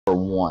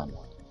one.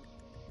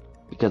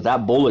 Because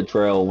that bullet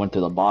trail went to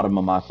the bottom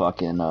of my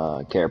fucking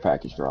care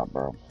package drop,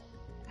 bro.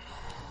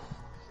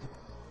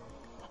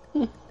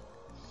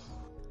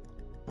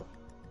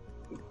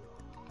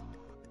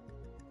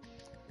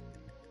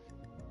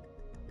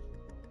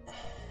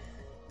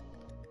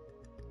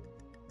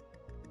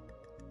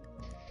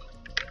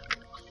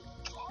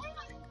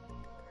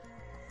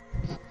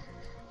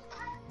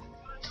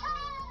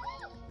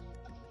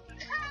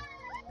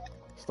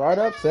 Start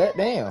up, set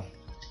down.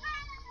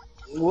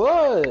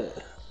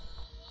 What?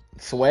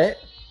 Sweat.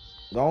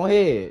 Go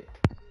ahead.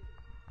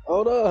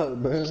 Hold up,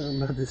 man.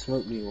 I'm about to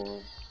smoke me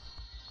one.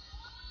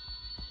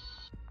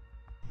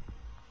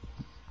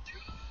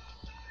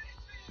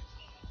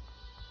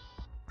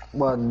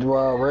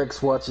 While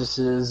Rex watches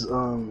his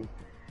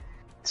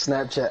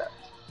Snapchat,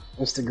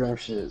 Instagram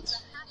shits.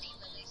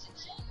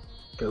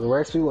 Cause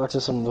Rex be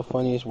watching some of the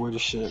funniest,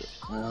 weirdest shit.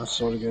 Man, I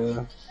swear to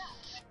God.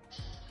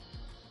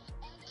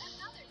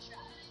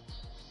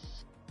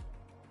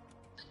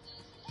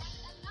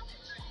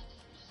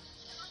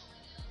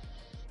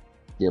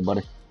 Yeah,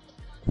 buddy.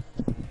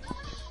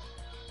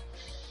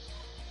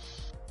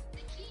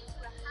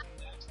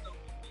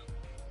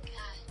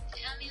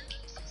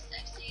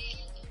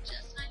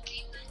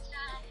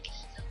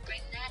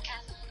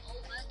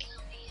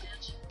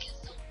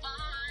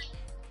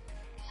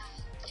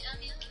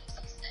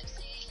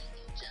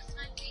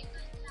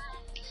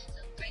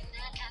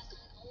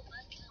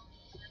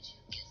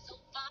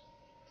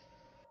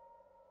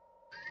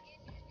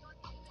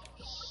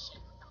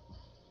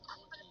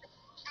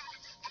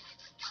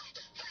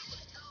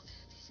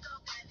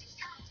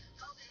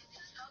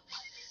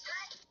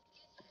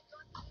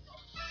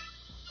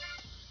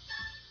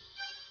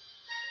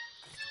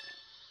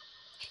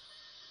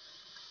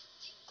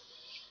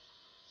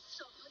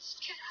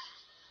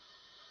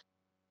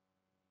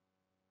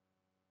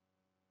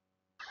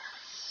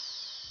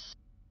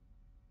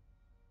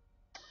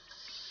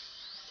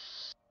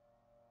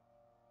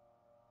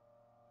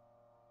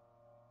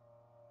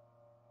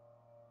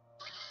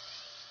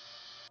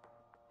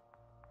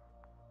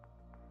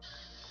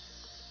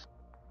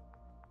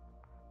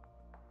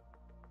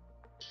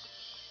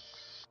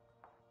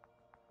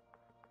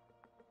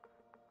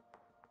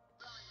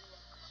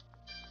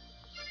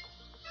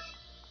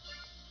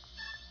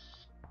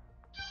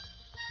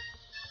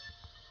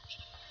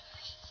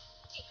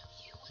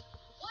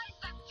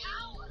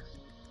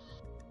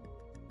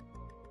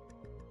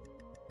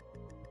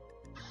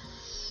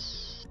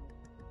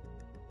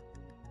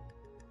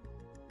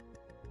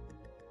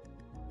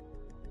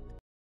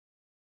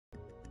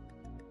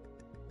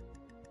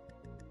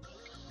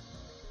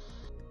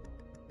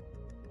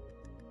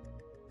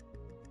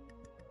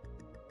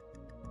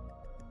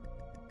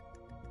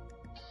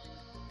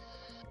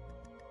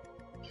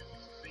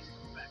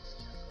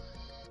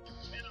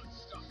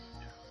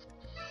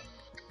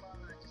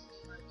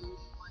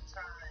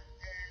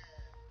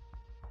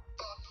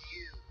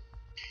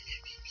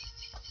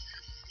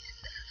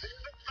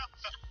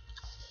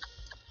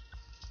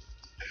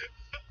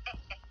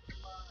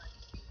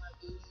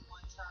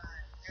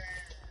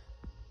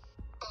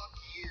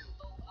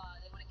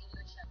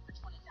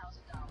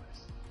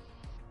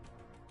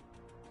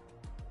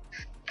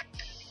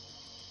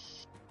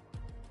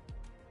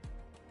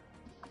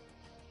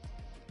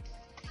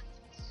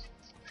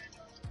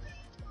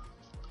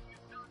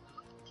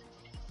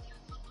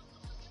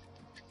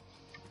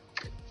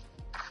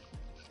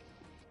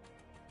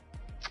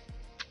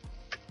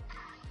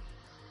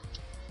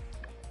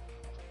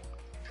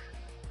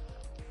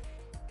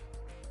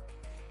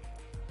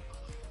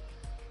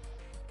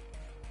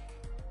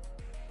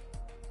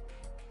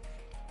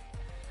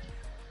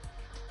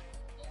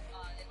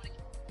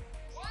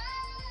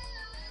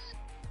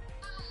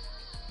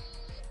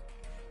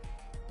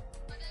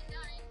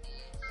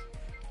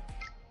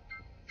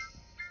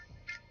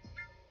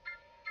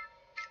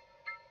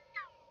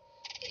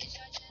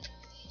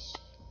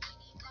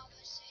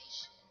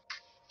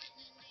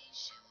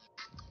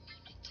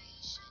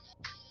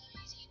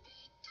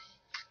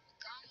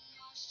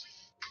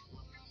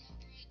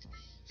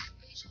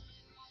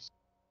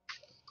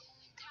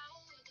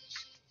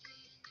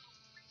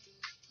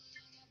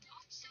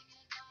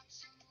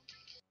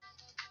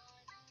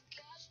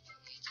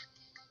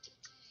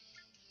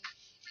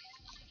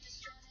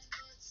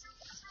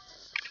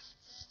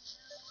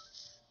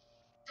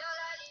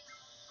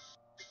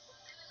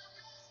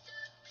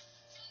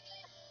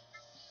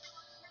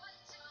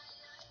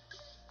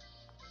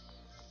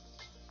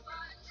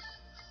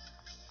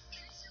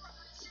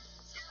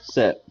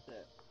 Set.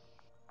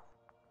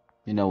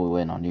 You know we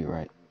waiting on you,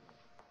 right?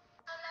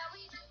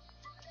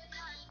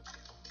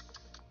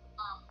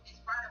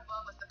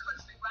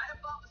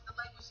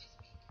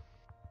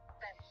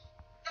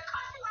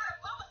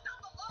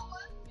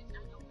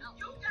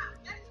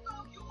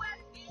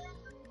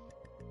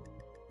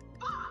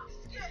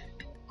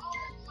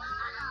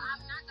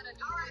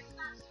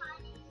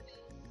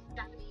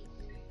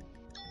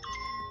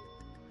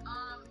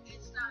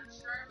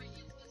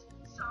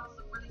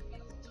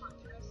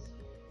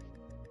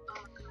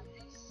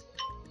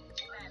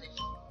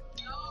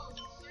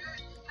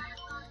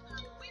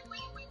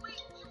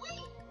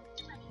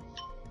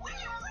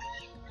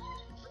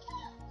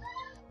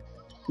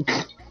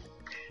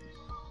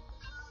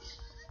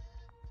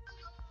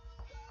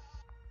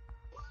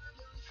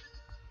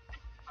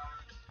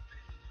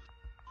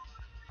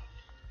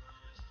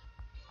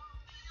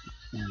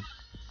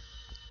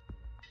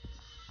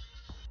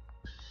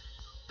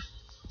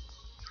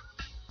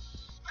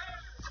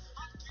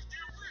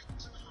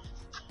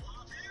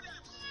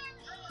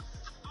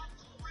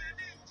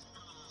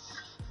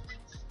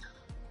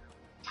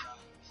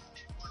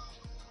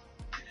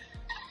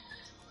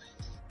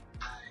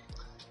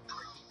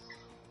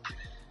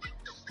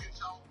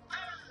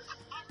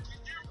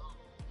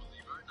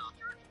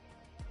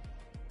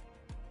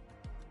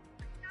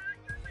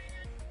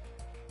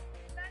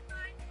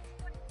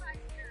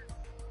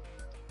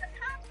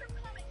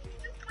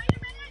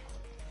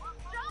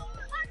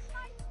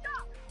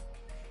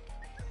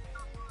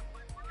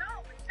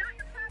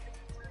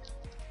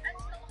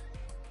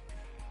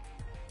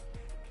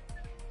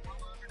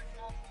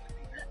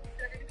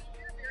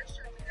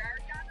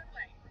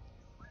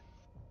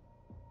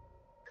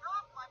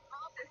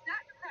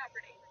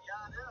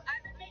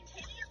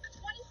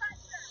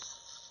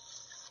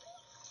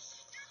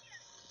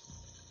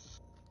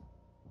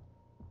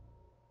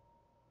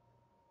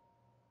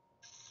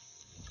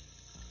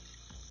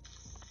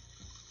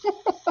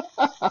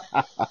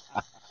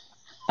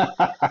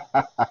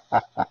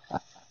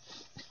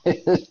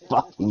 It's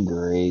fucking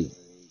great.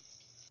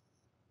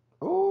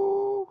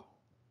 Ooh.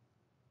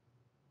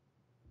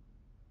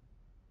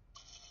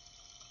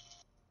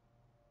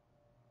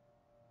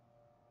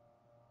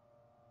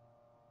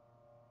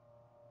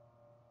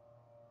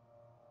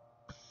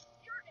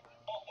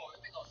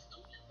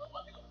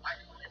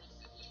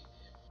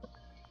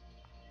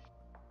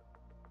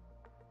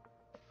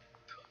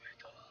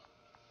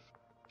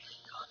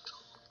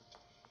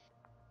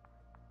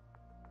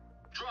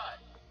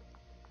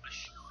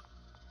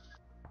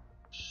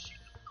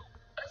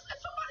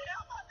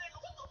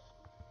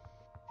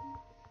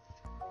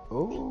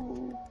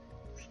 Ooh.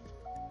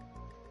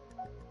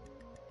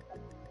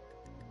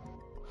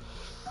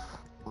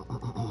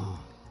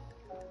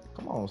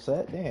 Come on,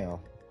 Set. Damn.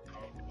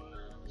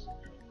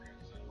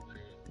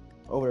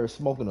 Over there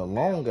smoking a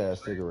long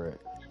ass cigarette.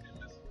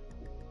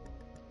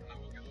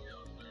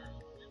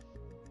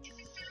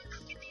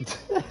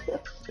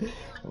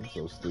 I'm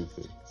so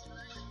stupid.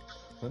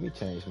 Let me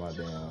change my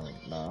damn.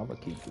 Nah, I'm gonna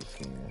keep this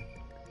skin.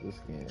 This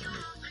skin is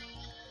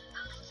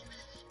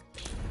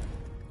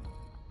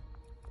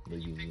the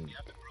unique.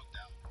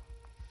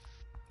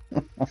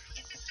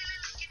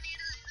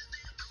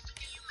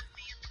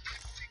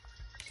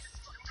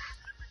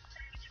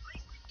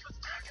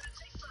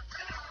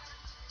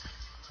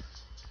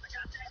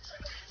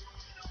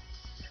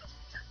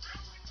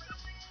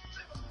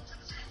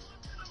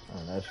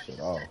 Turn that shit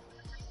off.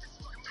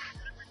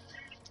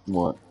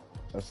 What?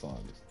 That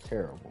song is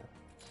terrible.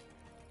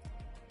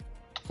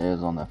 It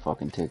was on that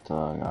fucking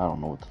TikTok. I don't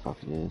know what the fuck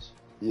it is.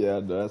 Yeah,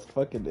 that's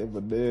fucking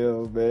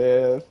Eminem,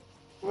 man.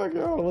 Fuck,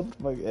 oh, what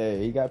the fuck? Hey,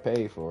 he got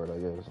paid for it, I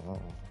guess. I don't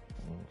know.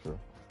 I'm sure.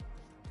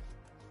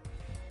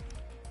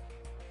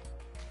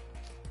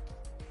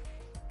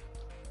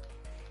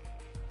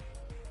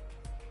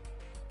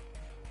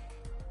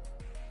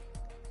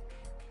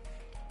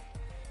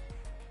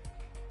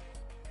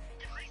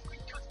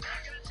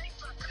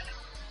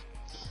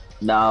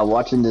 Nah,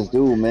 watching this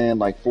dude, man,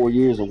 like 4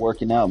 years of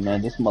working out,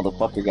 man. This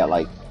motherfucker got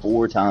like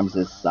 4 times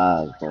his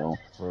size, bro.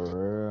 For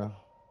real.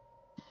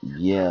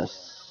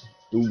 Yes.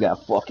 Dude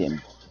got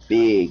fucking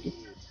big.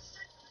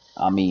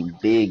 I mean,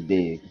 big,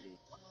 big.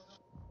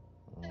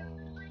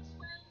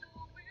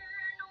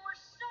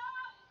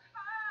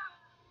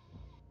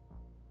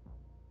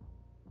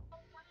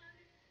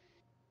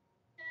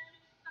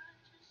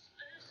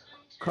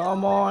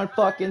 Come on,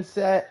 fucking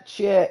Set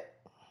shit.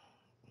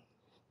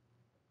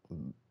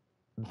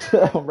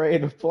 I'm ready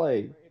to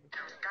play.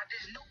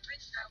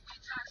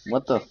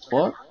 What the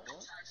fuck?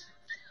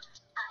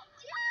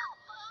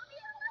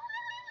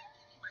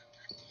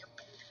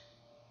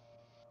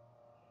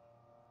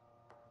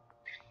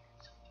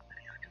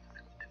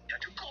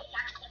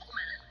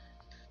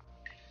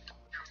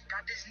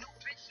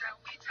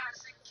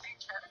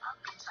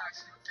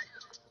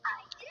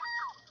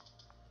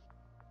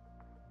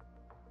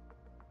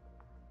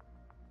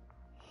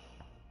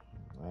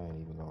 I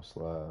ain't even gonna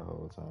slide the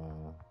whole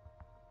time.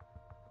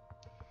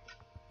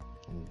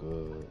 I'm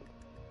good.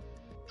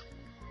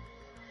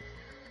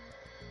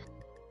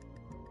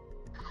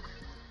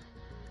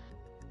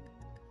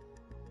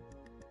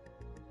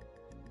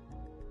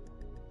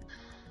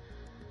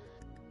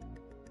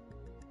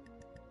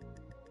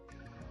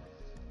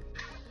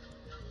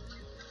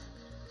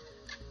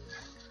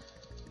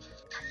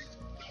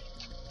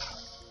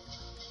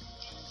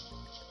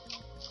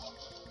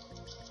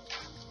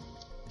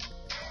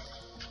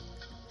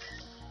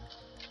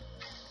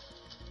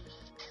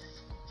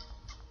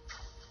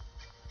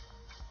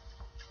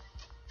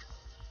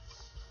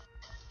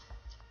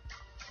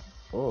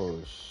 Oh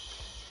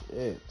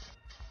shit.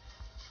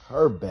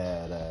 Her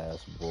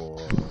badass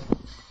boy.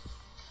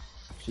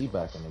 She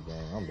back in the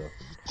game. I'm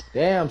definitely.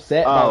 Damn,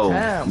 set about Oh,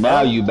 time,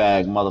 now bro. you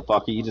back,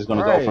 motherfucker. You just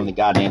gonna go from the Right.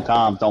 goddamn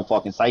comms. Don't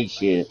fucking say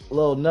shit.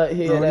 Little nut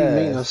head What do you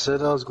mean? I ass.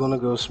 said I was gonna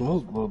go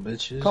smoke, little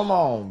bitches. Come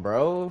on,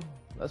 bro.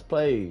 Let's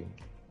play.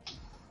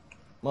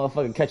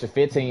 Motherfucker catch a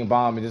 15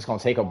 bomb and just gonna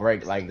take a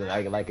break like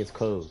it's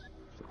cool.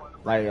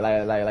 Like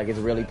it's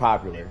really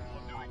popular.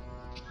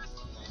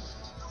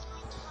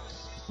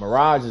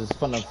 Mirage is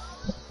finna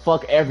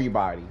fuck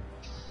everybody.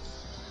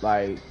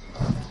 Like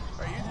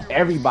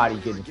everybody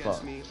getting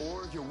fucked.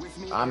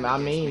 I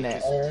mean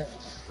that.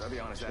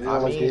 I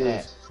mean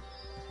that.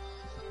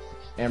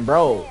 And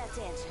bro,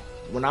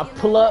 when I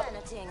pull up,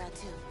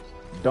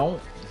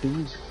 don't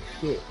do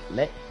shit.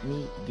 Let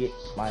me get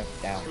my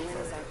down.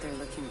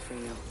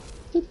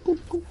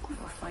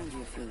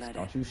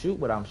 Don't you shoot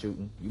what I'm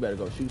shooting. You better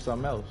go shoot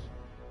something else.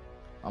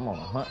 I'm on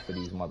a hunt for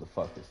these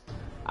motherfuckers.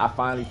 I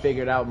finally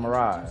figured out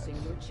Mirage.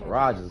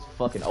 Mirage is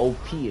fucking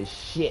OP as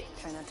shit.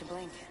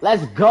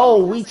 Let's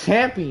go. We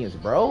champions,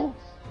 bro.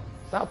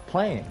 Stop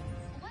playing.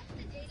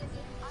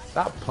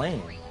 Stop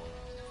playing.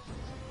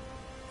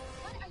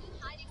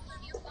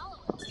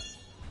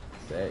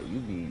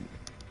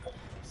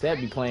 Seth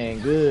be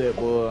playing good,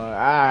 boy.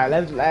 Alright,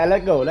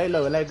 let go. Let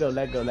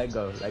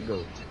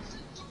go.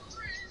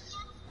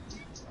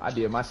 I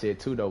did my shit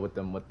too though with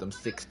them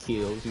 6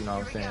 kills, you know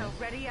what I'm saying?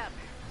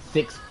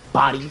 6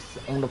 bodies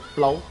on the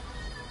floor.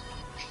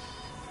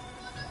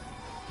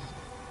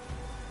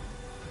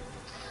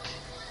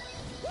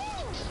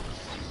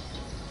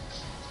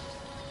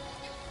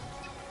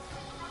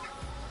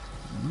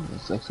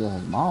 Sexy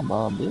as mom,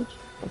 Bob, bitch.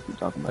 What you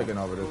talking about? Taking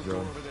over this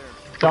building.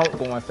 Don't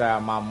go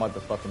inside my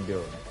motherfucking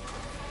building.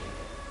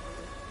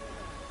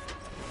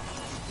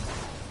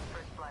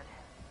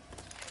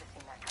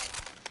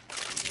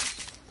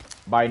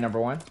 Body number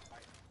 1.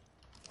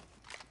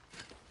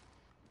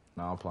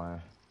 No, I'm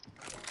playing.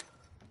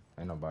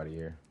 Ain't nobody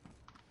here.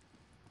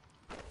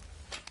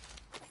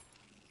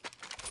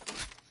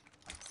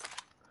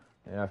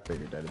 Yeah, I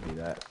figured that'd be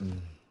that.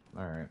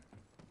 Alright.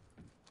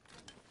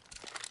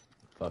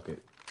 Fuck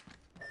it.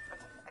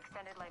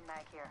 Extended light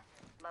mag here.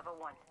 Level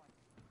 1.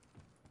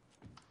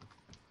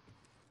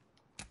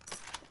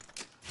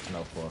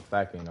 No, for a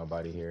fact ain't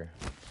nobody here.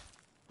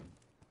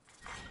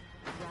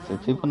 So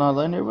people not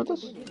laying there with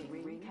us?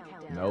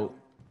 Nope.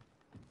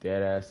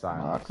 Dead ass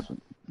silence.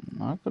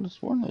 I could have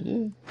sworn they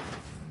did.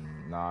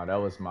 Nah, that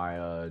was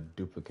my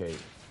duplicate.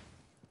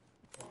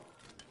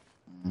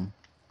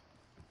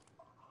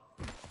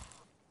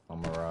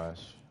 On Mirage.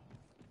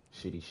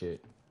 Shitty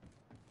shit.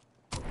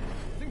 I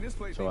think this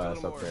place Show needs a ass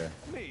little up more there.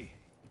 me.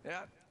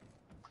 Yeah.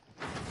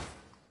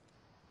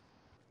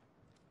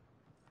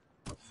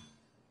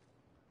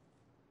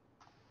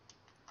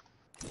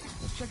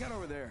 Let's check out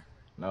over there.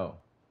 No.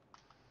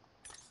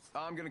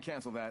 I'm gonna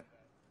cancel that.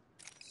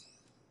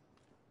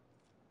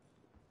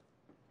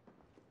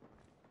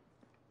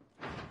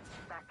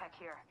 Backpack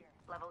here.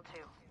 Level 2.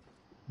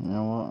 You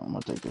know what? I'm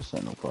gonna take this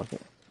sentinel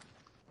pocket.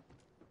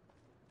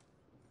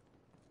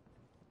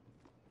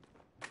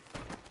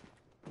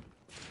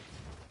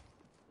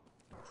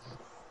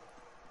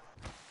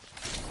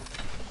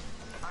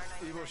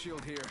 Evo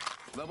shield here.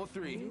 Level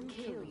 3.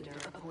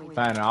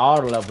 Finding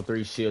all the level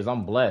 3 shields.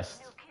 I'm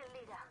blessed.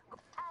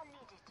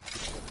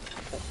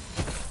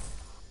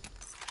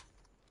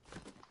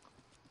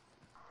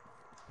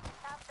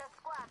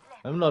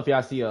 Let me know if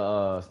y'all see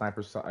a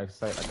sniper sight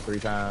like 3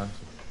 times.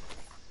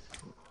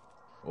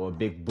 Or a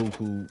big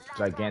buku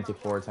gigantic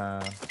 4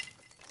 times.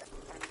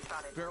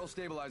 Barrel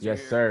stabilizer Yes,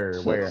 here.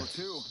 sir. Where? Level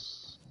 2.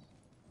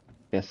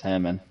 Guess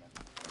him and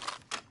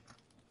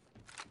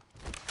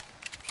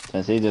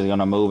since he's just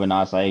gonna move and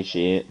not say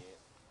shit.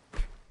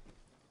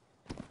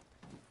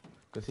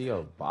 Cause he a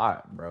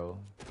bot, bro.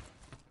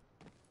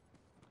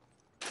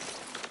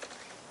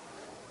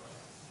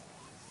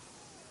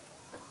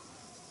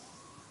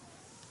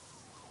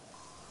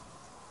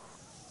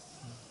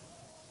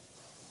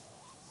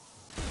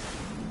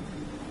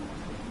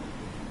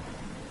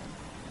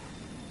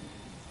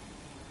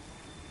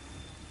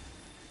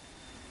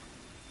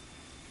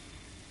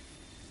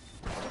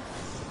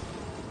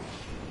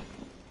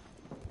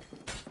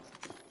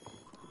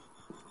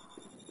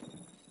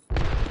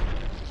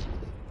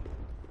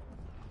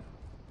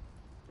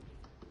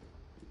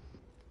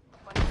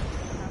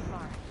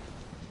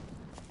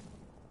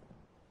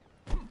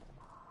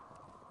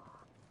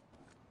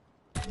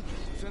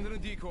 Send in a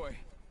decoy.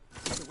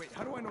 Wait,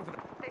 how do I know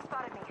that? They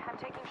spotted me. I'm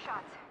taking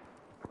shots.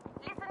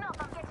 Listen up,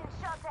 I'm getting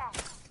shot at.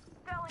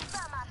 Throwing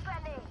thermite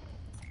grenade.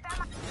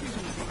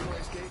 Using the decoy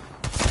escape.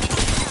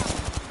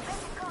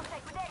 Making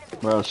contact with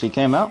enemy. Bro, she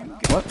came out?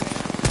 What? Bad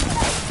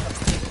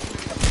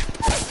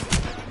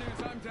news,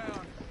 I'm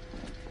down.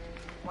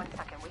 1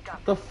 second, we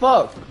got The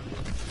fuck?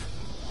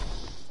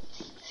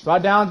 So I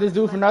downed this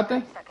dude for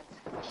nothing? seconds.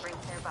 Rings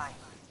nearby.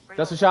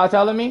 That's what y'all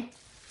telling me?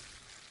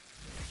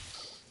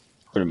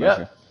 Pretty much.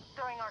 Yep.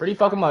 Throwing Pretty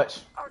fucking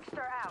much.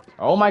 Archster out.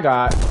 Oh my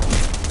god.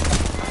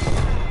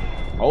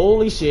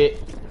 Holy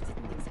shit.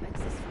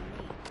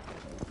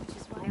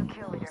 New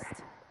kill leader.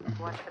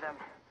 Watch for them.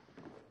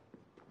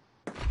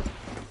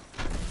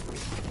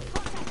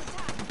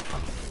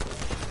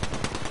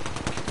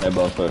 They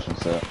both pushing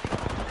set.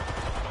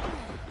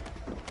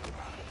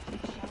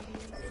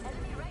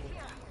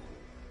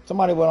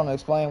 Somebody want to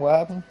explain what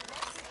happened?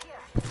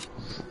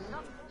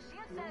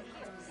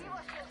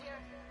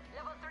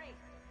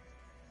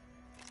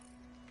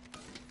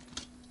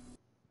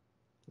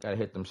 Gotta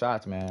hit them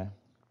shots, man.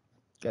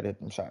 Gotta hit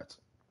them shots.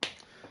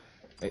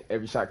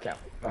 Every shot count.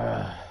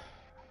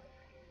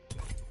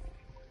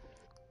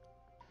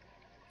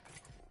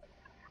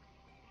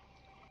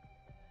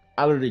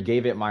 I literally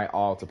gave it my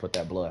all to put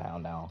that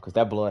Bloodhound down, because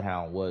that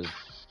Bloodhound was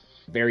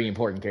a very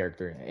important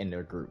character in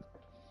their group.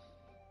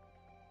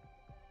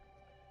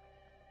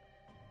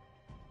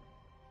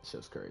 It's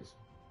just crazy.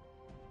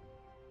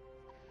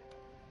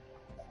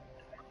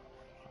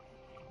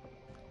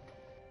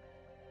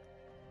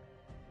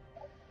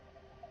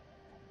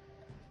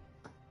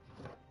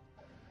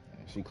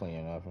 She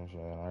cleaning up and shit.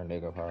 Her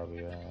nigga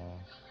probably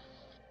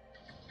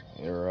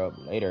hit her up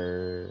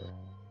later.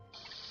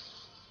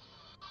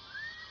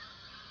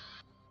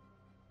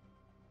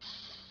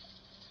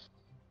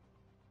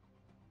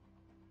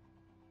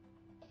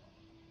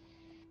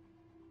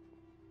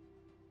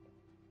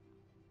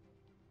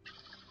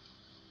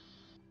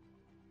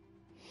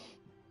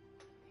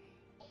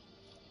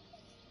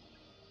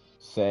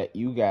 Set,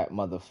 you got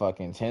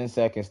motherfucking 10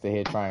 seconds to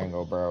hit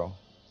triangle, bro.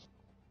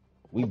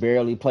 We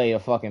barely played a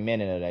fucking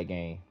minute of that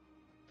game.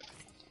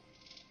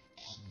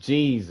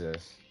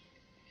 Jesus.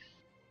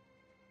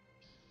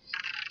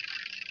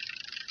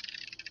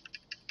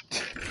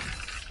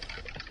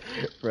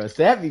 Bro,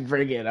 Set be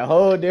bringing a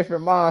whole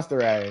different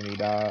monster out of me,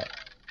 dog.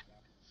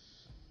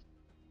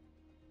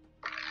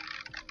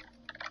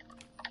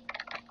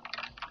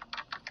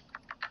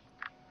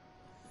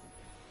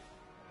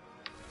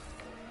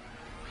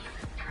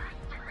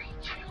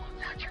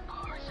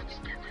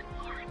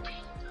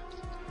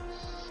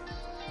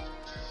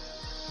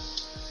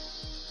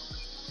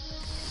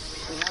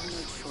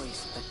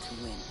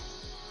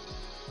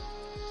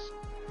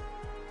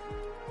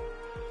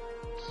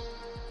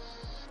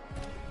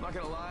 Not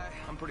gonna lie,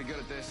 I'm pretty good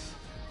at this.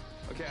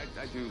 Okay,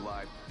 I do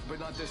lie, but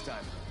not this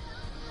time.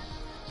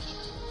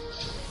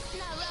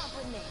 Now round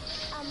with me.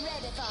 I'm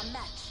ready for a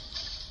match.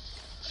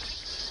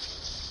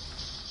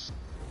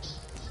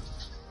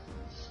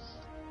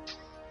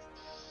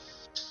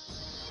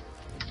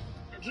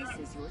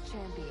 This is your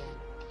champion.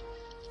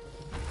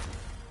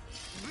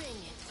 Bring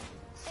it.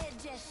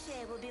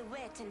 Edge will be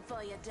waiting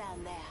for you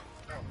down there.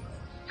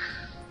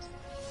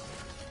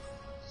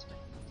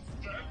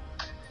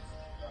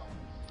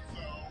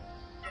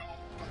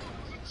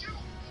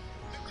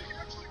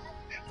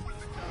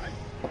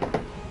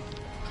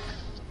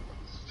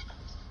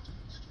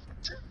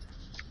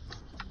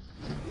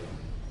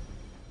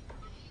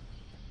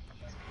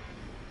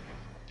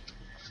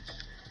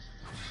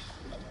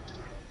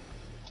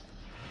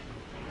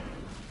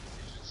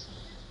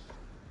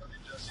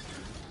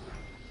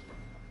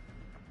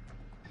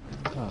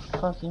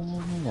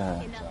 Fucking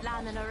guys. Enough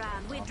lying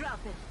around. We drop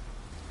it.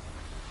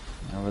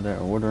 Over there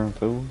ordering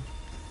food.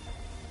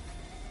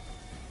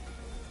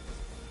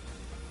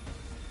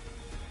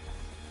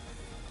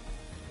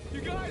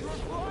 You guys, we're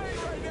flying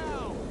right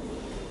now!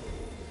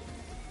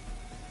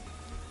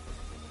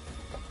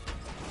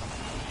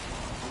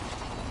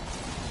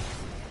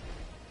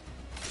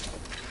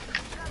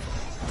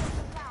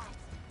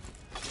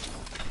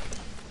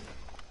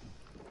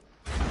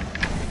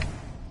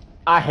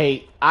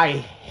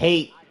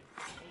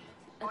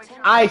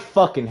 I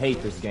fucking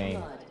hate this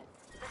game.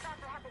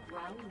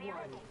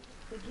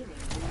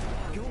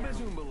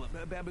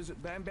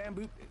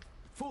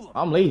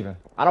 I'm leaving.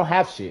 I don't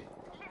have shit.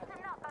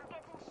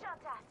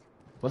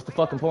 What's the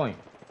fucking point?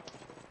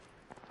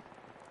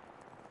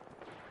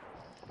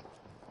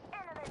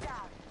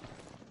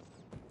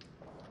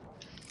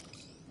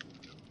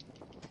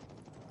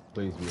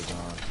 Please be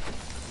gone.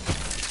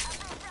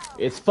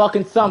 It's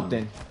fucking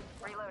something.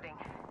 Reloading.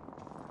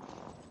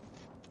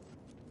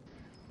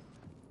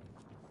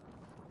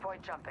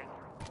 Void jumping.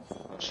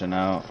 Pushing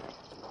out.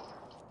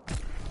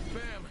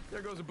 Bam!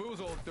 There goes a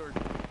booze old dirt.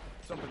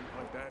 Something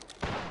like that.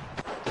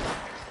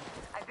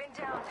 I've been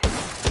down.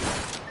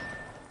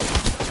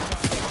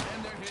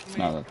 And they're hitting me.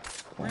 No,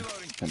 cool.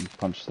 Reloading. Can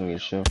punch through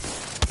his shield.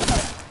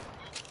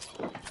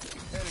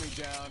 Enemy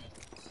down.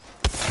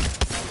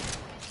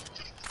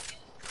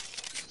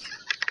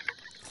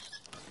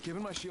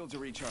 Giving my shields a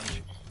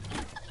recharge.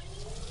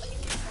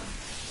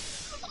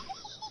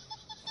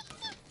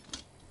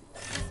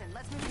 Listen,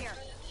 let's move here.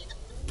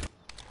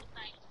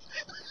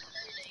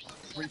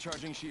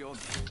 Recharging shield.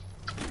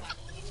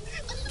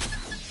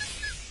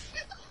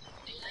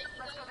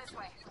 Let's go this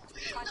way.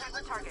 Contact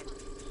with target.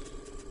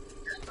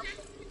 It's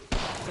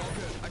all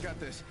good. I got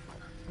this.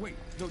 Wait,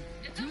 so do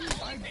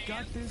I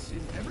got this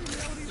in every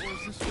reality, or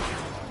is this just...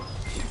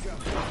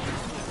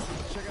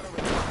 Check out over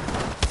there.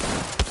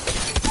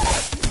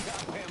 Got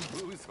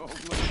bamboozled.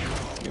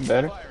 You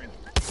better?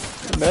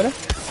 You better?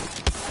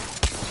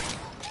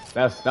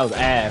 That was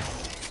ass.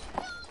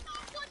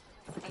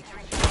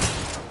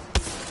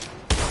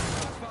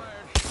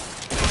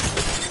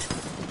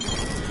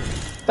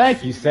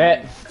 Thank you,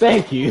 Set.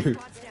 Thank you.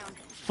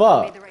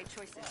 Fuck. Made the right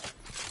choices.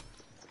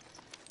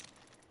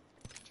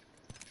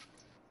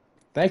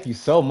 Thank you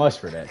so much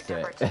for that Picked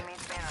up our set.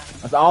 teammate's banner.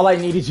 That's all I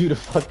needed you to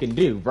fucking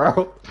do,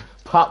 bro.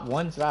 Pop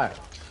one shot.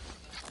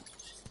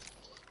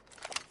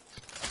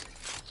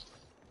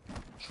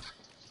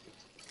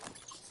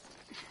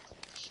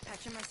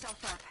 Patching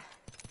myself up.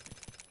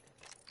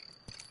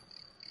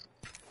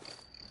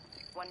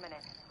 1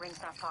 minute.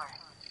 Ring's not far.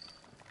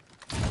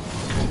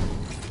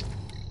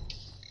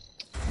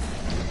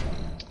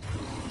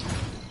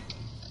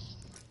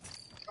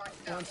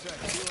 One sec,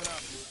 healing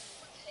up.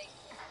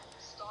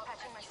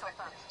 Patching myself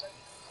up.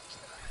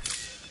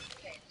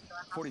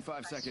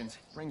 45 seconds.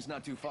 Ring's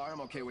not too far.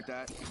 I'm okay with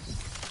that. Is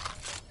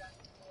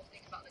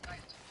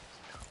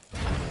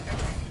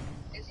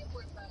your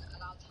boyfriend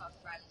allowed to have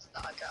friends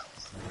that are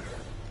girls?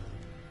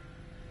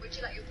 Would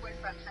you let your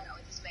boyfriend hang out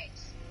with his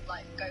mates?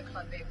 Like, go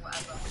clubbing,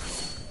 whatever?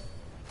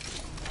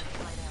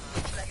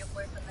 Would you let your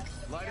boyfriend next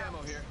to Light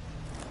ammo here.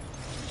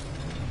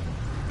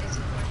 Is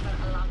your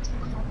boyfriend allowed to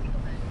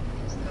compliment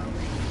his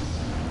girlmates?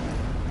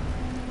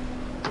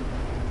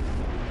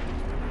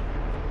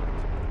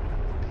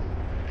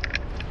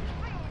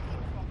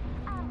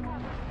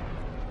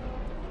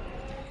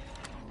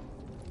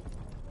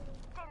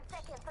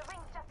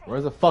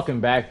 Where's a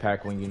fucking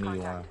backpack when you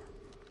need one?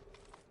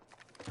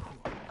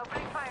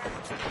 Opening fire.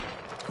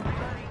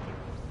 Reloading.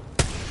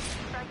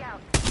 Strike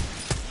out.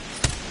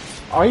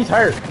 Oh, he's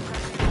hurt.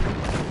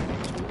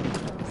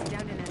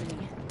 Downed an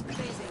enemy.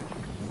 Phasing.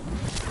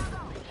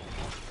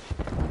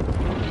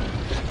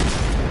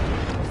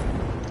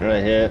 Got a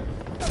hit.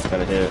 Got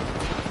a hit.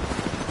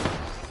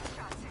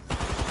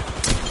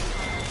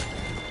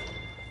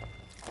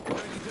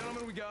 Ladies and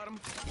gentlemen, we got him.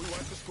 We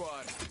wiped the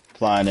squad.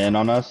 Flying in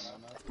on us.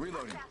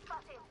 Reloading.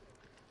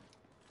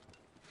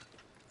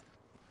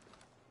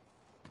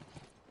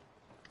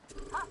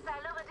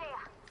 Hostile over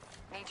there.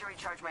 Need to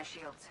recharge my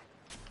shields.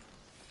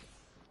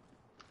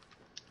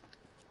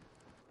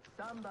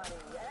 Somebody,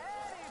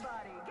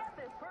 anybody, get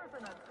this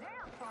person a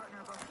dance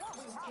partner before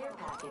we have Care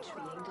package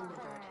being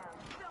delivered.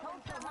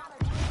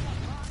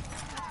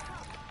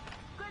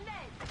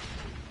 Grenade!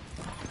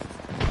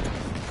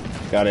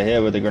 Got a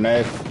hit with a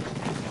grenade.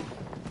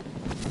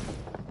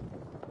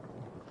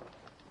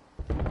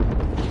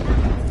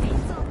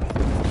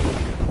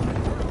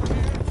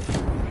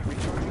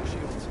 Recharging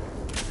shields.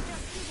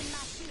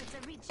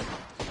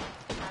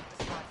 Not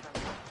the squad from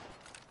me.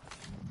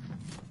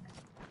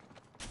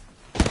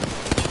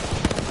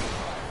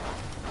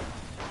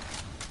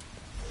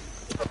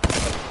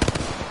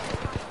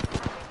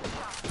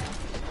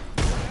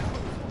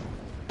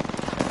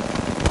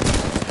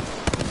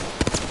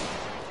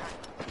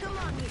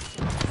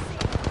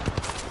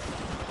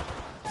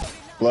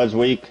 Blood's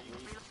weak.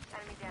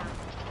 Enemy down.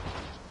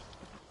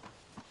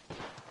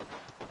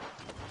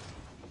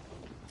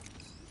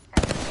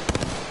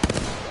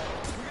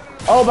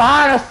 Oh,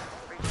 behind us.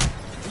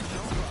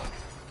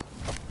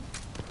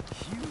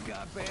 You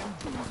got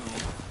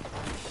bamboozled.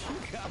 You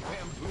got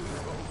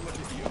bamboozled. Look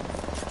at you.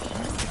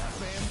 You got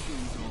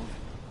bamboozled.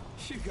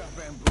 You got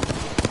bamboozled.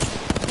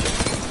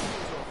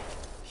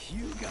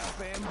 You got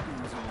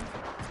bamboozled.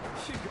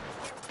 You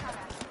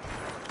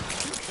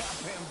got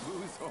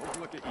bamboozled.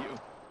 Look at you.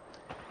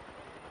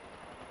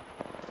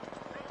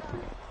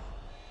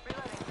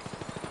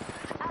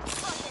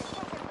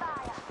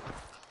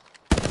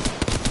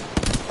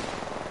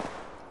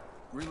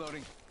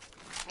 Reloading. Reloading.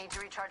 Need to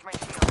recharge my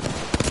shield.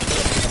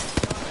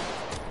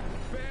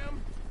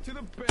 Bam to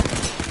the bam.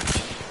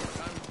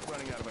 I'm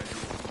running out of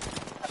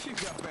ideas. You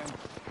got bam.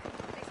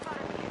 They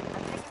spotted me.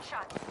 I'm taking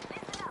shots.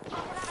 Listen up. Look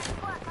at that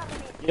squad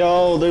coming in.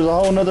 Yo, there's a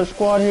whole nother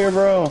squad here,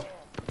 bro.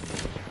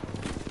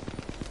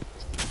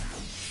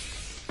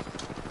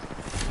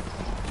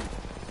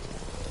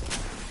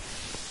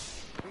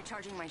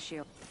 Recharging my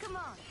shield. Come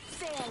on,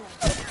 say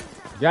hello.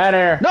 Got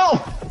there. No!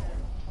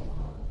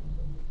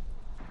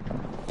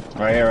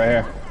 Right here, right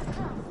here.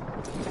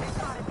 They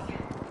spotted me.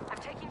 I'm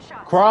taking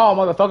shots. Crawl,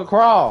 motherfucker,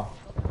 crawl.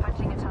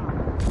 Punching a tunnel.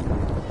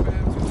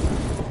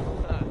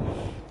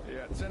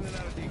 Yeah, sending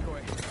out a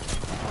decoy.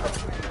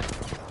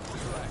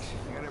 Relax.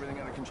 I got everything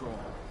under control.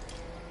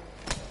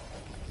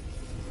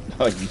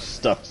 Oh, you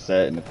stuck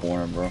set in the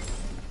corner, bro.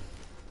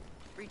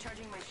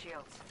 Recharging my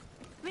shields.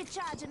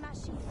 Recharging my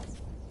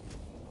shields.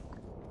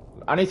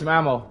 I need some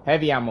ammo.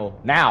 Heavy ammo.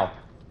 Now.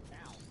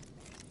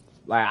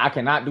 Like, I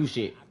cannot do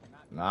shit.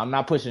 No, I'm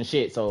not pushing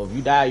shit, so if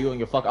you die, you and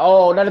your fucking...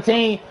 Oh, another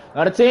team!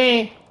 Another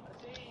team!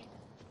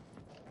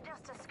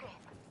 Just a scrape.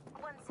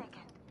 1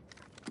 second.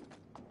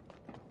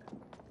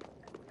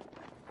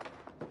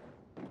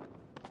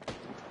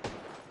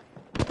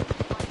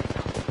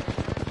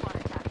 Squad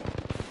attacking.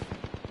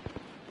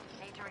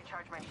 Need to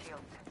recharge my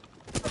shields.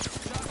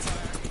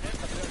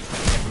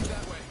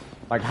 That way.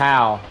 Like,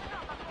 how?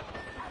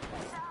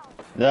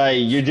 Yeah,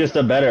 you're just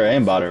a better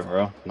aimbotter,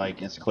 bro.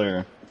 Like, it's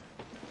clear.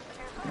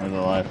 There's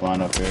a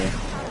lifeline up here.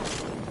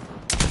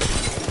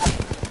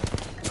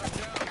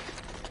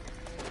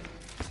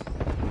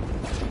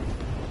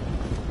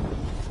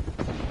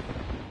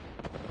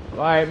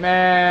 Like,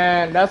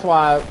 man, that's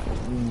why...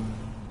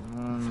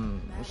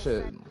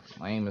 shit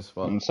lame as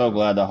fuck. I'm so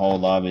glad the whole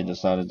lobby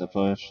decided to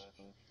push.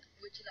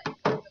 Would you let your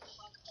boyfriend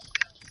fuck all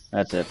girls?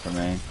 That's it for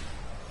me.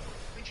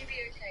 Would you be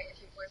okay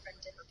if your boyfriend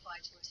didn't reply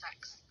to a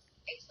text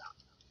ASAP?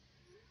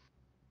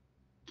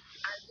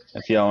 And would you If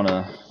let your y'all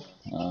wanna, boyfriend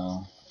think uh,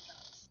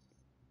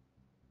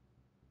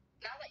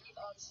 now that you've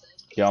answered,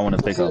 if y'all wanna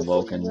pick up Shit for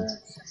Vulcan,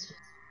 Rex.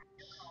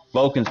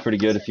 Vulcan's pretty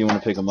good if you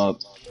wanna pick him up.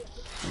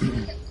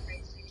 getting crazy.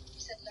 You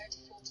said no to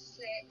 4 to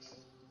 6.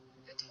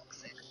 You're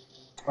toxic.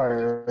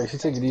 Alright, Rex, you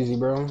take it easy,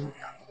 bro.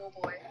 That poor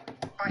boy.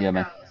 Right Yeah,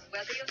 man. now,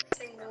 whether you're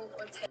single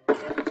or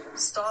taken,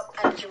 stop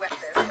and duet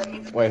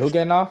this. Wait, who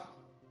getting off?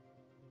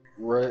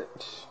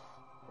 Rex.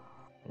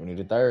 We need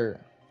a third.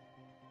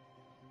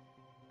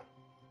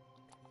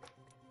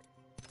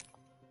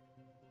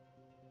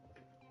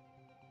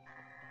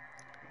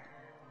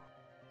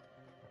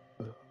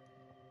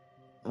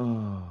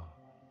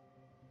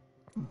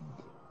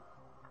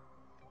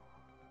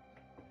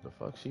 The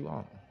fuck she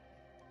want?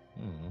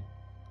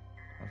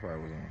 That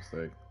probably was a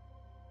mistake.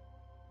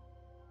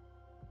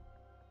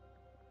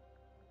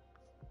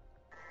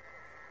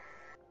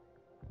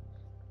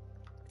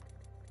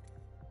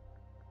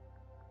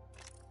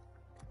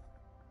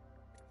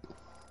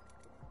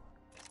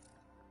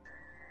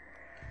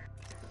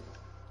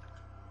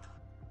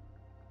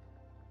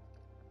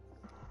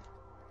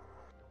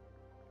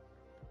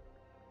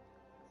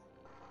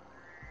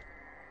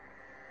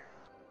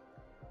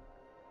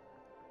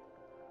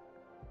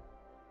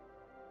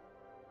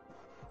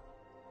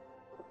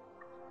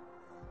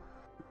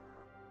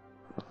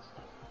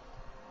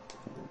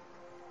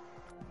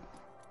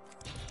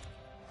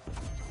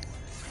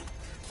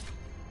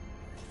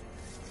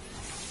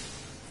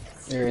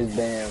 There is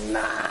Bam. Nah.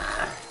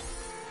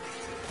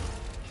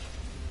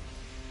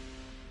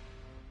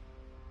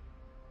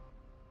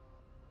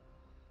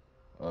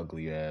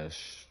 Ugly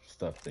ass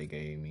stuff they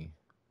gave me.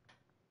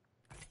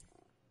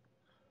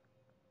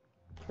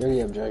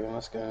 Hurry up, Dragon.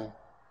 Let's go.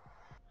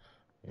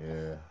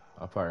 Yeah,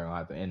 I'm probably gonna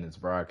have to end this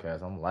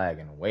broadcast. I'm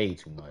lagging way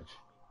too much.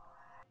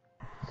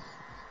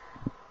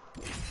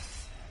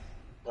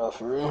 Oh,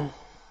 for real?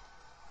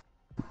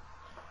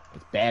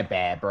 It's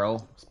bad, bro.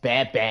 It's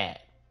bad.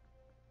 Let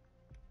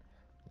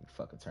me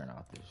fucking turn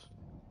off this shit.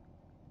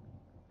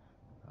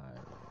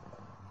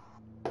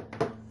 Alright.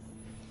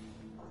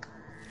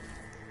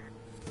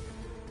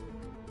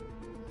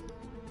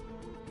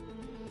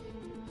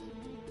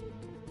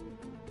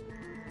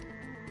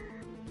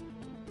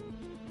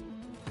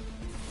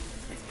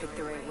 Let's pick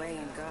the right way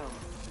and go.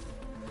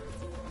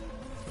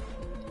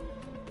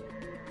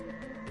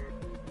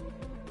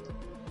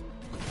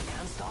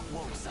 Can't stop,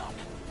 won't stop.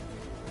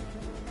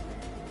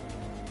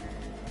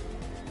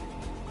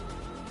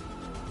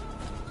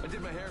 I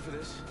did my hair for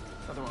this.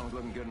 Nothing wrong with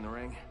looking good in the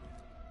ring.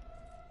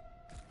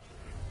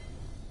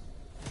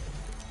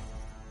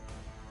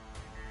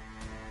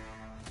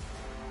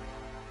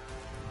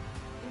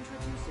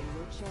 Introducing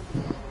your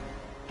champion.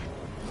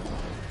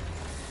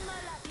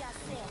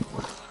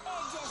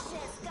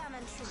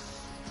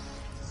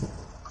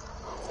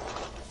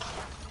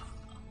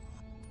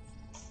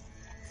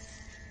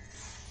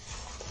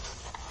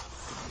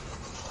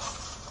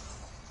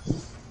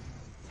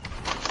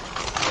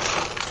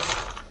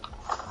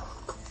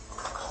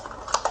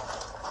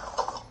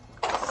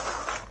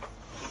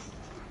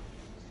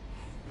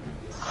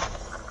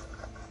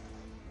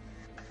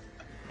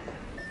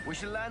 We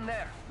should land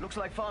there. Looks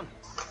like fun.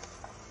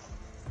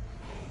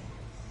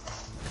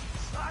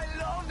 I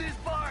love this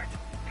part!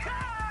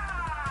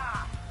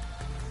 Ha!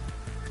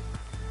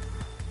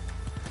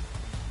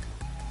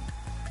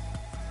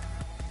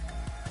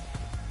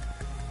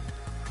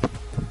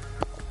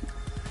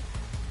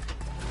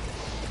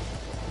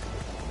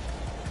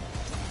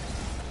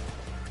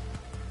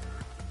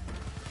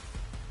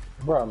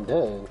 Bro, I'm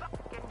dead.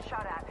 Getting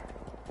shot at.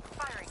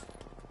 Firing.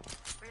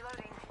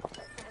 Reloading.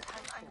 This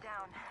time I'm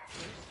down.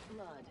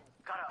 Blood.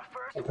 Got a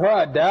first. Bro,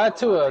 I died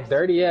to a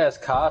dirty ass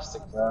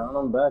caustic, bro. And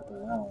I'm back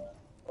now.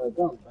 Like,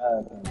 I'm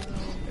back now.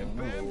 And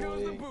bam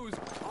goes the Wait. booze.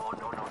 Oh,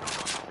 no.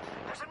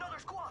 There's another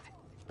squad.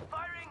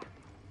 Firing.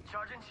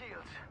 Charging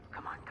shields.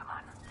 Come on.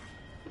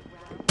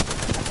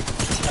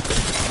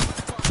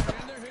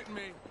 And they're hitting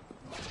me.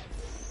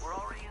 We're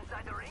already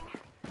inside the ring?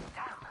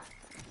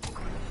 Damn.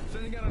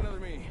 Sending out another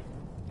me.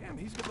 Damn,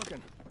 he's good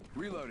looking.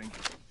 Reloading.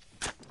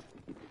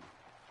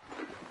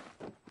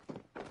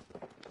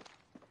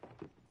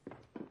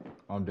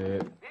 I'm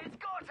dead. It's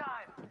go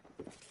time.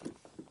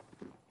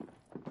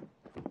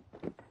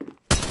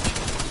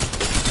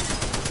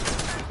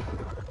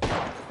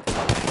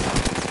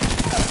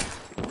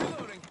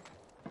 Reloading.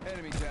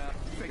 Enemy down.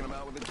 Taking him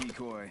out with a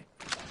decoy.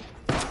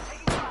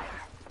 Taking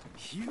fire.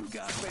 You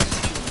got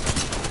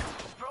bamboozled.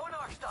 Throw an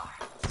arc star.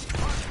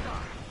 Arc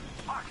star.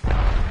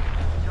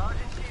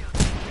 Charging shield.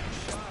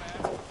 Shot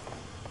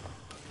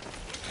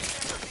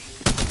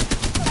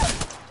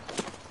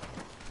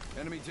at.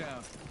 Enemy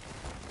down.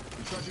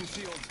 Charging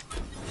shield.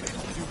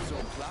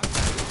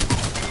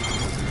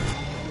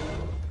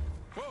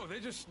 Whoa, they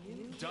just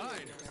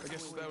died. I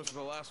guess that was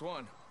the last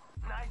one.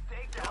 Nice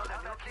takedown.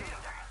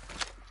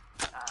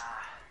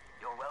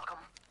 You're welcome.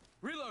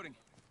 Reloading.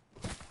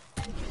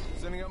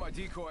 Sending out my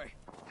decoy.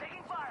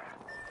 Taking fire.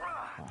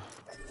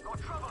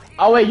 Got trouble here.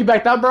 Oh wait, you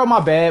backed up, bro? My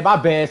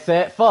bad,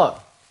 set.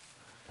 Fuck.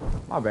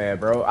 My bad,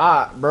 bro.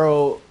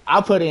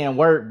 I put in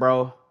work,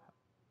 bro.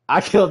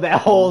 I killed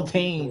that whole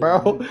team,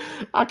 bro.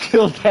 I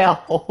killed that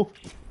whole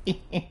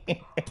team.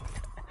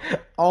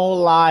 On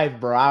live,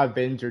 bro. I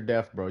avenged your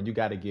death, bro. You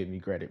gotta give me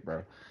credit,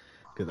 bro.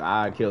 Cause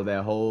I killed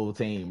that whole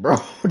team, bro.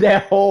 When I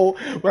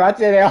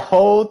tell that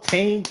whole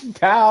team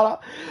down,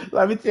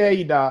 let me tell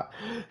you, dog.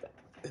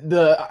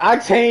 The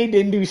Octane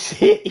didn't do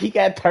shit. He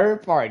got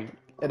third party.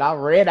 And I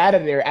ran out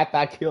of there after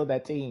I killed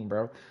that team,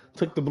 bro.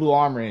 Took the blue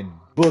armor and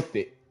booked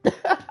it.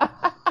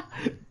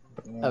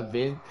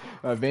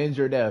 Avenge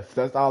your death.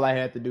 That's all I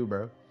had to do,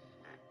 bro.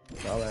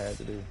 That's all I had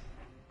to do.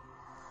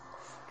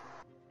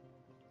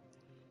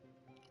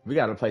 We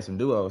gotta play some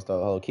duos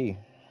though, whole key.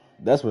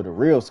 That's where the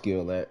real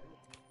skill at.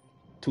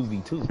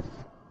 2v2.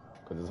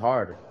 Cause it's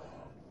harder.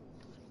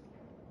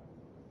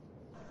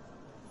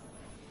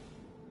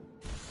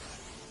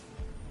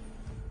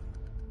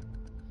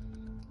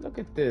 Look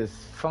at this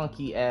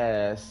funky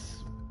ass.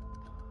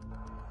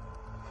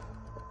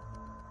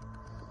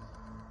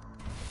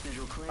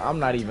 I'm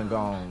not even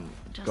gonna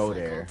go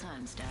there.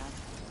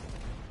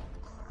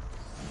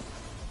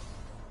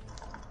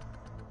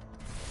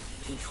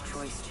 Each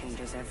choice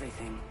changes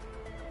everything.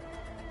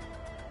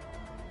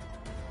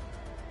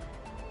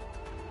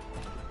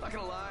 Not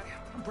gonna lie,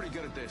 I'm pretty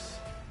good at this.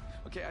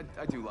 Okay,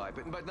 I do lie,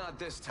 but not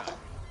this time.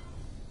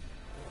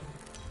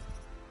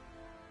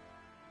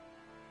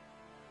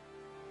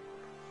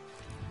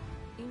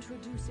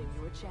 Introducing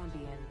your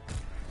champion.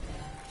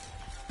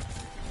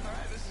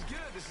 Alright,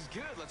 this is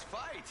good, let's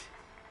fight!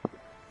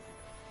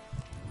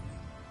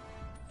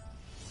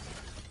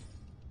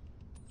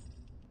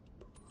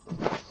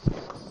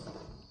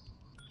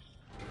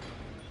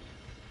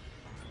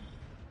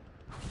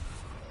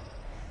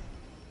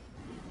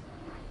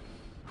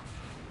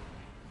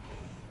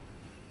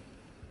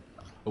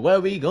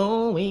 Where we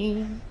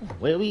going?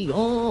 Where we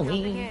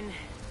Jumping going? in.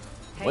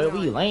 Hang Where on.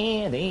 we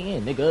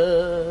landing,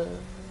 nigga?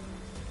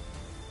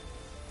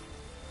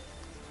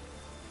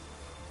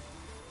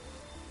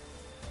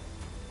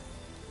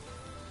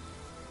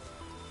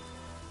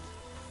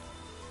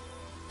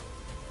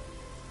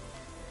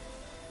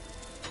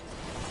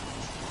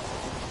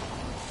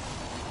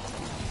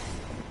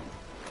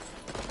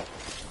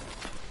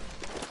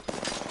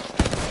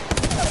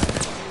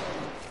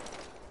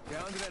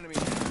 Downed an enemy.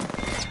 Bam!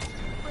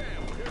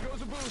 Here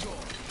goes a boozle.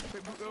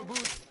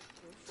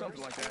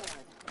 Something like that.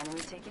 Enemy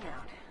taken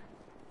out.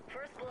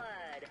 First blood.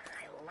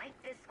 I like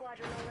this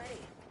squadron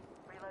already.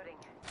 Reloading.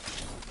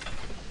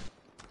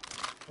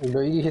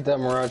 Bro, you hit that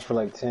Mirage for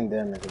like 10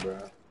 damage, bro.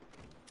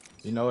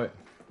 You know it.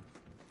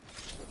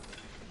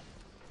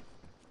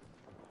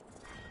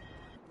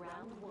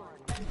 Round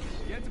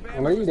one. I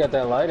know you got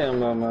that light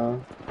ammo,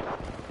 man.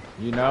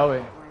 You know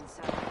it. We're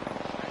inside.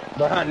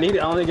 But I need it.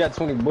 I only got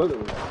 20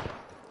 bullets.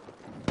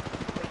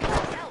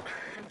 Help!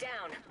 I'm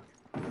down.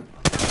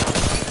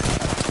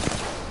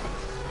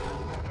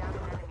 Down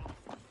an enemy.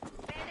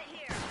 Bandit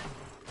here.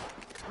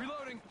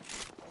 Reloading.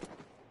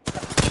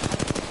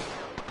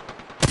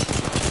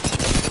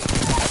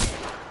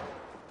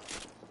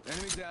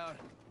 Enemy down.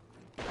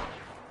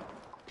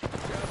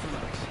 Just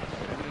relax.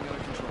 Everything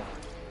under control.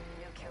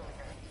 No kill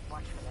leader.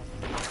 Watch for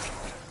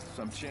this.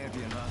 Some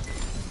champion, huh?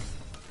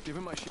 Give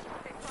him my shit.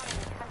 Big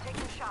fire. I'm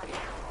taking shots.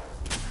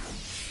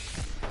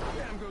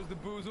 Bam goes the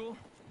boozle.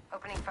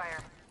 Opening fire.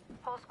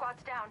 Whole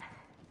squad's down.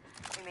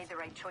 We made the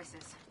right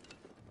choices.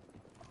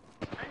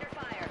 Under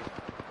fire.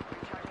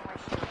 Recharging my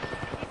shield.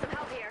 Need some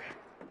help here.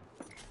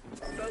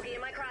 Bogey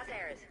in my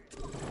crosshairs.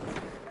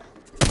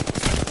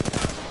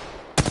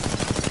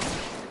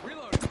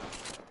 Reloading.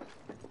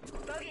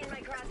 Bogey in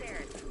my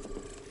crosshairs.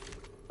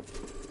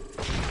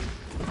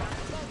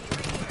 Bogey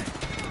right here.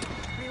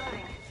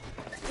 Reloading.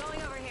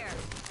 Going over here.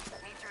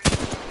 Need to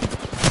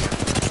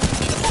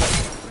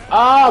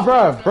Oh,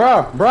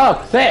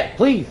 bro. Set,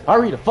 please.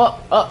 Hurry the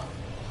fuck up.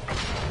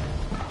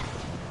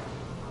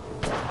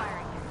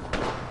 firing.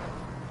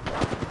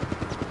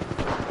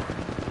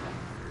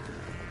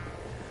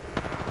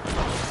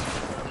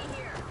 Bogey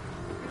here.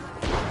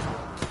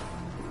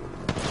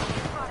 You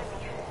spotted me.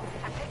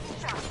 I'm taking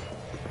shots.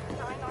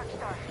 Throwing Arc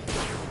Star.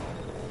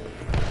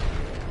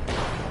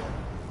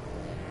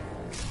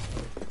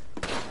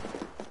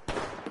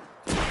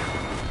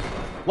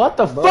 What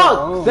the Bro, fuck,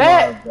 oh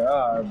Set? my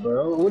god,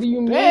 bro. What do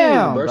you mean,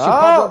 Damn, bro? She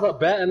dog. popped up a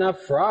bat and I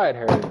fried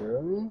her,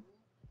 bro.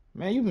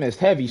 Man, you missed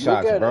heavy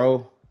shots, at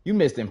bro. You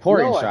missed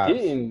important No, shots. I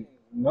didn't.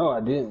 No, I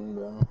didn't,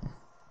 bro.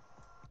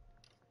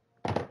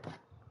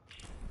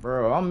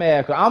 Bro, I'm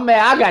mad.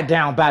 I got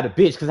down by the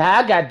bitch because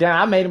I got down.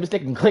 I made a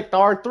mistake and clicked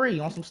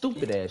R3 on some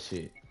stupid ass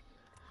shit.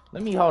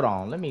 Let me hold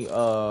on. Let me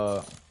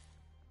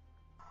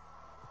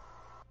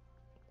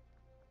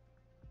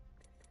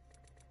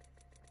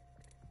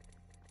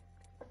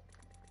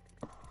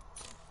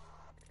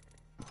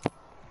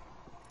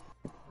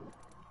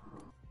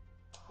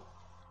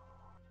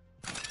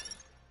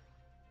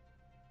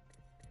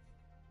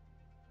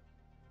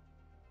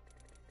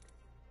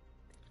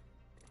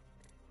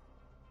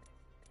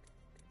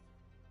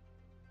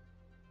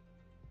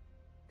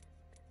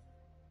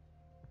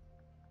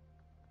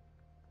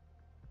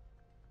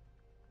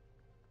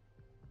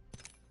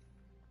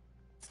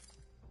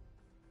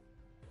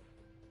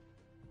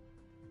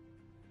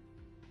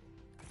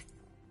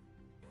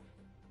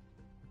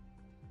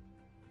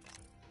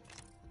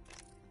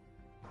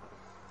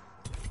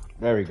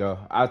There we go.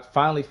 I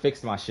finally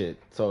fixed my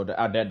shit, so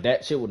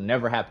that shit would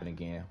never happen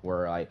again.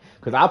 Where like,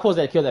 cause I supposed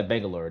to kill that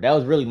Bangalore. That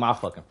was really my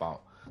fucking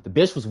fault. The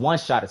bitch was one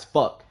shot as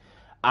fuck.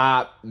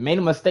 I made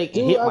a mistake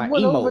and Dude, hit I my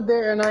went over emote.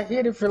 there and I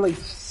hit it for like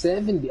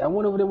 70. I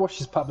went over there while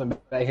she's popping back.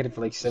 I hit it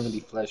for like 70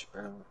 flesh,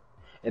 bro.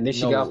 And then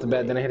she got No off the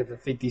bat. Then I way. hit it for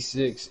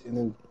 56, and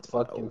then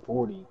fucking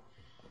 40.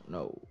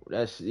 No,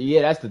 that's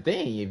the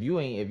thing. If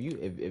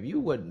you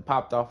wouldn't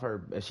popped off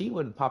her, if she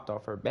wouldn't popped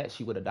off her bat,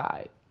 she would have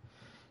died.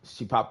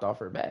 She popped off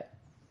her bat.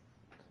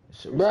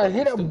 Shit was Bro, I fucking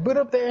hit her, stupid. bit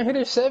up there and hit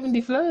her 70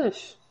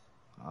 flesh.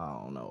 I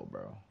don't know,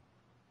 bro.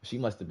 She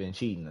must have been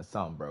cheating or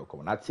something, bro. 'Cause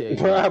when I tell you,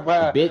 the Bro,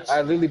 bitch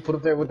I literally put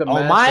up there with the on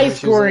master my when she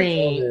was like,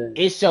 screen,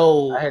 okay. it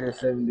showed I hit her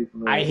 70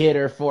 flesh. I hit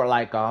her for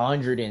like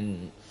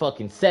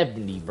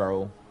 170,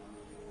 bro.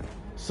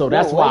 So Bro,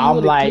 that's why why you I'm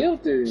would've like,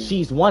 killed her?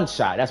 she's one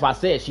shot. That's why I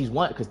said she's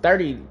one, because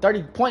 30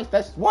 points,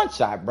 that's one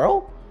shot,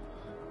 bro.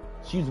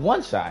 She's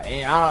one shot.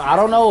 And I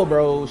don't know,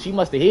 bro. She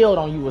must have healed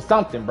on you or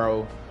something,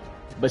 bro.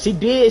 But she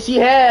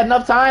had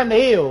enough time to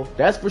heal.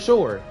 That's for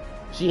sure.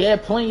 She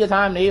had plenty of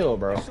time to heal,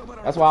 bro.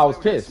 That's why I was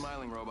pissed.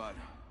 Smiling robot.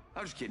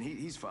 I'm just kidding.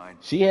 He's fine.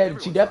 She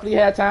definitely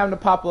had time to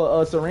pop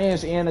a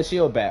syringe and a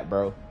shield back,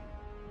 bro.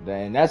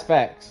 Then that's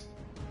facts.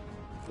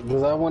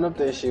 Because I went up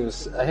there,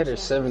 I hit her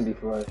 70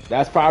 flesh.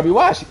 That's probably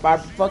why she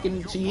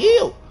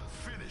healed.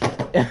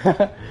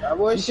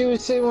 What she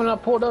was saying when I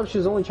pulled up, she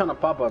was only trying to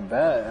pop a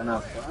bat, and I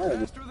fired it.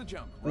 Master of the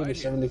jump. Hit her Right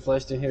 70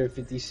 flesh, then hit her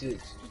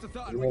 56. Just a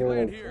thought. Hit We can her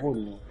land like here.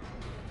 40.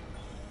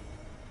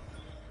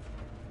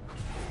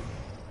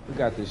 We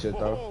got this shit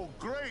though. Oh,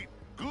 great,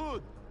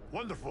 good,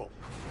 wonderful.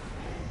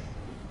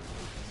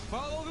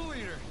 Follow the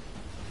leader.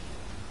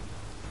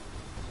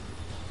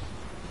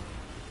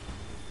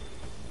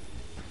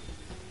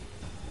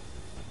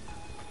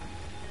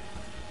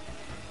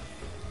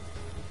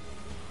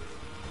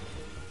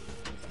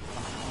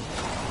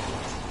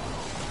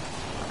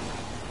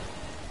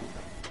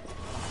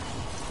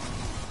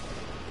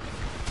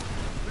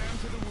 Bam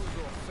to the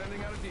woozle.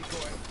 Sending out a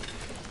decoy.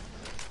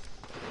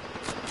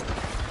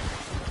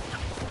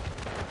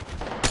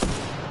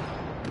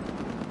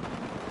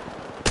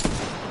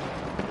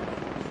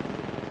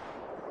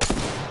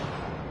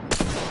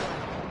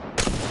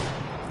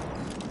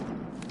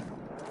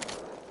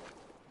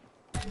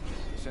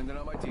 Sending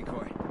out my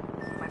decoy.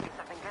 Might be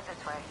something good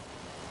this way.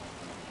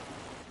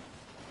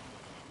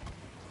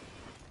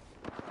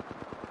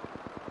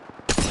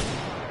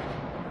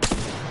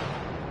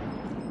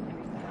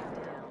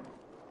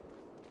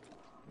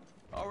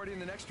 Already in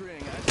the next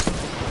ring.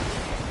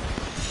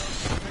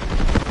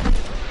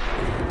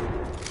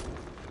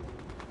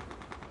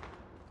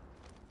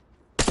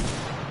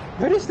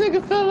 Where this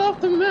nigga fell off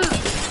the map?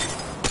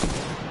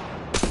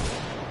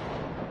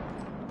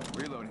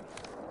 Reloading.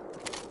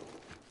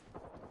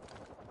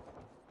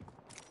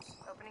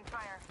 Opening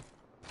fire.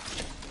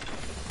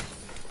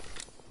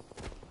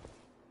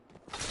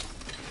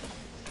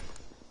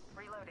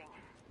 Reloading.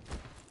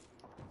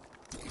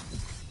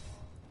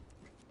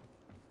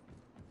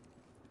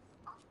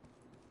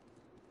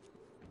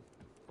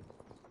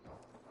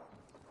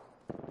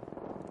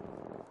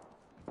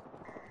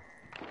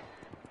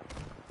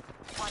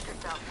 Watch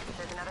yourself.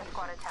 There's another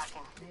squad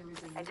attacking.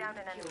 I downed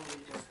an enemy.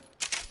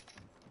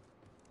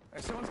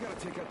 Hey, someone's got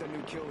to take out that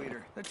new kill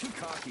leader. They're too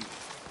cocky.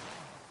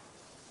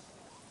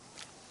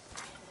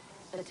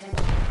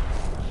 Attention.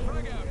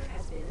 Frag out.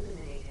 Has been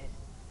eliminated.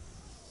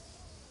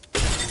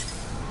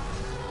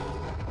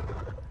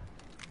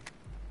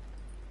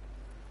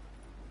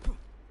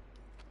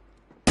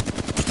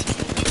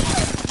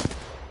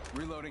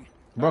 Reloading.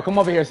 Bro, come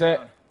over here, Seth.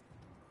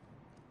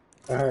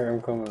 Alright,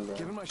 I'm coming, bro.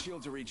 Giving my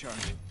shields a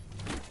recharge.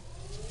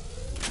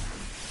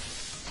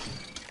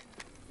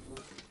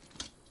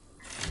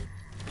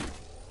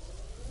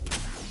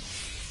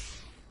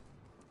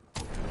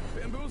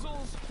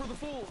 Bamboozles for the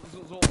fools.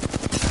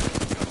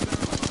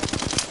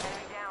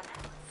 Enemy down.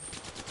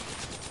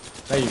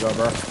 There you go,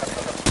 bro.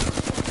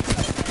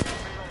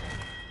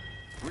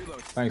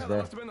 Reload. Thanks, Yeah, bro.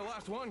 that must have been the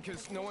last one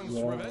because no one's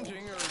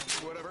revenging or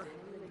whatever.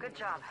 Good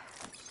job.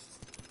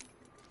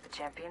 The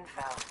champion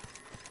fell.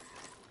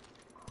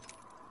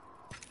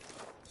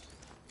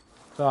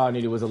 All I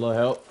needed was a little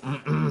help.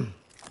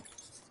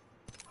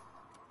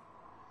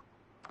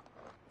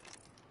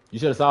 You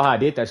should have saw how I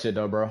did that shit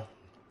though, bro.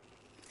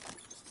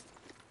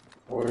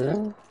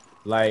 Where?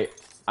 Like,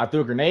 I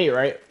threw a grenade,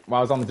 right? While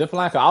I was on the zip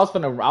line, cause I was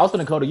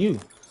finna go to you.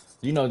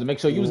 You know, to make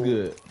sure you was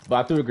good.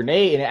 But I threw a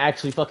grenade and it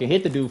actually fucking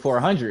hit the dude for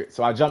 100.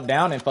 So I jumped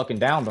down and fucking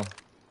downed him.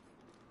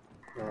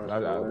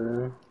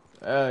 Oh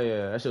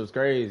yeah, that shit was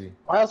crazy.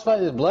 Why I was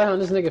fighting this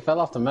bloodhound, this nigga fell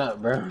off the map,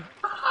 bro.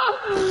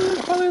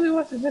 I literally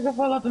watched this nigga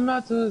fall off the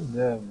map to his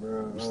death,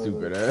 bro.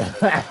 Stupid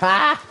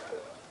ass.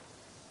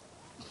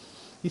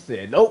 He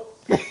said nope.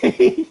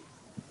 And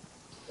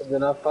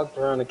then I fucked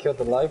around and killed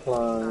the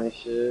lifeline and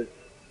shit.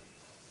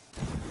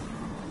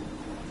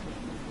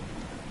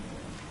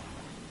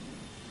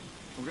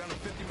 We're down to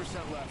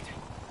 50% left.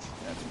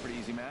 That's some pretty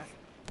easy math.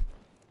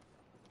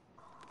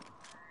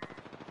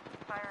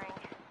 Firing.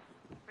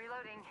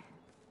 Reloading.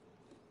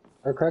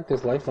 I cracked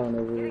this lifeline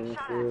over here Getting and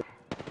shot shit.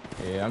 at.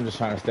 Yeah, I'm just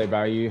trying to stay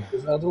by you.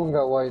 This other one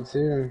got white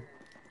too.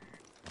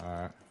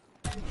 Alright.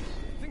 I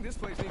think this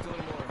place needs a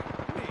little more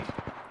me.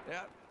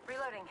 Yeah.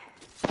 Reloading.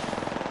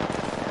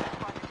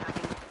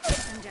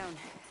 I'm down.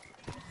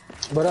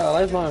 But I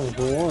lifeline was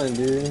one,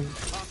 dude.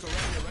 Hostile right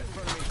here, right in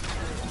front of me.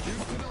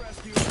 Dude to the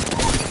rescue.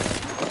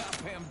 Got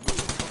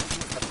bamboozled.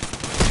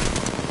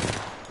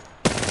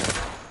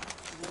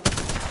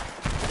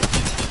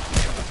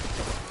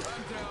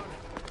 I'm down.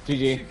 She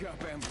GG. got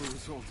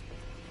bamboozled.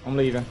 I'm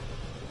leaving.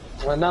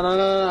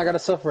 No. I gotta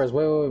suffer as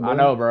wait, bro. I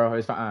know, bro.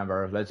 It's fine,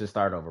 bro. Let's just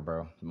start over,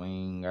 bro. We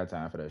ain't got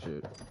time for that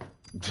shit.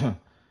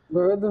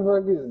 Bro, what the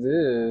fuck is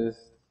this?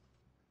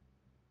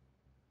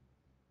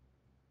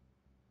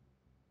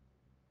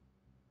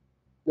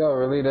 Y'all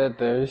really that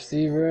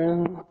thirsty,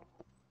 bro?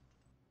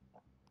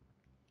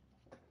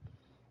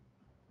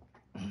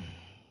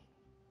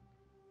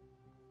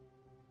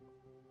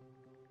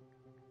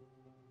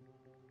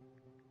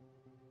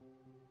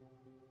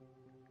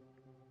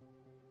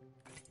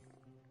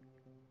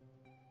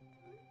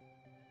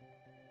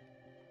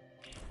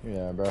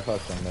 Yeah, bro.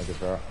 Fuck them niggas,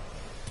 bro.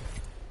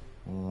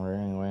 We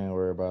ain't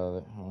worried about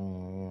it. You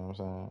know what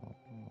I'm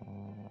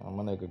saying?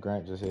 My nigga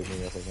Grant just hit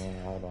me up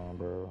again. Hold on,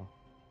 bro.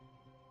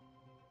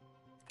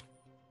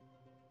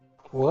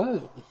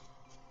 What?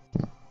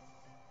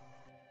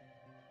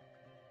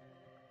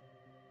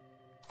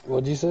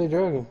 What'd you say,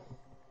 Dragon?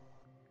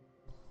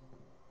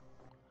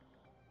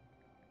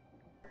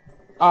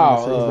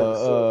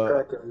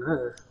 Oh,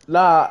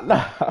 nah.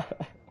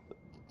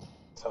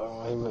 So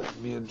he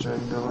would be a drug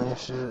dealer and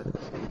shit.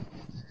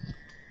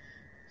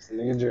 It's a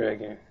nigga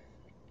Dragon.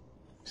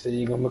 So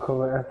you gonna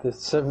become after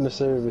 7 of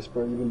service,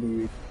 bro. You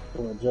gonna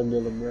become a drug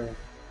dealer, bro.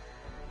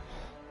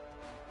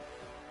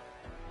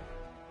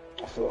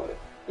 I feel it.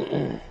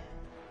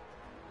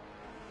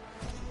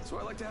 So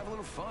I like to have a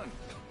little fun.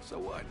 So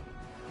what?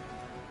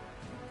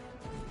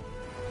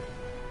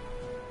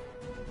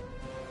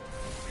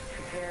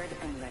 Prepared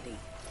and ready.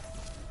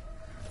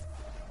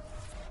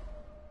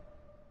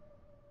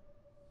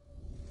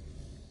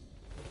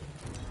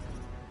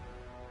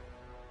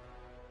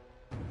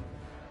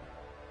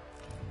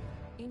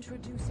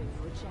 Introducing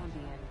your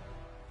champion.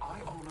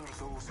 I honor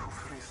those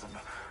who've risen,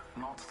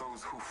 not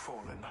those who've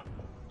fallen.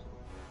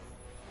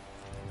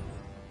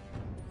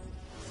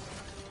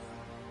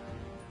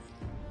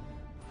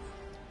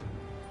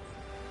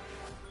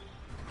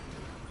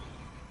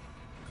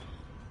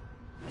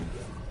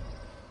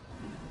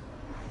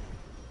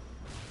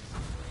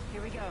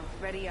 Here we go.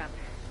 Ready up.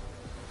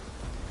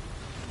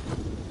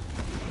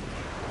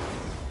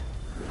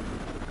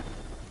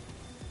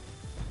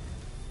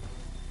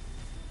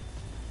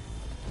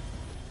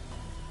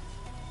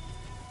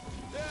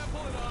 Yeah,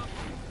 pull it off.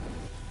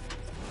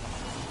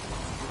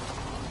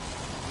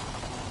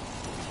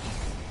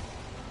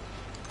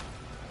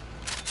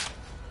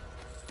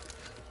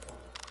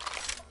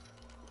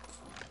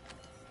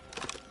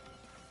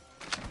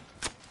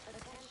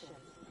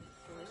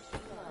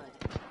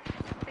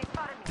 They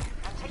spotted me.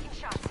 I'm taking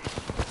shots.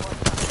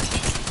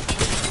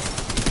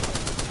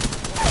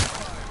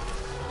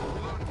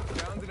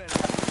 Downed an enemy.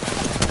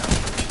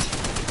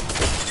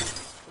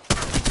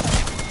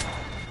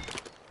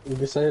 You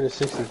decided to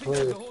 60 I think that's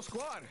players. the whole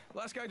squad.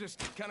 Last guy just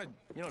kind of,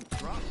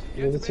 dropped.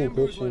 Yeah, the team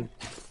pitching.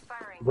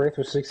 Firing. Break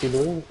with 60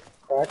 blue.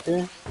 Cracked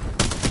there.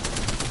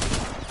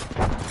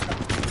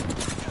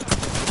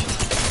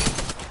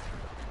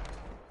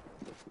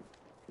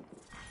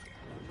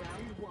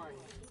 Round 1.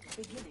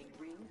 Beginning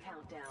ring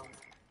countdown.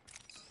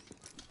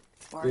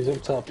 He's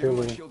up top Give him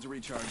my here. shield to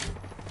recharge.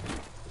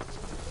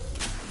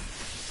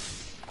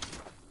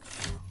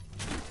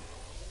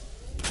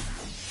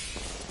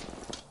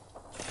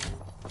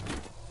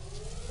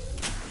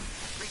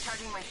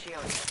 Recharging my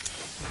shield.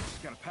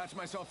 Just gotta patch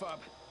myself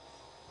up.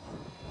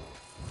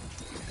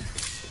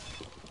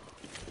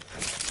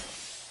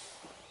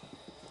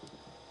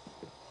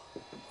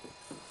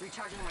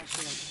 Recharging my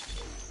shield.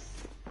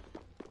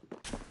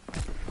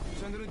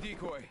 Send in a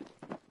decoy.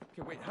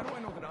 Okay, wait, how do I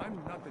know that I'm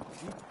not the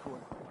decoy?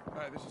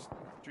 Alright, this is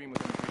dream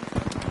within a dream.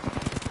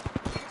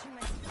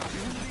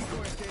 Using the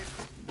decoy escape.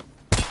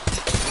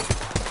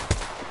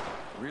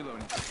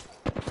 Reloading.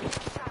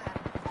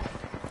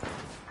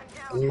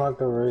 I'm not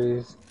the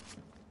raise.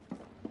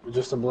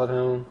 Just a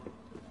bloodhound.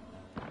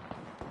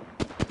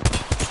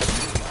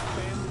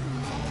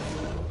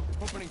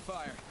 Opening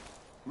fire.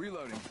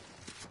 Reloading.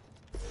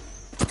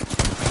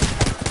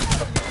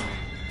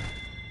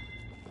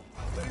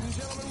 Ladies and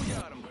gentlemen, we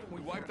got him.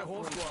 We wiped the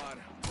whole squad.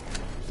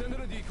 Send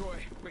in a decoy.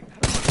 Wait,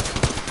 how do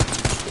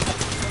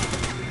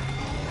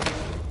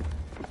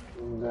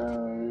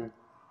Down.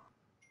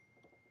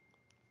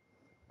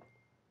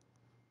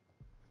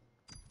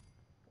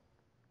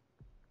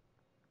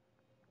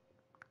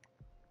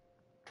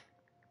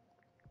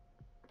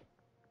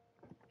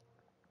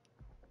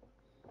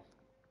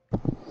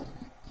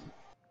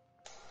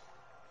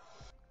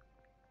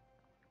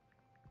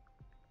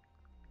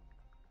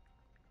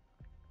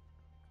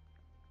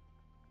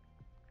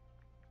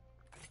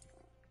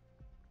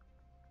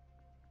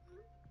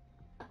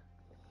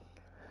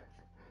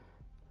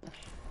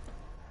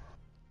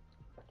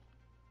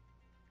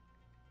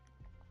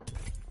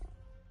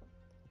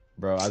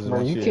 Bro, I just Bro,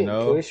 want you you to can't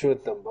know. push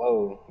with the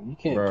bow. You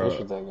can't Bro, push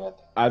with that guy.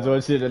 I just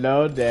want you to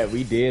know that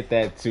we did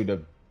that to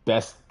the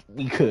best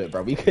we could,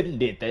 bro. We couldn't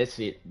did that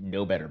shit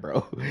no better,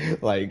 bro.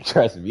 Like,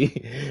 trust me.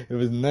 There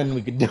was nothing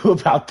we could do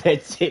about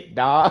that shit,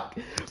 dog.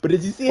 But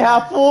did you see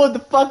how full the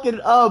fucking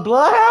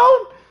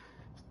bloodhound?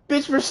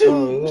 Bitch, we're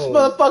shooting, Oh yeah.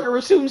 motherfucker,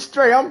 we're shooting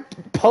straight. I'm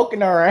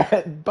poking her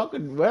ass,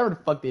 poking whatever the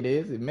fuck it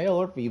is, male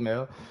or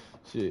female.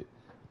 Shit.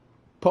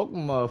 Poke Oh,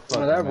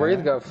 motherfucker, that Wraith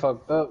man. got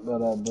fucked up by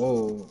that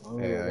bow. Oh,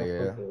 Yeah, I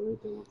yeah. fucked that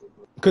Wraith up with the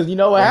bow. Cause you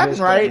know what That happened, bitch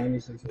got right?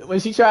 96. When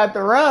she tried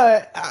to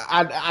run,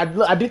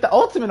 I did the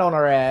ultimate on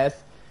her ass,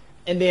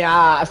 and then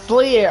I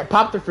slid,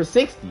 popped her for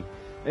 60,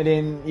 and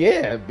then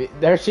yeah,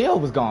 their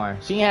shield was gone.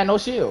 She ain't had no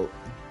shield.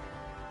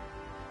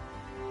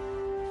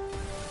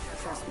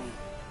 Trust me.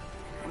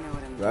 I know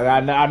what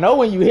I'm doing. I know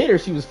when you hit her,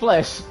 she was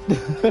flesh.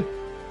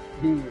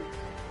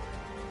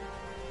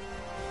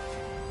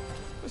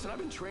 Listen, I've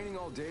been training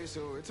all day,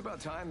 so it's about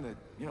time that,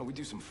 you know, we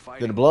do some fighting.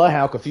 Then the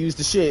bloodhound confused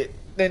the shit.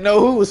 Didn't know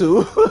who was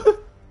who.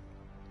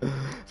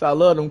 So I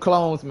love them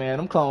clones, man.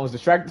 Them clones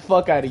distract the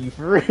fuck out of you,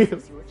 for real.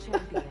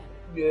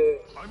 Yeah.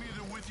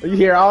 You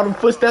hear all them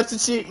footsteps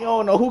and shit, you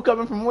don't know who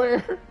coming from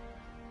where.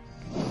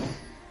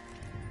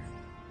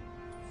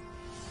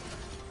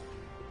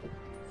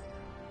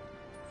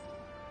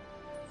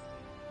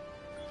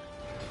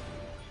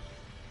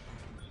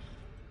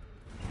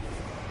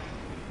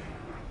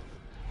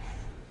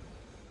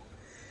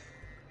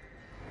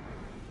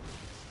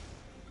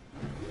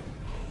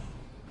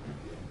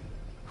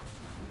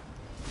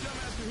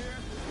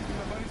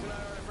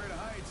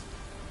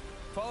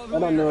 I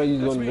don't know how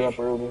you're gonna drop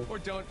early. Or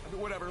don't,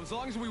 whatever, as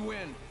long as we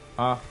win.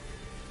 Huh?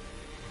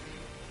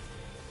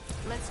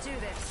 Let's do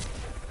this.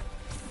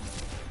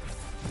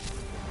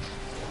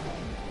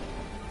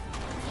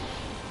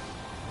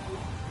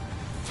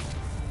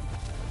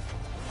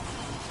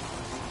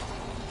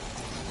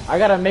 I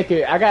gotta make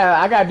it. I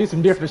gotta do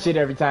some different shit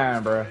every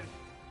time, bro.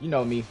 You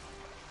know me.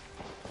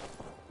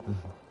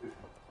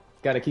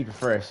 Gotta keep it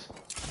fresh.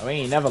 I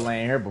mean, ain't never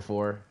laying here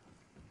before.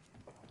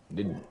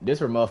 This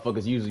where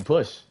motherfuckers usually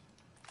push.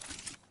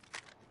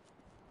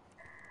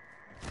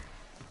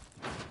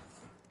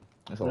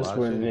 That's a That's lot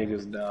where of shit.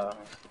 niggas die.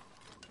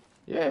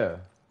 Yeah,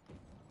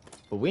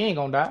 but we ain't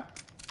gonna die.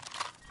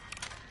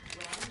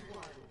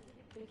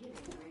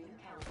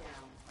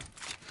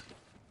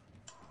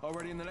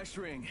 Already in the next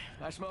ring.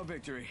 I smell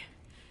victory.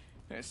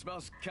 It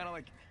smells kind of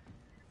like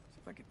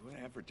stuff I could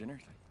have for dinner.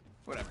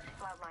 Whatever.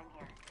 Flatline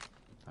here.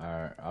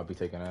 Alright, I'll be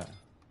taking that.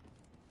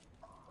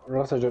 Or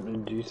else I dropped the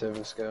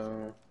G7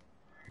 scout.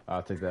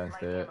 I'll take that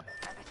instead. Might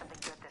be something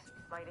good. This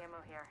light ammo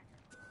here.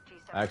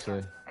 G7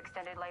 Actually,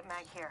 extended light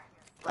mag here.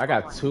 I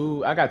got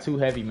two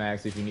heavy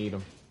mags if you need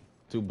them.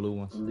 2 blue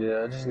ones.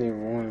 Yeah, I just need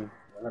one.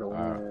 I got a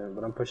Alright. one,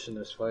 but I'm pushing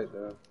this fight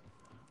though.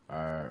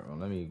 Alright, well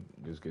let me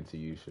just get to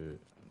you shit.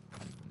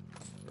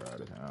 Grab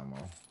this ammo.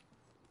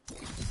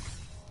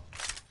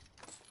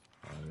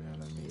 And then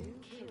let me...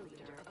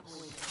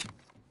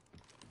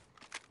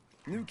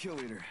 New kill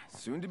leader.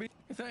 Soon to be.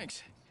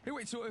 Thanks. Hey,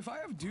 wait, so if I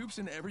have dupes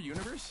in every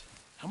universe,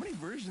 how many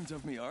versions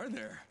of me are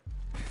there?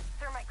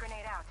 Thermite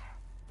grenade out.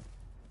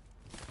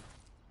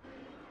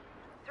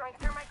 Throwing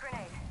thermite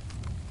grenade.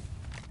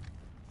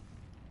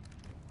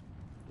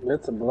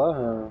 That's a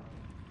bloodhound.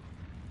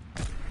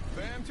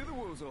 Bam to the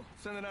woozle.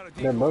 Sending out a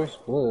decoy. They're both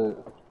split.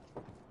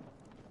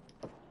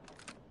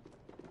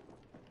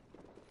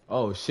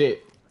 Oh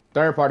shit.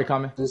 Third party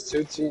coming. There's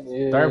 2 teams.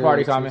 Yeah, Third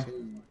party there's 2 coming.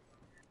 teams.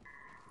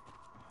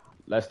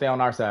 Let's stay on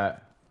our side.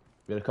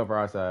 Better cover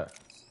our side.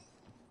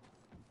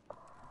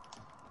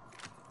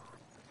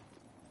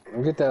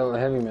 Get that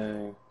heavy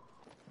man.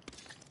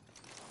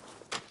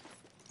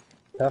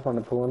 Tap on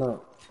the pulling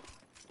up.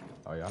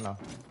 Oh yeah, I know.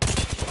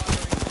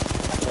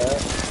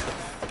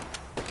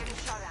 Getting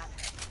shot at.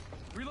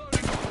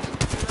 Reloading.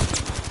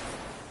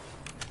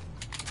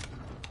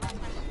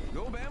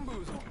 Go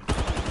bamboozle.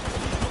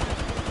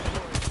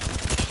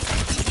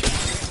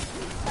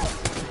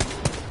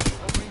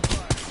 Opening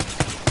fire.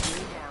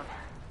 Three down.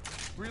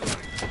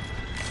 Reloading.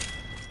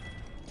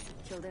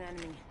 Killed an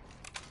enemy.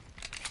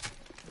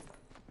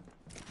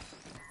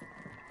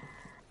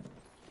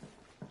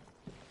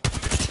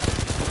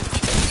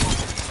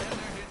 And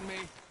they're hitting me.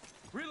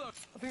 Reload.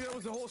 I think that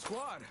was the whole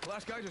squad.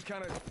 Last guy just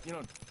kind of, you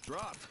know,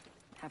 dropped.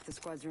 Half the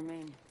squads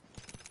remain.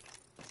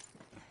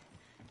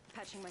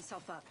 Patching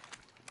myself up.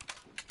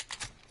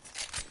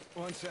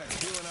 One sec.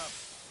 Healing up.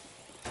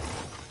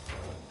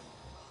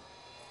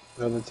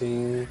 Other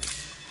team.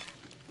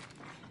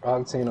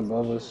 Octane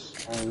above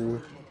us on the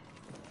roof.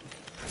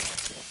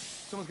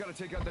 Someone's got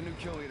to take out the new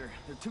kill leader.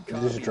 They're too It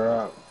just cocky.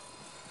 dropped.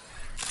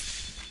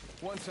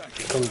 1 sec.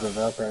 Comes the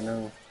Valk right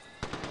now.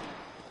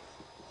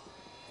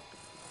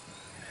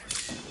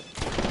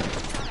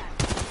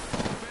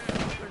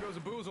 Bam. There goes a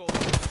boozle.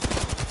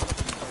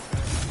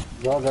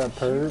 Y'all got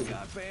purred.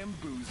 Got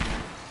bamboozled.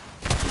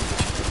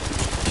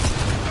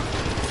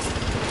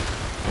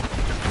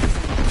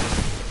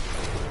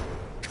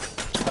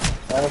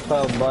 I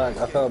fell back.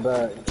 I fell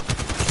back. Bad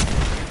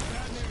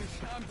news.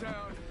 I'm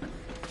down.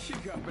 She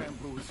got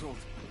bamboozled.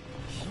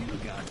 You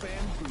got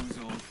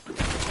bamboozled.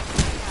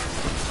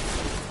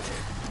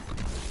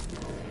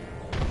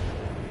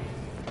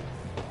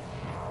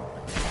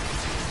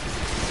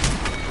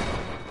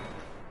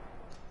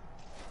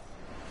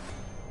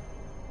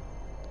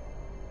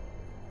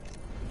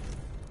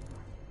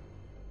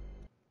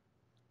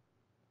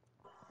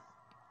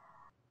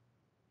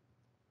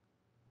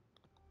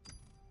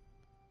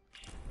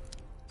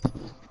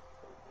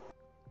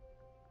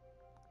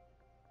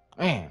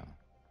 Damn.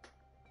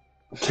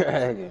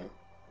 Dragon.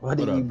 Why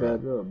didn't you back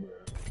up,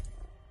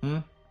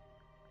 bro?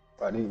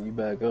 Why didn't you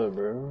back up,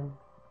 bro?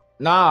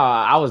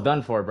 Nah, I was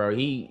done for, bro.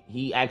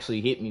 He actually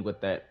hit me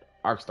with that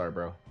arc star,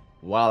 bro,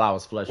 while I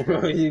was flush,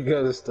 bro. You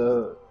gotta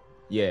stop.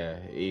 Yeah,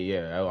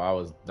 I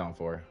was done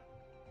for.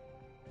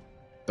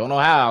 Don't know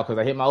how, cause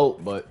I hit my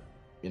ult, but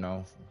you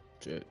know,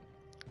 shit.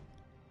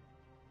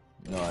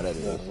 You know how that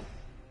is.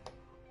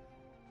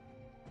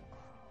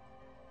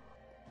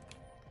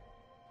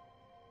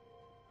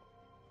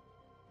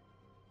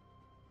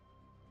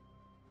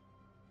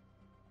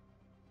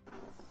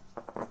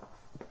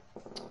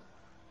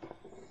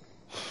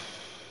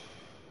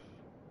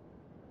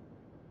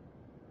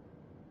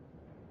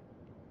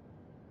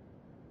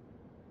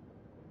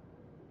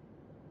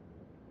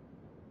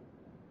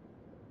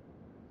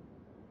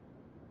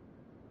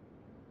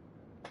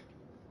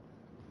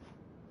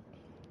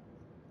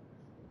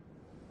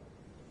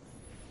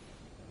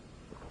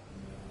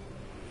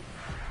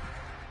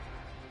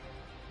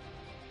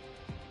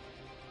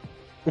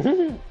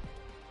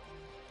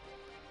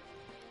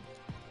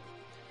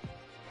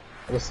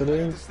 What's it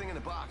in? This thing in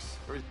the box,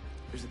 or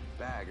there's a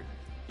bag, or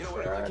you know,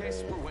 whatever the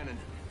case, we're winning.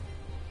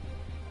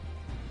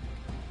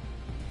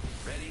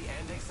 Ready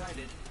and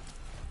excited.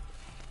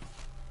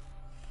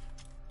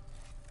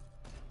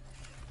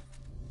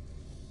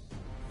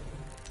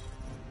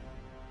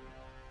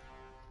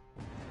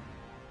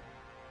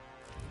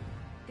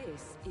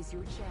 This is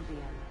your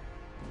champion.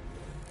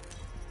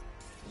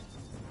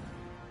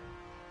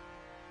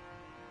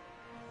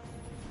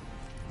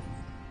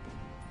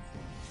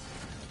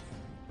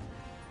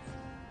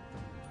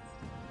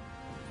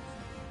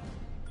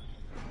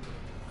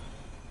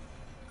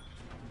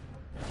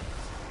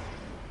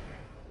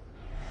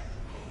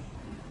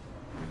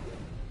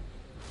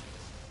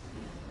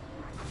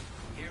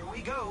 Here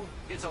we go.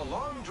 It's a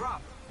long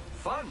drop.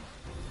 Fun.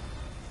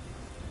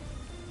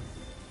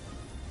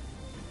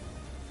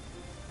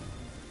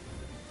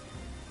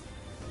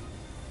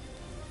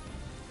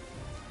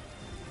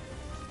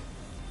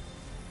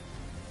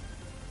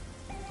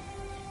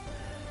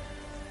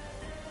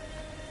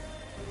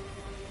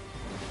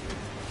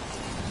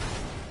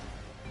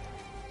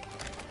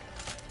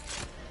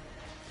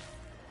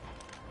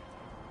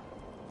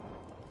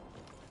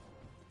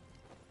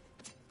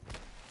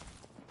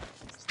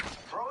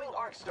 Throwing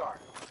arc star.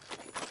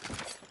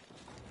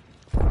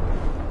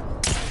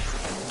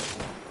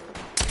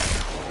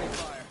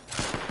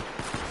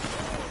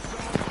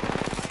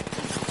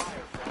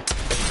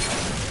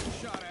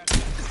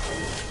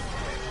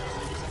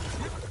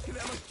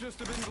 That must just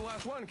have been the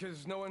last one,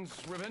 because no one's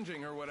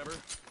revenging or whatever.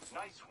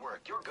 Nice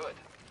work. You're good.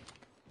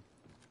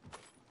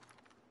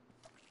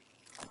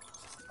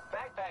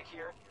 Backpack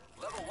here.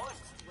 Level 1.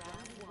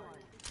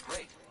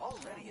 Great.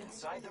 Already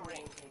inside the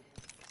ring.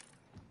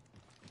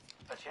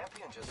 A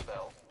champion just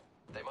fell.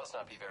 They must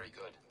not be very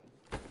good.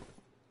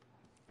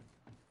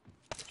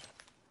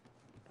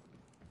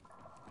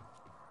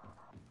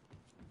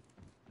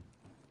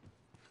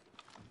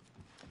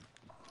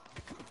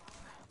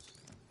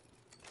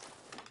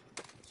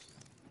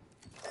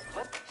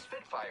 Let's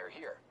Spitfire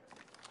here.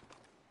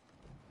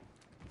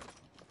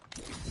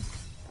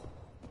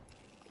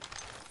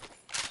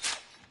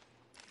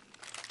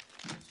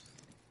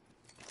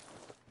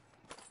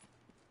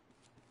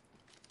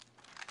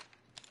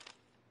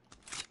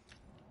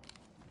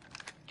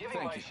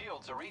 Giving my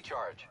shields a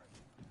recharge.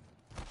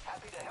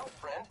 Happy to help,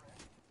 friend.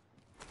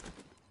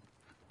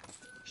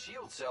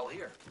 Shield cell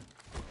here.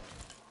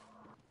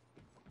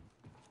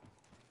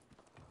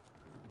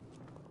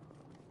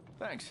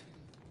 Thanks.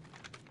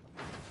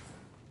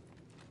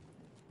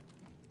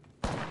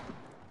 Go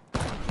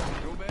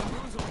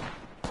bamboozle.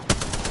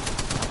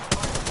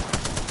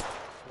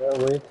 That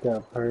Wraith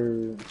got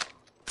purged.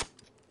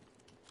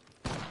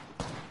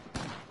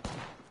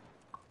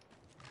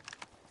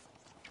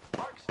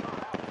 Arc star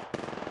out.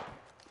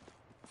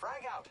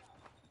 Frag out.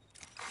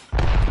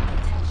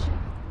 Attention.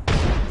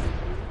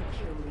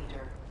 Kill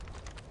leader.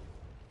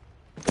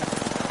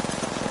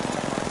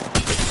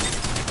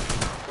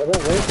 Oh,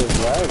 that Wraith is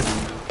laggy.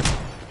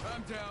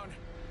 I'm down.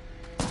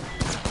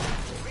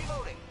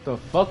 Reloading. The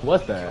fuck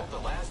was that?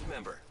 Killed the last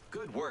member.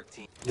 Good work,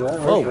 team. That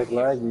Wraith is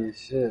laggy as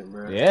shit,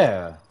 bro.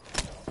 Yeah.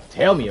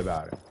 Tell me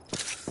about it.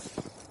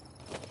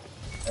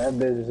 That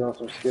bitch is on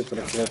some skip for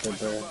the flipper,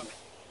 bro.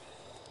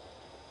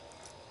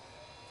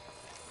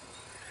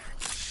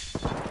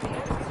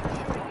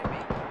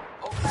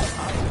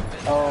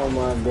 Oh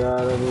my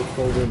god, I just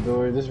closed the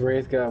door. This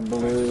Wraith got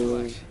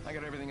blue. I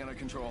got everything under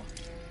control.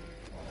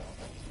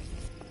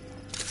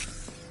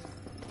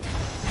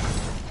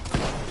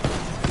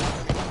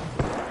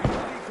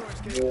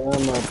 Oh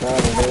my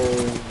god,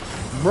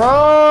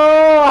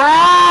 bro,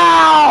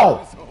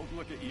 how?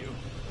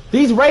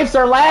 These Wraiths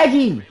are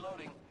laggy.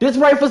 This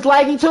Wraith was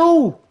laggy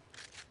too.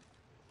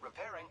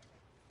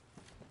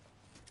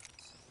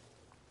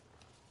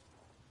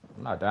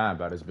 I'm not dying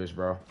about this bitch,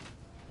 bro.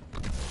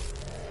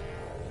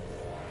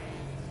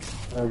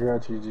 I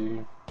got you,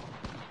 G.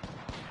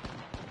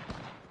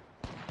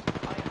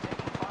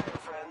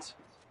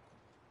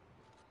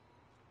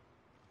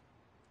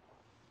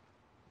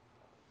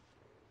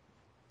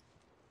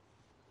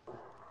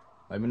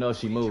 Let me know if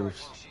she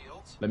moves.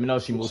 Let me know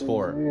if she moves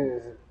forward.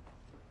 Is.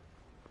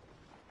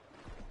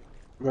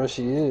 Bro,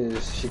 she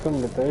is. She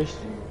coming to thirsty.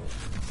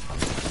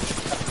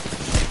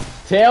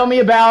 Tell me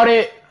about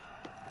it.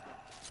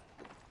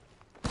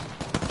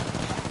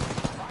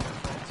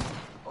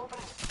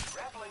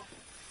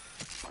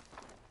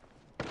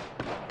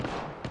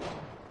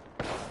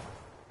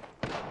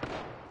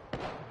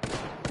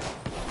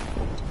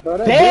 Bro,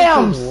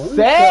 damn,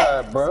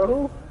 set,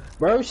 bro.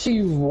 Bro,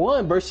 she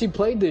won, bro. She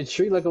played the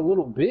tree like a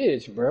little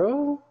bitch,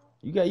 bro.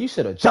 You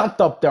should have jumped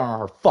up there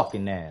on her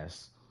fucking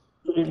ass.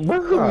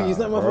 Bro, God, it's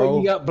not my bro.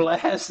 fault you got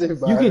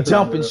blasted by You can her,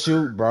 jump bro. and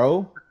shoot,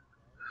 bro.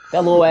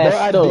 That little ass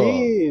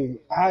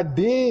I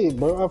did,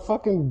 bro. I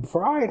fucking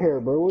fried her,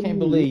 bro. What Can't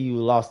believe you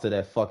lost to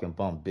that fucking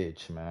bum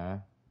bitch,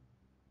 man.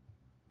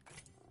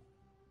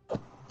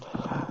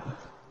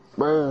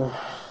 Bro.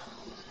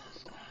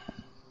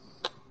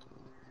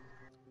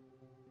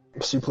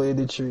 She played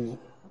the tree.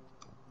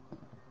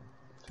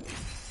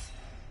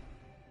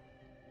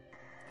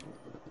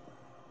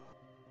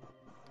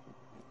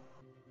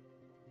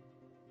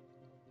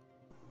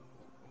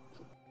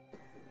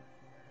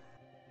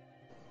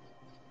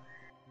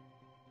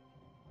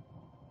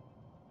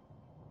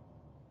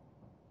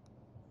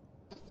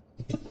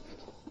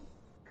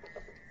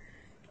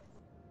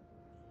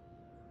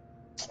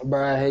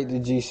 Bro, I hate the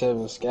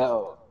G7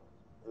 Scout.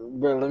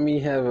 Bro, let me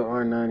have an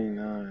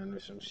R99 or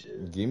some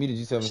shit. Give me the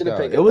G7 Should've Scout.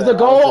 picked It up was that a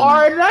gold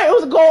option. R9. It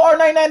was a gold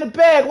R99 in the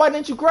bag. Why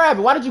didn't you grab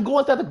it? Why didn't you go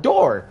inside the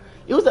door?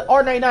 It was an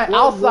R99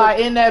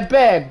 outside in that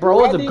bag,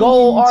 bro. It was a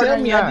gold R99. Tell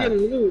me I didn't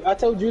loot. I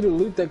told you to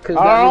loot that because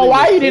I don't know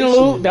why you didn't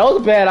loot. That was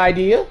a bad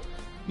idea.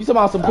 You talking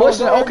about some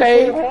pushing?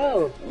 Okay,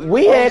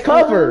 we had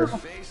cover.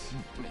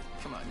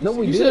 No,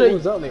 we you did. It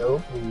was on the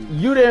open.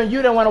 You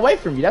didn't run away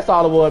from me. That's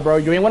all it was, bro.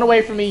 You ain't went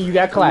away from me. You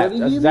got clapped.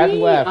 That's exactly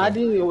what happened. I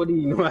didn't. What do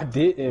you know? I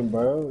didn't,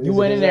 bro. You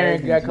went in there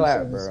and got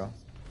clapped, bro.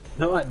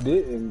 No, I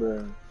didn't,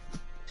 bro.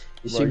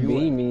 She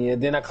beat me,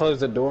 and then I closed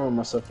the door on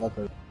myself like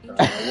a.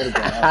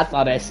 I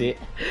saw that shit.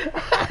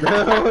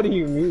 What do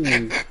you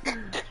mean?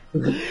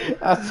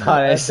 I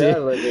saw that shit. I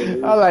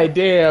was like,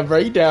 damn, bro,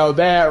 you down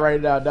bad right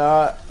now,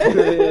 dog.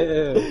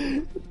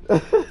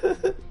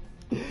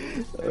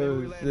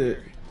 Oh shit.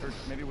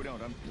 Maybe we don't.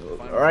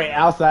 Right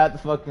outside the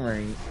fucking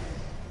ring.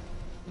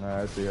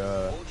 Alright, see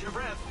Hold your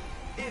breath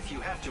if you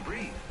have to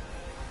breathe.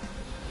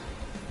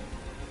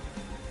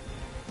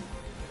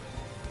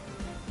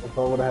 If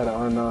I would have had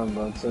an R9,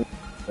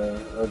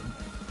 bro,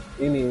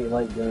 any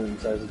light gun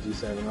besides the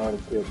G7, I would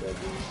have killed that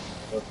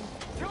dude.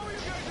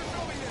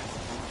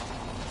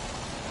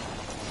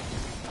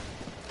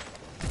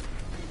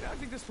 I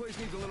think this place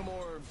needs a little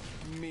more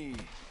me.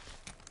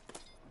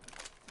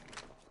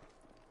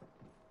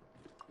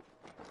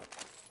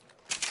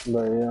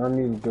 But yeah, I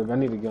need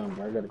a gun,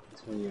 bro. I gotta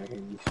continue. I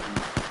can't be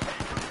shooting.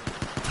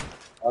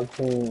 Our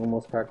team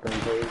almost packed on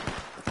base.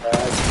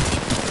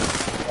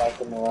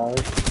 Back in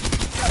Mirage.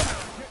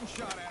 Getting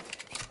shot at.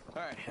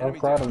 Alright, I've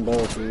cried them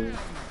both, dude.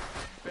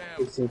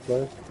 16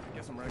 plus.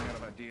 Guess I'm running out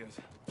of ideas.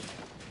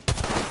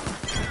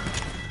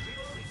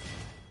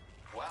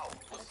 Wow,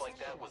 looks like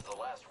that was the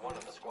last one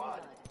of the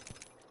squad.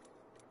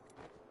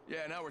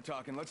 Yeah, now we're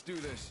talking. Let's do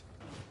this.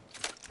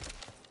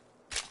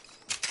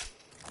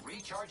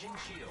 Recharging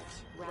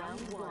shields. Round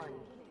 1.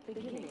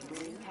 Beginning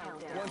ring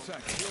countdown. 1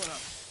 second. Healing up.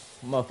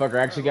 motherfucker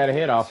actually got a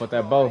hit off with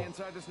that bow.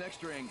 Inside this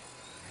next ring.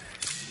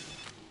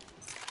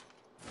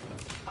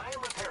 I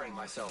am repairing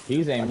myself. He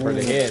was aiming for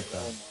the head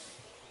though.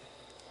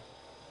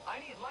 I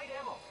need light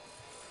ammo.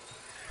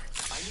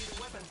 I need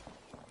a weapon.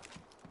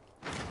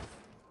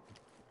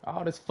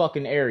 All this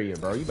fucking area,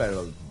 bro. You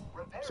better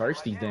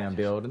search these damn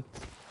buildings.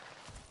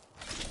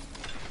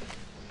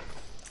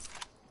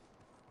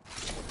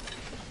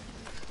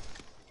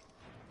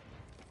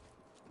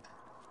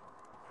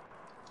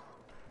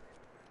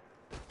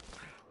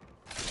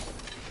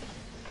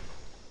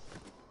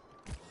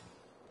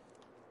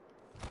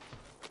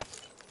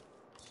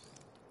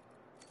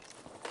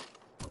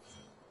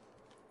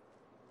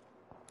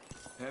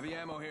 Heavy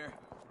ammo here.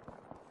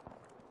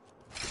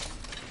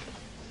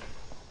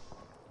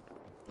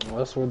 Well,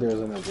 that's where there's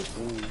another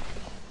thing.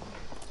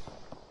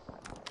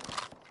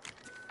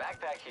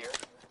 Backpack here.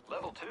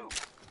 Level 2.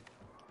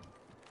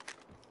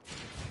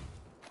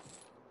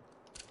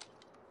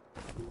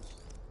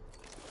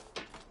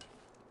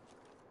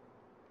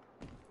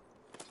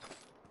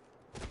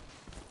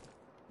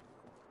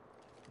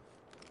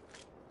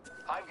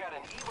 I've got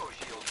an Evo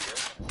shield here.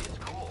 It's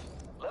cool.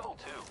 Level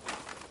 2.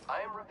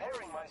 I am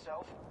repairing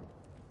myself.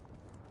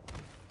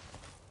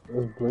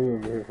 There's blue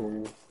over here for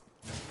you.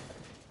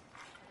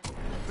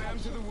 Bam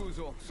to the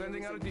woozle,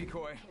 sending out a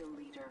decoy.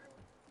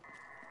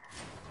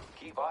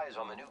 Keep eyes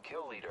on the new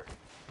kill leader.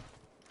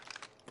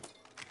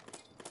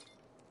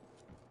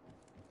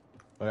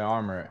 Where the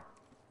armor at?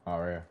 Oh,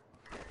 right here.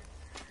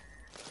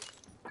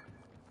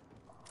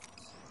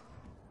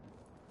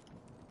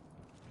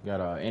 Got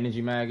a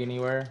energy mag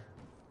anywhere?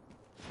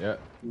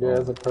 Yep. Yeah,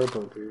 there's a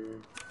purple here.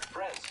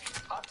 Friends,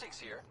 optics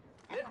here.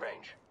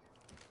 Mid-range.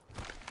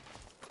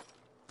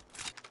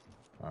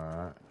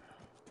 Alright.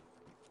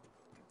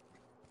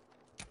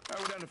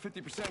 We're down to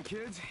 50%,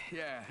 kids.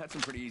 Yeah, that's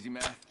some pretty easy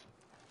math.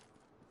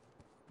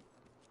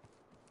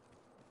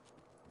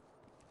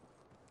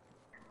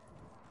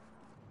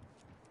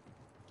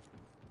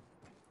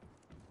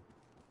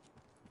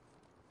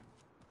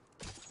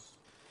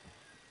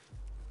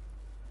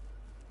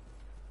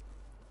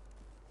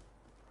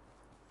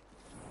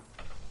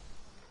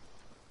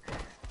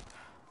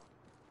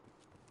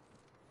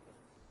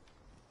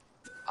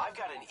 I've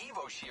got an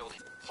Evo shield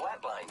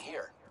flatline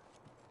here.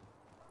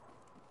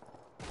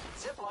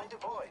 Zipline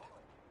deployed.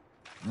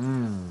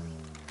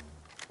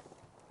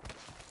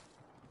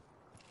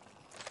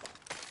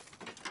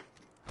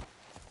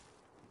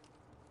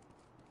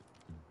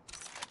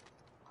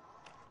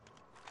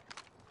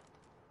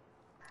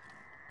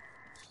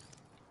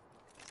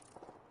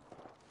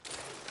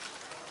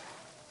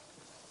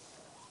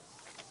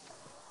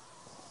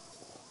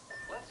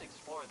 Let's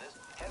explore this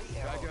heavy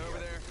ammo. Back over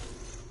there.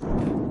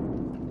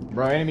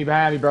 Bro, enemy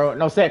behind me, bro.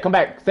 No, Set, come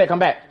back. Set, come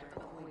back.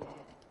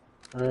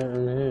 Alright,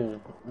 I'm here.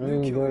 I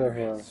didn't even go that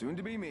far. Soon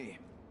to be me.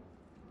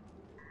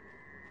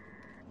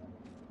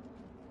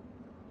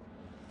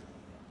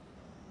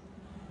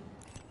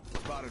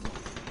 Spotted.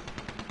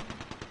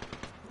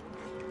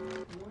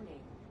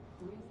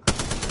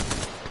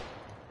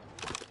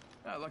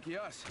 Ah, lucky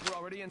us. We're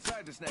already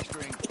inside this next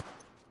ring.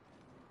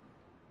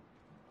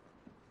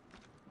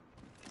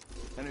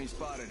 Enemy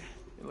spotted.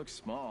 It looks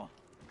small.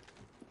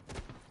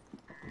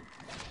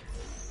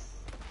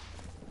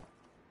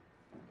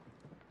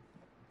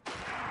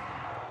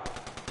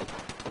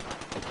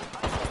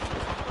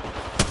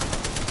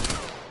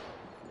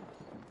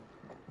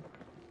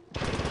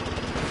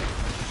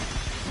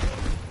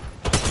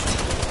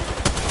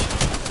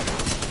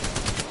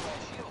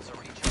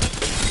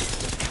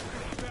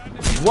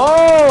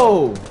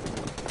 Whoa!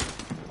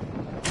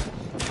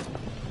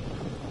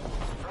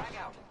 Frag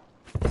out.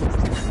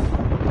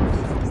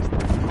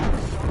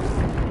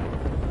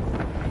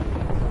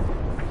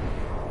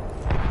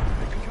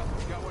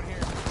 Got one here.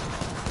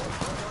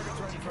 Target's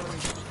right in front of me.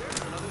 There's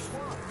another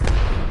squad.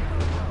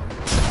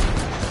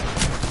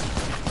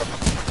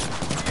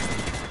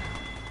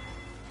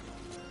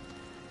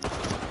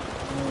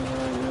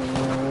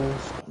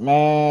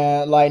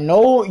 Man, like,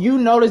 no, you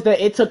noticed that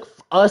it took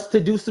us to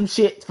do some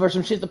shit, for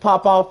some shit to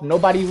pop off.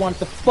 Nobody wants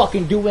to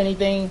fucking do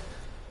anything.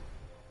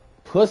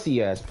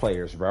 Pussy ass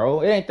players, bro.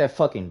 It ain't that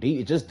fucking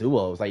deep. It's just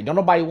duos. Like, don't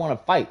nobody want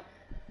to fight.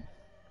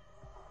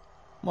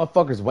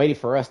 Motherfuckers waiting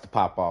for us to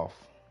pop off.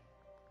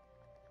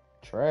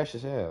 Trash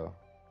as hell.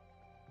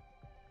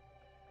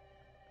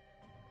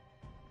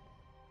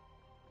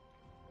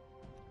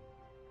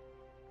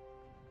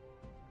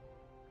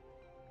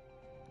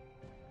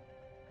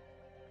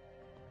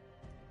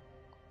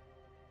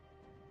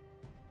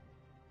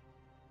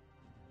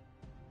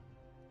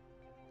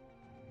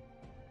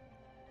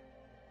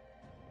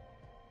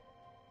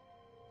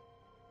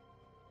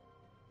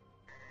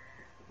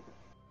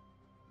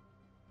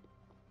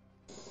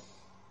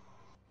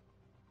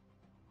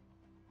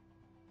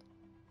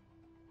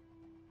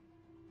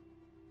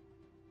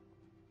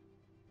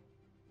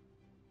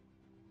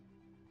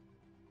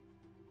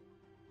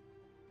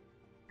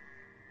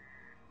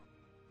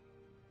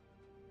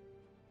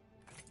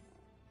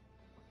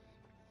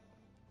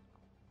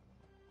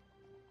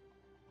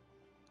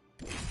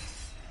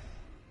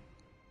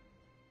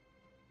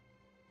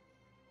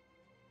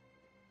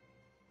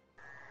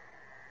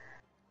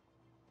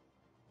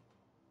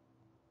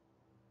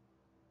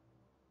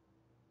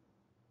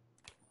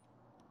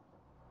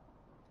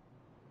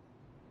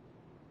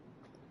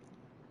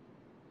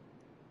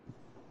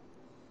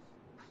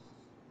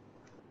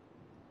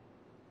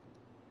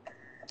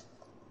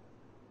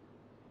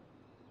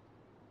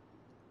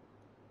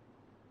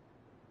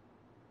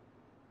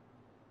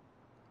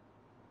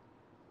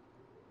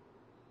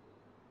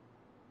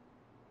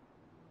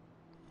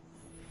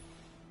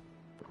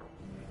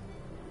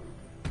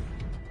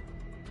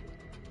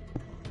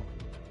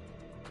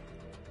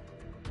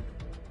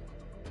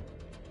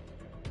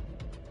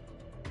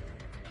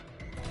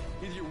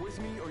 Either you're with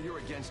me or you're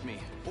against me.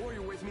 Or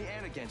you're with me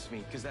and against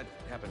me, because that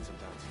happens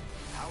sometimes.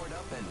 Powered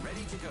up and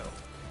ready to go.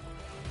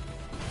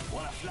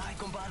 Wanna fly,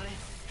 compadre?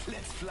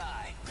 Let's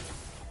fly.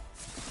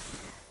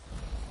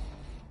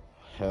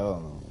 Hell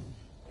no.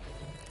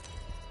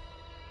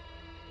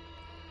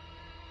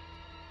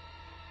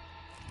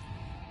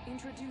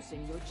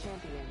 Introducing your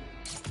champion.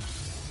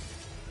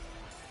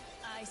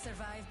 I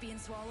survived being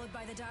swallowed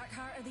by the dark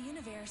heart of the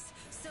universe,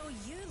 so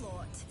you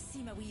lot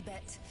seem a wee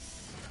bit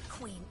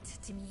quaint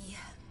to me.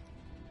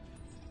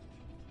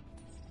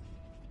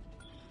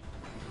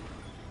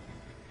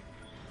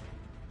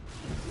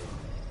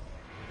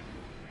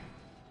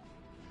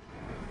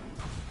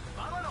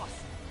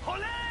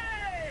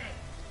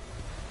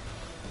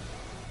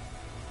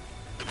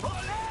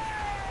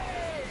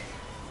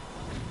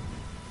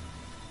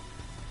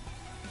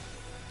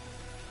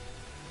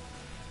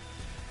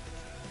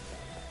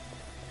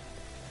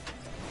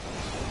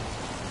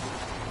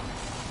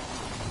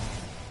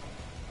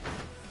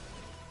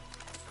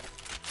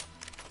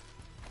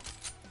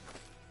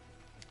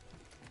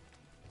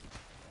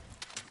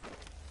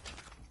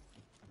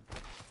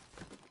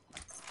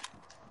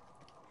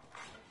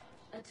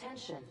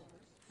 Attention.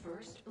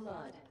 First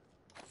blood.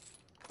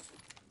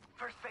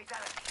 First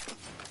fatality.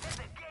 Let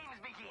the games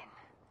begin.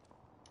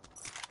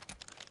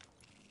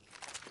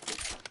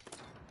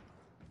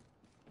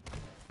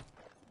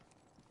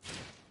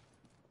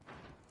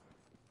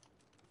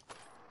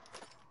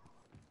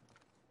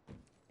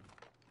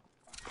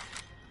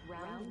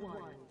 Round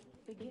 1.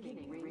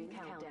 Beginning ring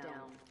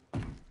countdown.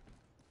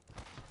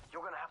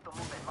 You're gonna have to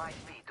move at my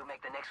speed to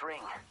make the next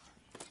ring.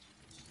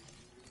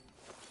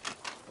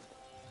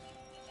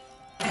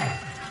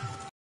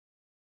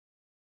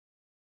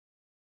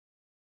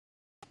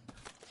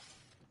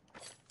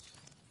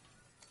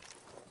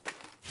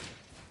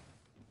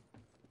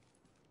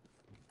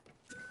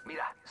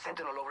 Mira,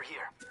 Sentinel over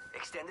here.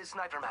 Extended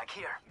sniper mag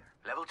here.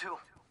 Level 2.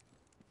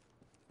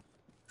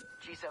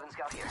 G7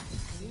 scout here.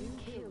 New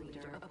kill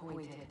leader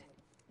appointed.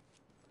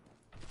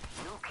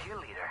 New kill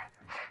leader.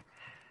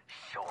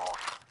 Show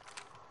off.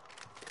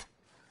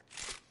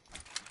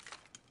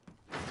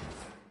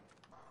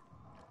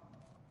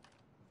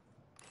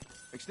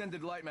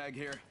 Extended light mag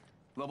here.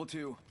 Level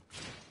 2.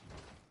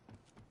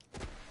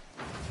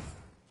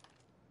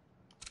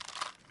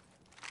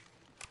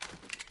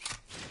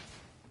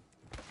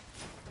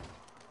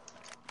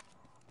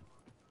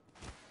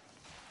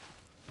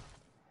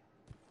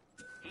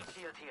 Heat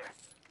shield here.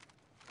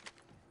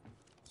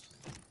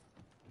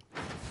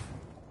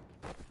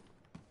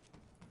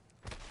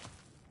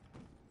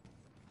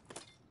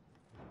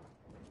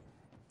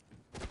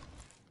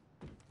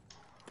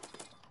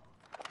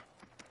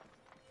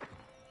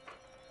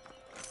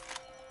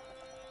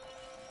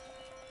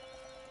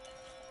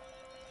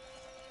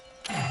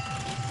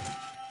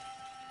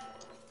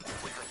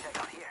 We could check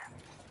out here.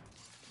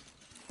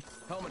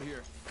 Helmet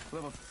here.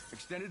 Level.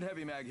 Extended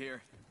heavy mag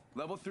here.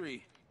 Level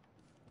 3.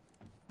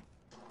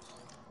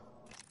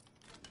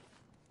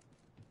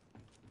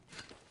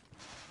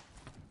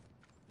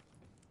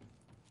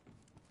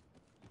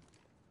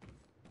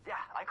 Yeah,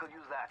 I could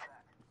use that.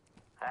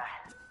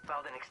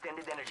 Found an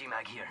extended energy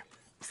mag here.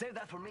 Save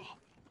that for me.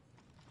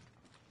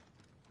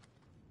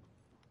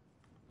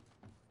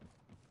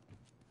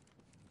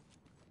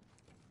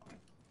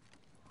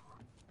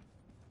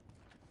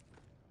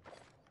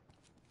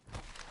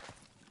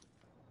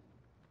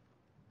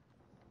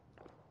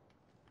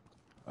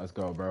 Let's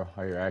go, bro.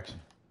 How your action?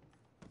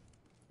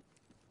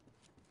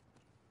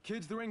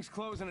 Kids, the ring's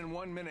closing in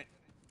 1 minute.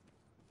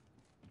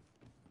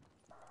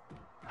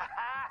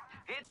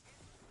 Hit.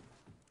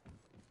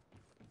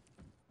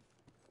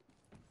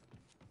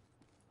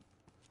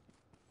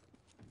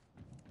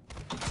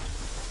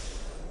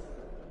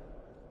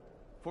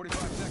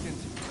 45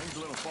 seconds. Ring's a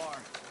little far.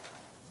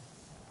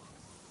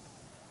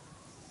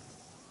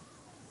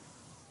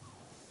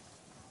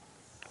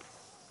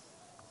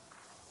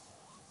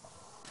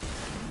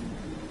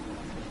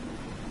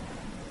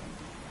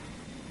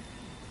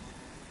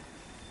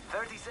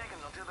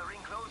 Seconds until the ring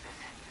closes.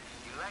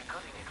 You like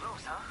cutting it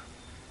close, huh?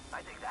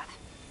 I take that.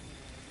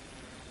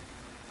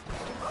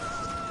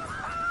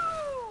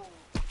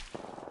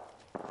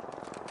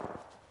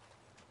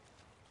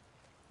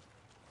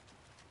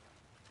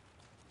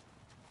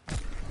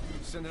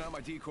 Sending out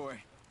my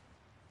decoy.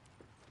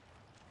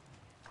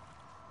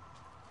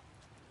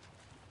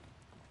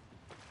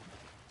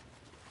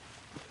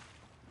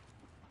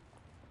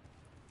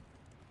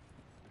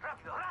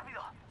 Rápido,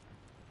 rápido.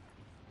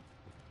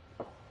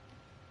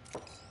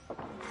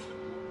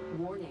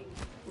 Warning.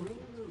 Ring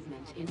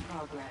movement in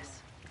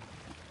progress.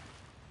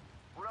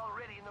 We're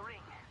already in the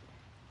ring.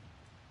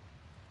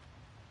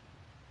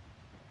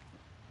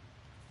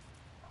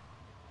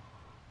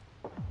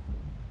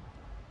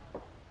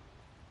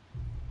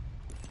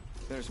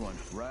 There's one,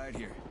 right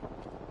here.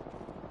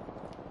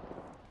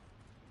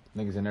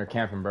 Niggas in there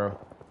camping, bro.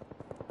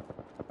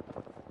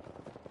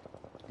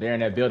 They're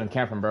in that building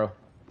camping, bro.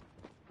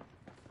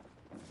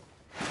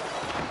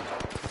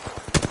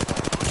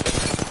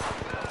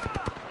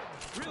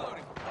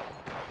 Reloading.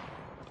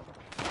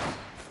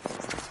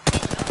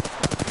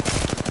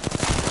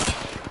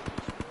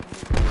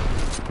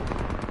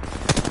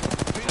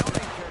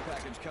 Reloading. Care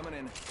package coming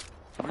in.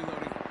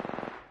 Reloading.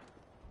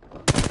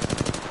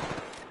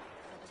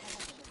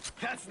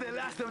 That's the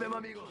last of them,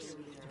 amigos.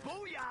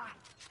 Booyah!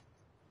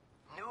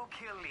 New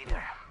kill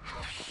leader.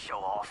 Show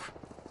off.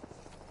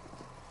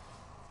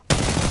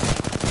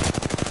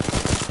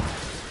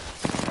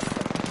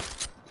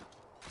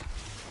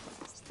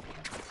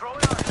 Throw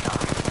it on star.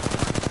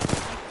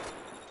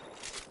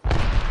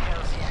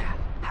 Hells yeah.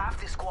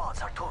 Half the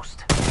squads are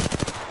toast.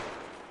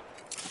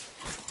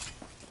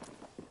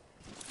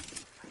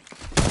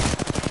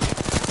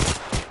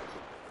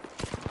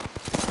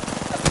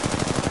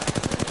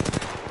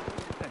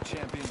 That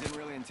champion didn't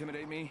really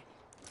intimidate me.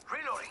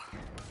 Reloading.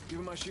 Give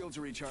him my shields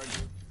a recharge.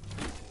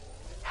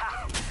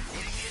 Ha!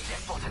 Hitting the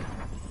eject button.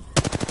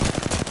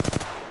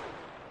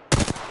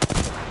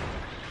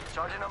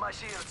 Charging on my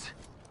shields.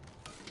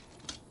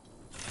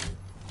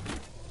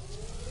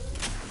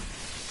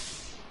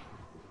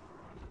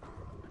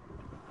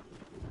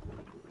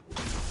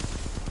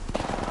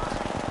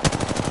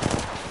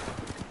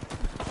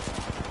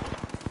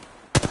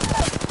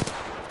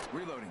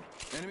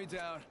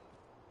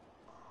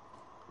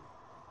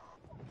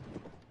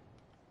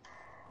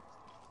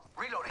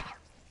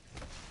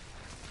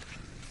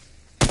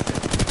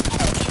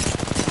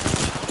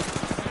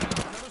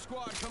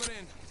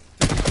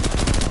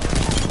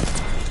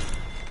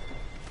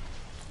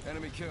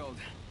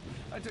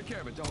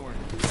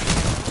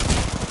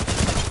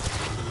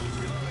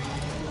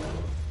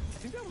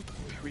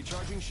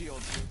 Charging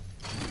shields.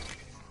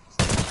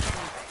 Let's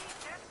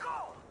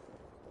go!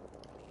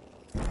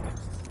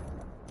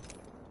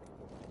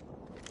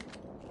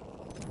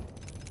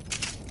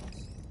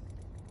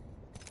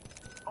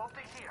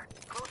 Optics here.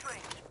 Close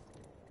range.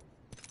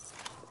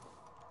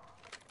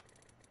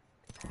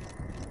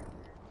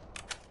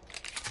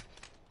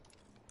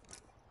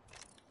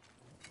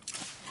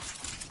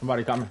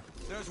 Somebody coming.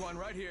 There's one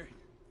right here.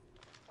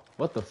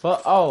 What the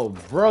fuck? Oh,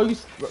 bro, you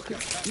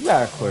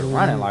gotta quit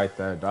running like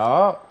that,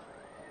 dog.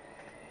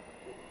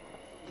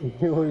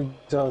 What are you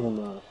talking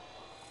about?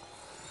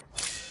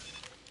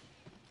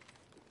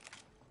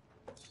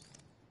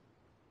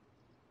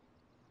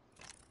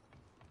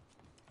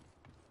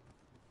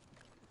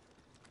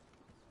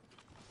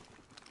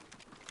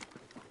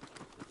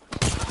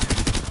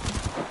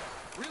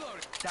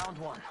 Reloading. Downed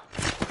one.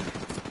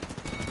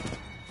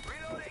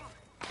 Reloading.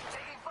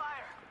 Taking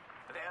fire.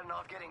 They're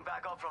not getting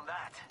back up from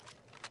that.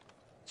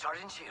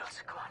 Charging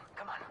shields. Come on,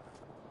 come on.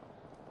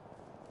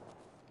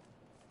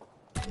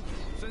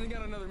 Sending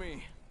out another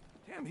me.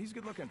 Damn, he's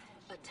good looking.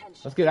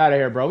 Let's get out of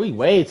here, bro. We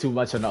way too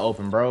much in the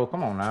open, bro.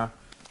 Come on now.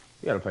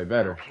 You gotta play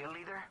better. Kill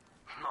leader?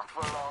 Not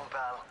for long,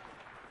 pal.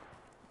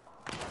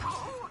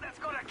 Ooh, that's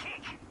gonna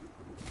kick.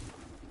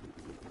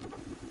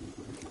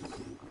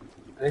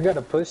 They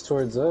gotta push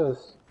towards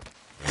us.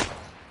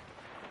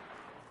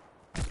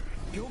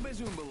 Yo,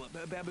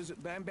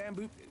 bam,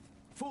 bamboo.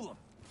 Fool him.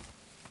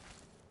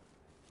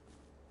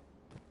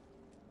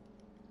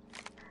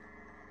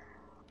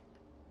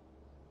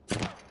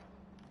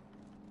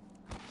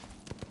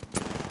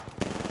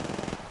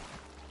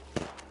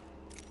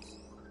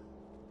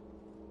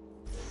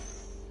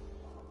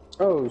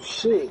 Oh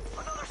shit!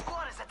 Another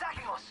squad is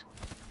attacking us.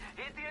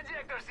 Hit the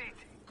ejector seat.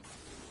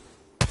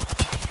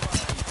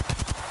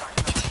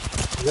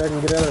 You guys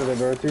can get out of there,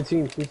 bro. 3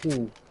 teams, 3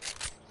 teams.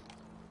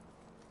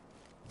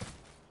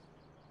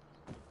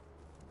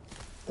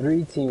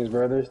 3 teams,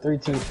 bro. There's 3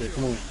 teams here.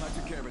 Come on. I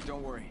took care of it,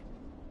 don't worry.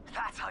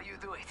 That's how you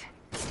do it.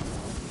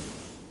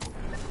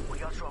 We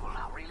got trouble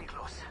now, really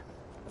close.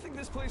 I think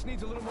this place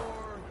needs a little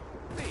more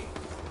me.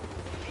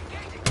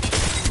 Engaging.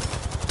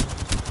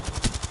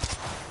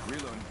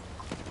 Reloading.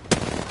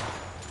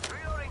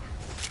 Reloading.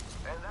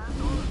 And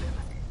that's all of them.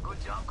 Good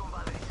job,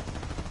 compadres.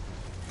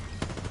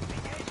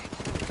 Engaging.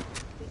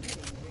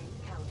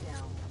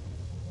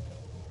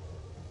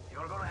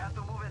 You're gonna have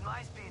to move at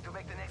my speed to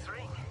make the next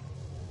ring.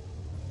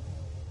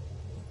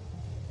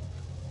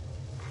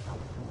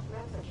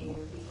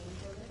 Replicator being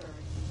delivered.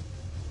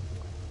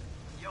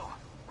 Yo,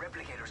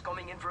 replicators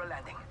coming in for a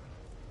landing.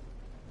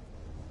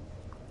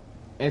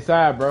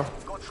 Inside, bro.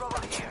 Got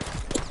trouble here.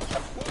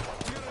 Whoa,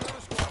 we got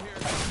another squad here.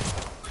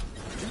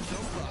 You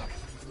don't block.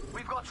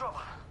 We've got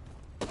trouble.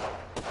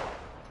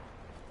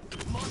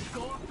 Must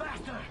go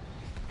faster.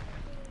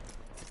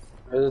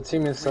 There's a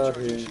team inside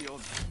Recharging here.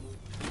 shields.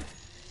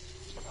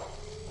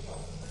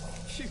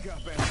 She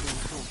got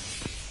bamboozled.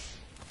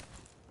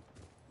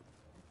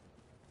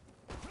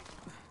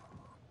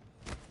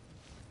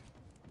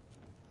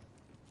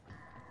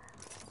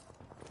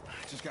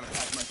 Just gotta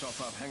patch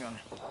myself up. Hang on.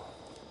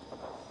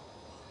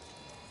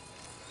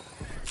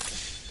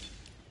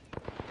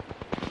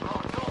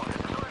 Oh no,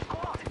 there's another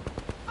squad.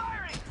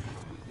 Firing!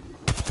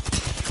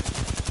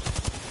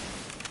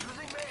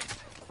 Using mace.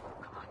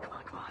 Come on, come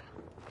on, come on.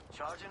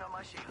 Charging on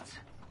my shields.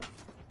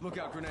 Look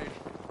out, grenade.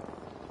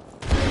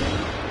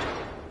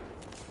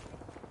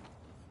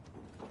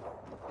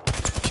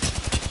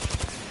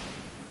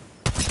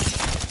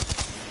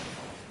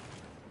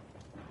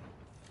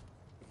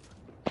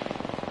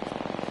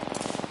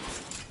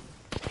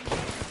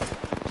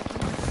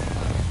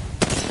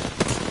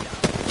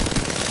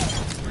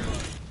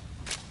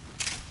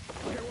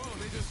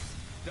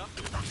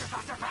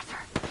 Faster, faster!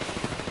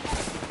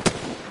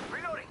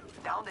 Reloading!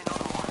 Down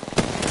another one.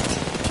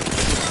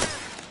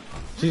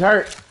 She's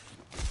hurt.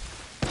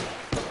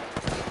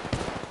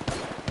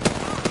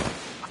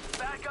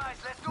 Bad guys,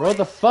 let's do Bro, what it.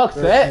 the fuck's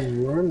that? She's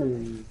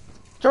running.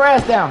 Get your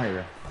ass down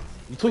here.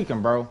 You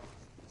tweaking, bro.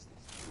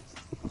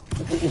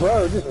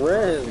 Bro, just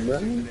res, bro. They're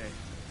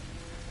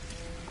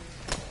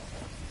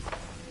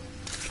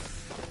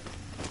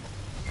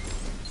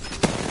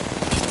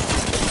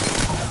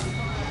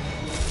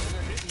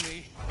hitting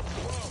me.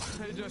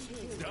 Whoa, they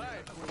just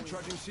died.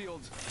 Charging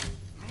shields.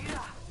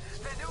 Mira,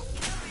 the new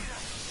kill leader.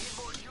 Need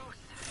more juice.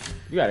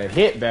 You gotta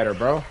hit better,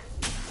 bro.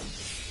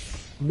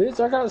 Bitch,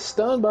 I got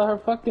stunned by her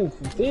fucking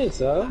fist,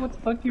 huh? What the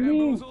fuck you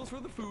mean? Bamboozles for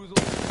the foozles.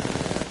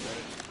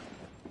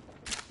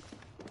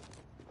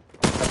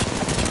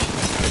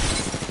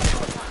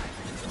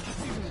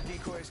 Using the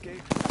decoy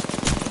escape.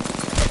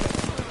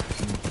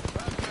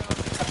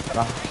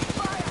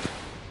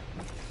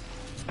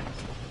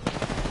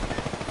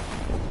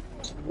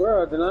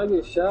 Bro, did I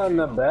get shot in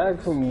the back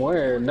from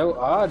where? No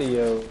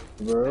audio,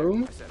 bro.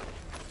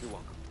 You're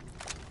welcome.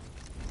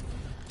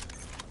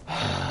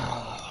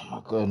 Oh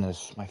my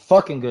goodness. My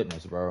fucking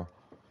goodness, bro.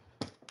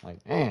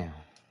 Like, damn.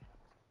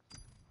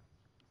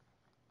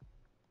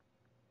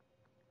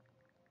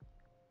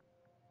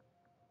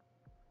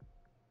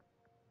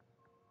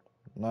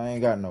 I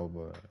ain't got no,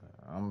 but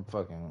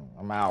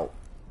I'm out.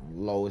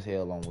 I'm low as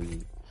hell on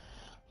weed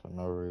for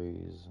no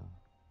reason.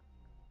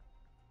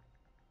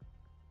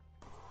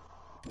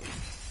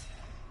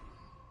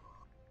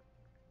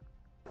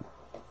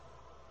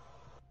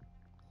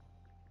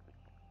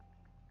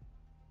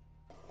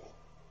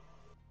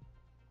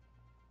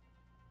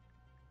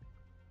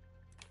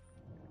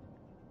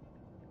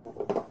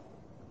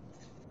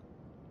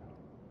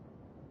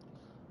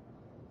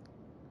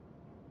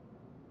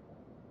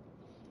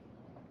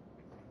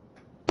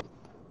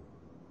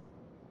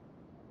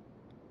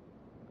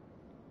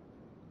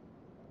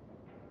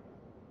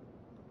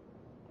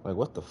 Like,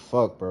 what the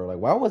fuck, bro? Like,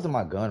 why wasn't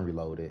my gun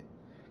reloaded?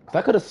 Cause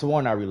I could have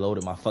sworn I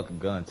reloaded my fucking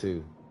gun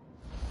too.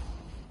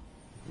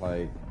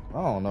 Like,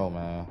 I don't know,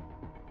 man.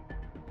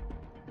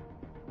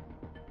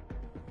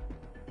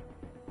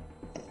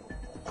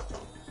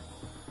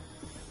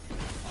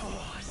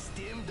 Oh,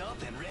 stimmed up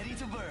and ready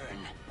to burn.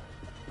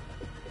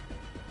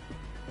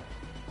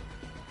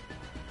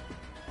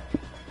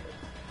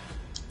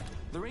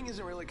 The ring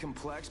isn't really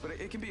complex, but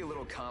it can be a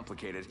little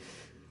complicated.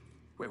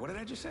 Wait, what did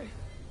I just say?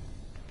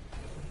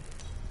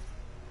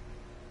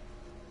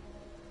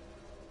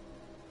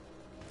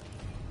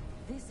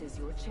 This is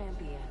your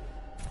champion.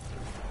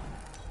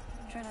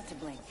 Try not to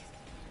blink.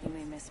 You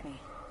may miss me.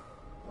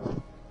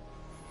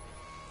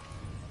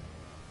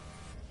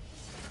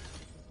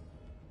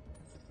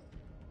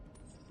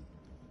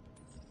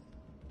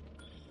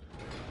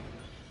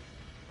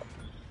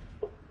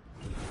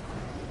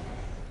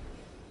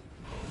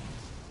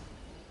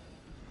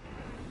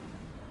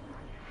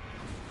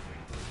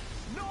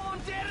 Non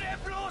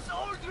terrebros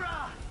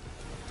ultra!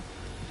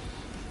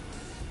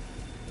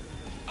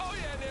 Oh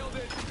yeah, nailed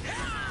it!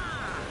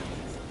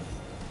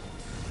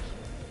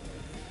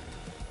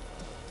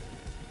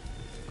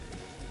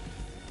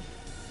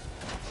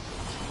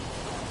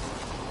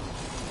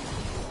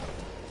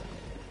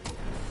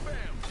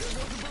 Bam!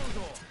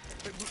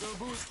 There goes the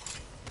booze.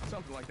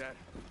 Something like that.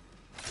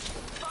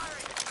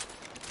 Firing!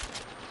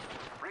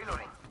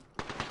 Reloading.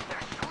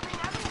 They're shooting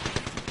at me!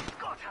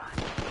 Go time!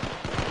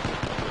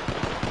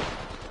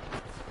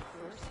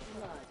 First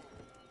blood.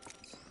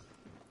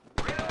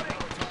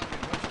 Reloading!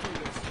 Let's do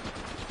this.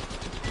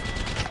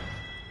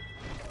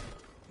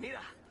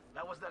 Mira,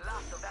 that was the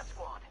last of that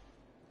squad.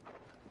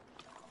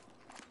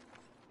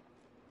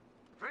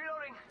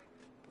 Reloading!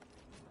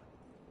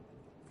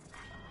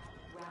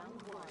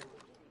 Round 1.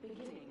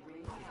 Beginning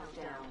ring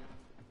countdown.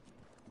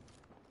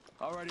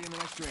 Alrighty, in the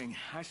next ring.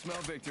 I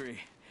smell victory.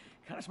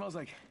 Kinda smells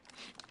like...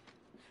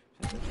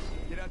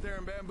 Get out there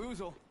and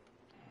bamboozle.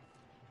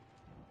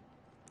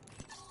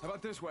 How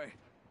about this way?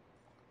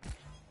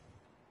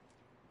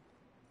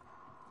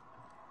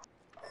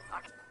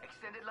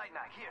 Extended light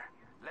mag here.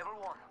 Level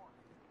 1.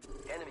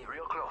 Enemy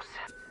real close.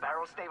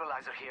 Barrel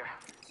stabilizer here.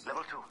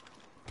 Level 2.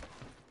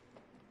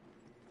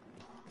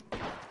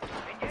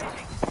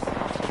 Engaging.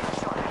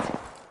 Shot it.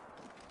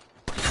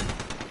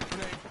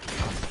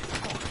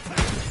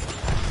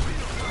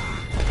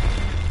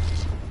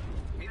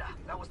 Mira,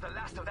 that was the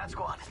last of that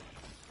squad.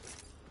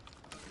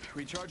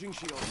 Recharging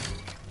shield.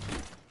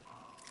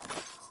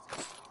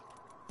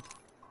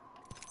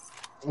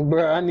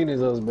 Bro, I needed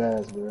those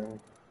bags, bro.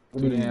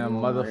 Too damn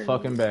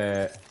motherfucking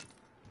bad.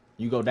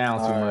 You go down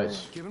too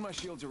much. Giving my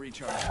shield to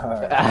recharge.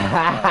 Bro.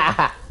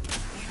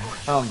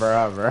 Using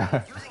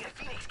a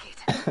Phoenix kit.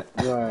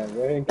 Right,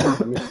 man.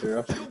 Keep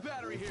Mister. Shield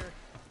battery here.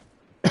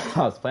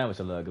 I was playing with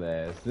your little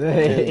glass.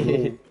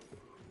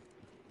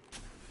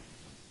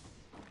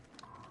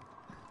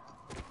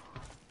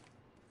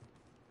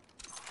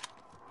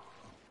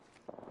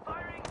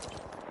 Firing.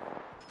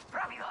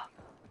 Rápido.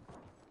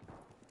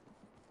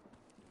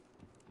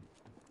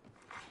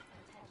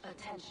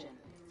 Attention.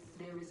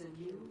 There is a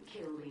new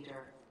kill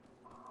leader.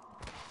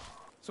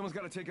 Someone's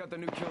got to take out the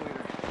new kill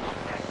leader.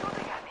 They're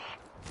shooting at me.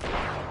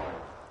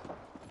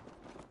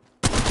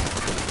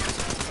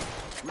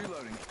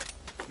 Reloading.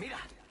 Mira,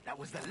 that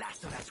was the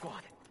last of that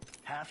squad.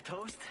 Half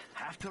toast,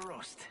 half to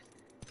roast.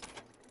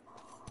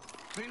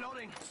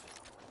 Reloading.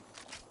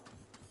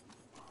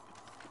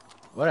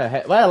 What the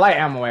heck? Where the light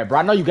ammo at, bro?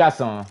 I know you got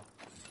some.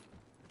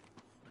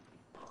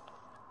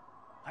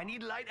 I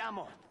need light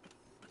ammo.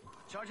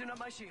 Charging up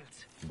my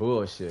shields.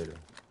 Bullshit.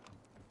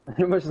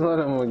 How much light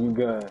ammo you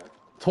got?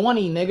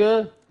 20,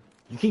 nigga.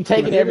 You keep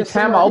taking it every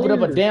time I open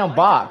up a damn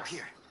box.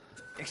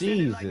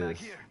 Jesus.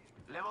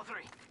 Level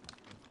 3.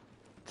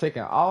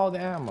 Taking all the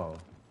ammo.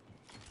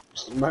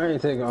 I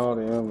ain't taking all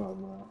the ammo,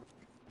 bro.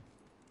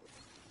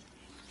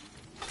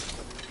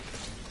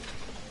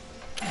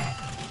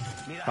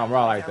 I'm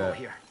raw like that.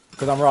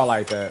 Cause I'm raw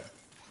like that.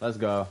 Let's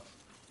go.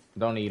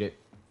 Don't need it.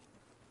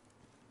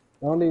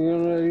 I don't think you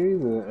know that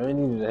either. I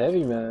needed a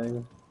heavy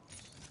mag.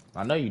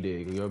 I know you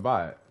did, cause you're a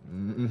bot.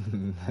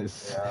 Yeah.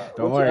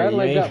 Don't worry,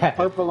 you ain't got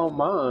purple on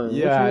mine.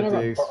 You don't have to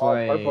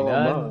explain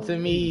nothing to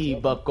me,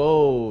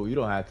 bucko. You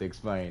don't have to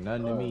explain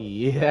nothing to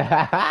me.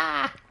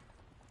 I'm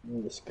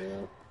just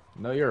scared.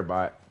 No, you're a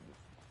bot.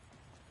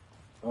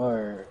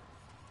 Alright.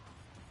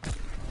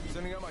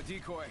 Sending out my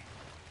decoy.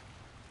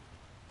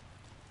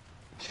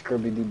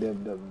 Scrubby doo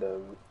dub dub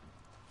dub.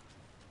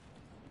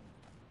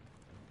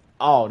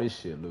 all this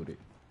shit looted.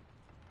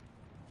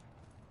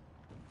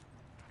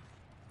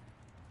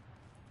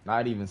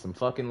 Not even some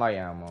fucking light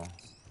ammo.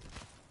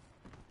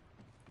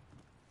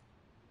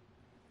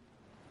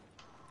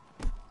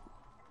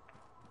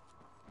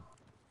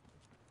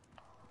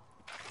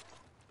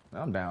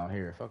 I'm down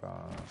here. Fuck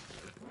on.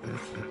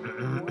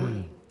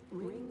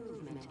 Ring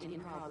movement in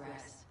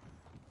progress.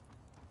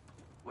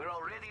 We're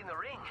already in the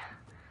ring.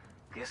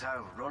 Guess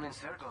I'll run in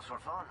circles for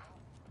fun.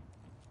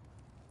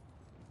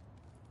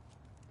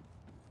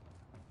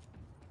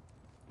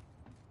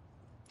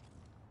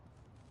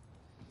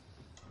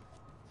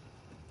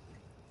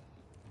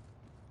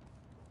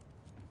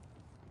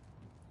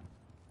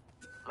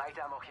 Light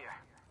ammo here.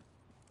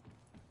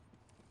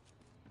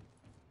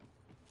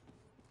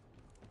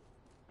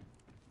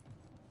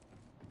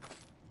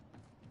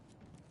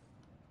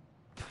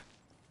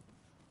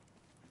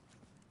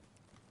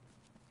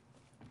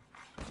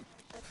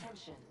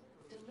 Attention,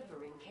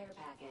 delivering care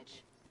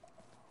package.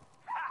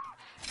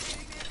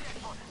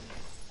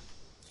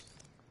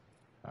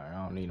 Alright,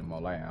 I don't need no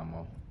more light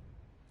ammo.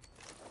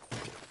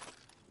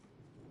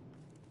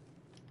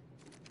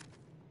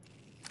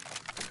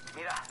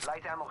 Mira,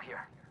 light ammo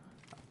here.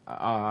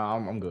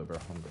 I'm good, bro.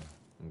 I'm good.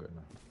 I'm good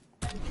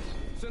now.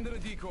 Send in a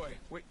decoy.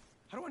 Wait,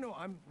 how do I know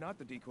I'm not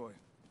the decoy?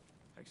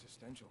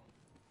 Existential.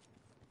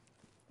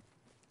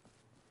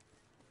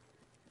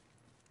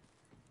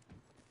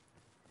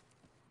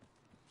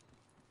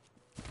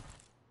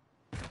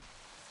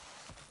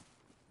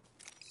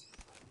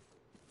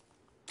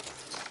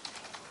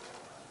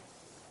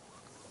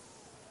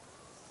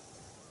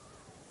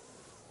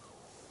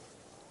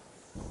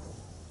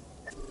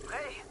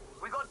 Hey,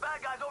 we got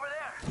bad guys over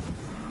there.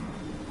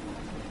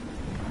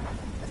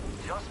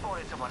 Just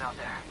spotted someone out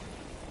there.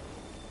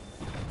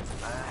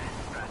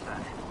 Press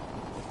that.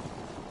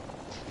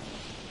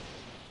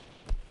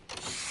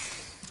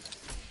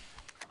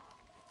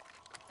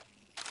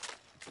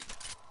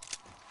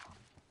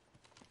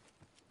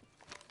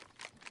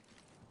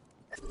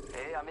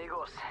 Hey,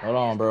 amigos. Hold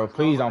on, bro.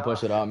 Please don't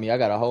push it on me. I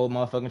got a whole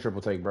motherfucking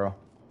triple take, bro.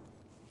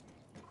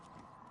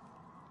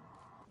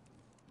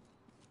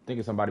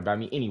 Thinking somebody by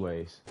me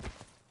anyways.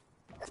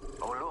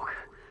 Oh, look.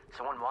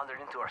 Someone wandered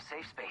into our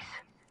safe space.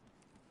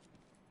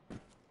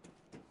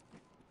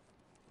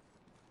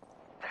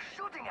 They're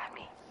shooting at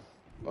me.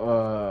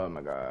 Oh,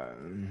 my God.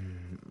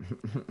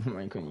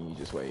 Why couldn't you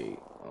just wait?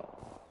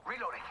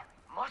 Reloading.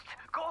 Must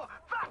go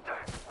faster.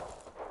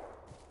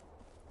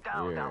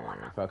 Down that one.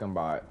 Fucking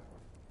bot.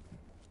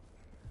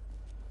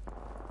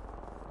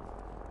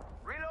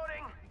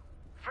 Reloading.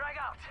 Frag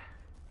out.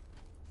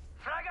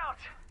 Frag out.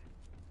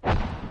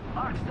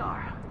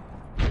 Arcstar.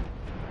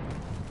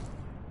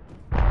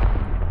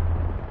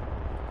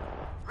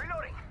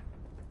 Reloading.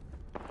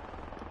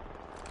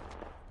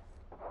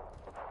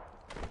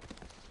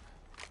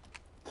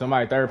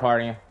 Somebody third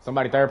partying.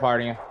 Somebody third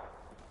partying.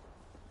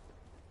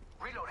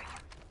 Reloading.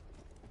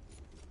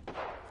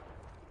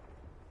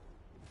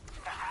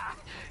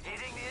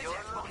 Hitting the eject.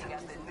 You're looking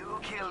at the new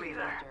kill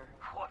leader.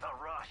 What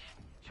a rush.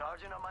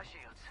 Charging on my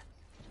shields.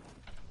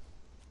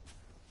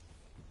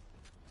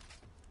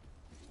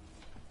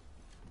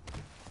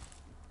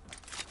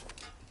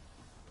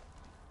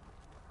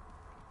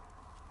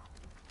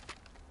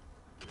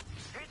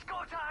 It's go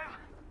time.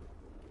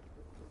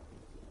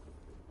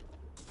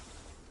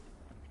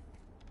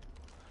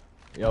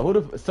 Yo,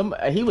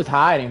 he was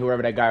hiding,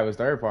 whoever that guy was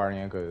third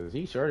partying, because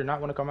he sure did not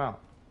want to come out.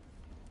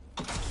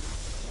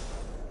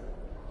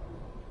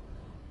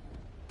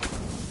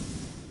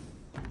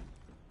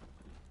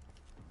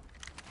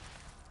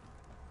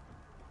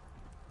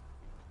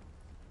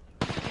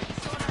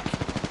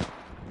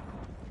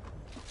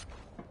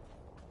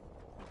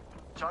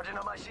 Charging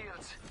on my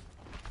shields.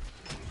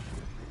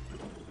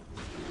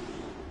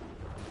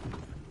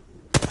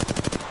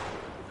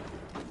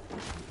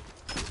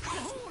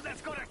 Oh,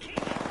 that's gonna kick.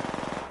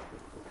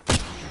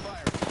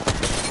 Fire.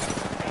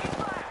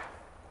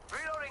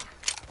 Reloading.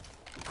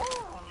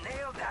 Oh,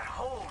 nailed that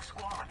whole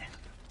squad.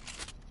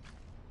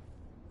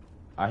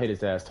 I hit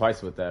his ass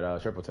twice with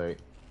that triple take.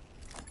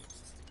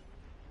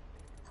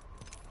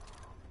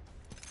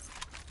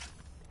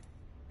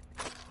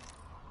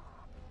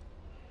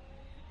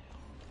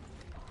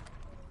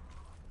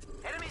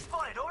 Enemy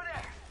spotted over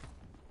there.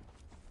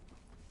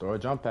 Throw a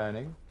jump pad,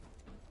 nigga.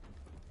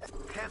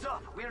 Heads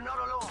up, we're not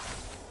alone.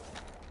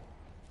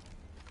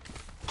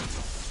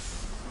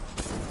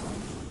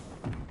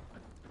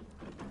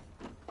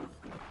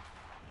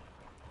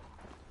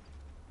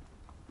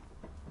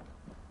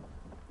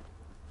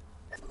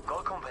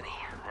 Gold company,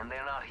 and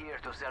they're not here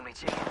to sell me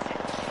chickens.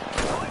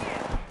 Going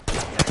in.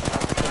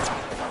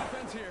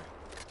 Defense here.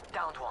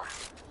 Downed one.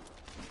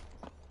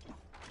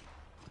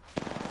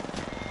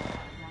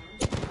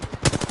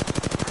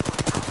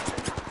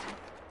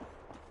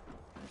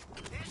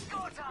 It's go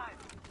time.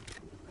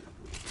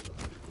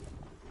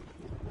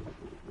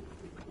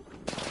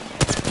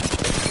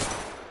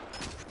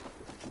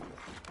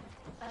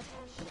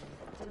 Attention,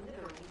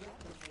 delivering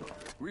replicator.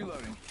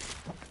 Reloading.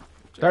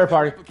 Third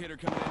party. Replicator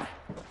coming in.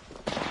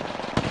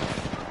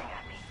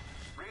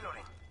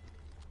 Reloading.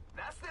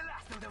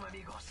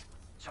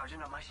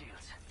 Charging up my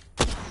shields.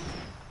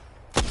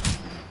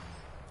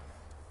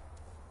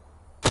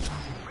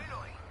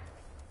 Reloading.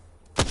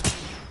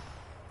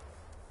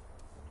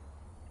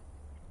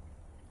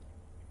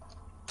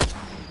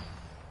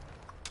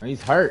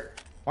 He's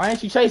hurt. Why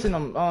ain't you chasing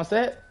him on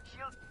set?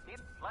 Shield.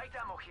 Light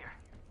ammo here.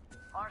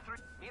 R3.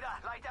 Mira,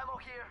 light ammo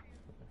here.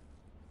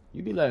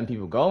 You be letting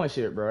people go and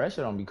shit, bro. That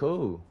shit don't be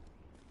cool.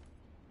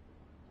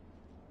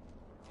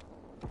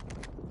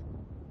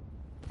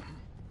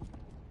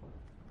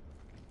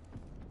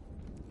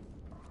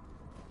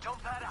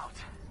 Jump that out.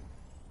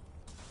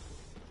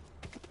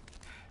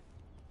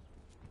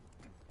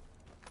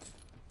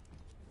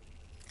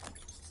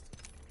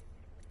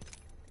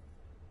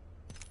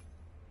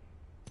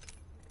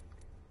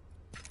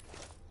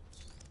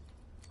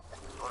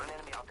 Got an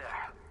enemy out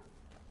there.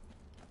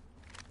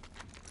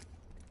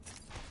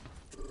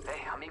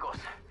 Hey, amigos.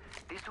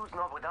 This dude's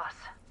not with us.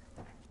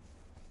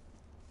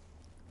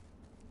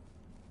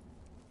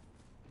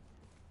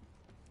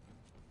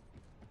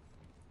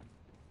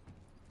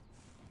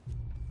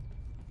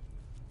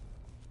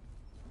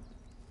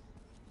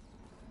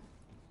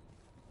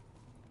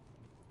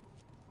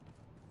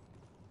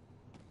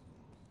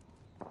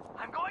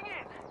 I'm going in!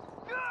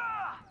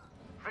 Yeah!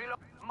 Reload.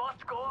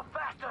 Must go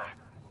faster!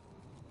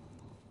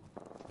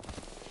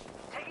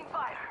 Taking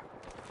fire!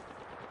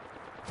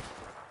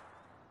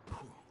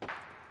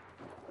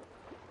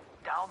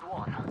 Downed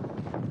one.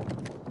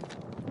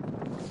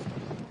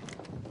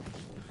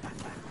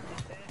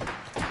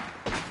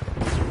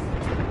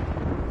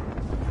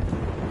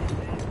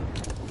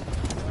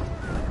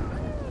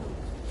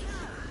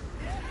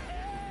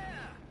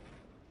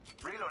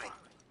 Reloading.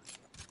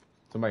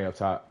 Somebody up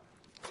top.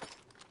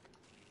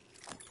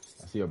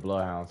 I see a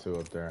bloodhound too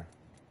up there.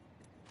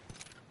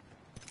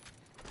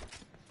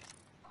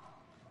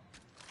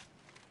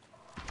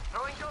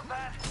 Throwing jump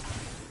pad.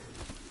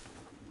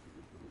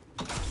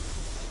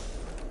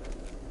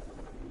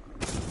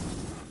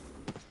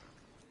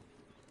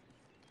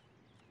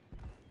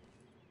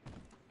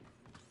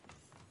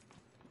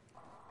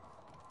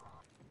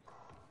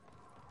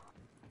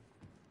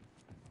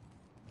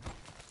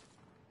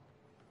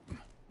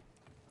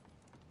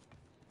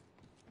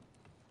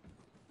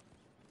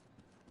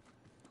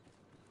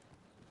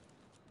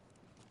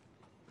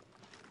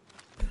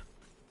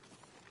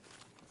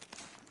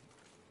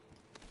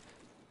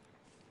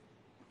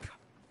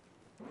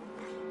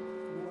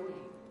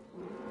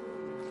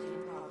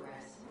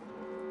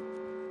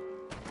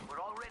 We're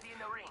already in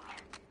the ring.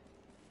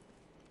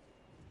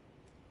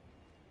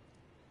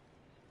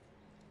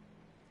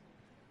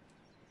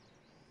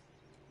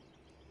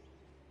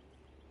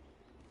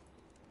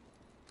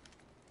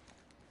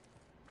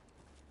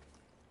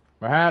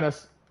 Behind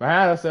us.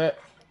 Behind us, Ed.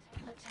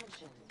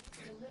 Attention,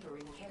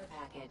 delivering care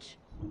package.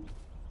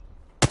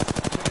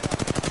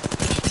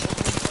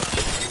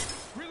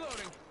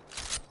 Reloading.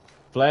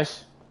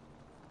 Flesh.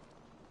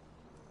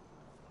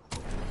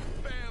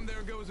 Bam,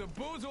 there goes a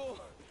boozle.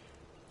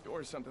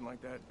 Or something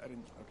like that. I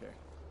didn't. Okay.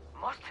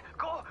 Must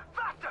go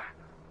faster!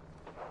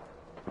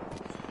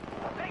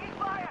 Taking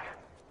fire!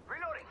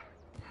 Reloading.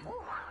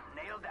 Ooh,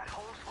 nailed that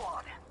whole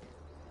squad.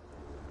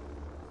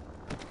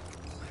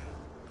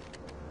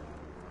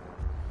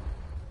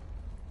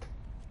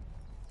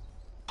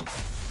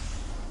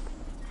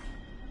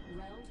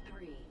 Round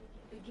 3,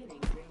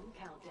 beginning ring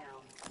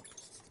countdown.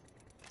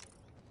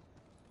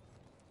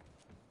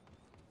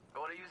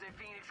 Gotta use a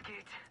Phoenix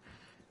kit.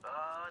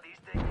 These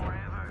take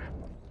forever.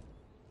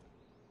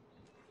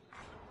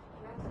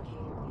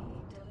 Replicator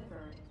being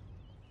delivered.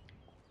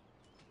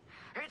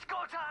 It's go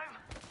time!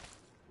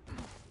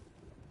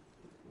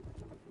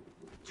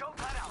 Jump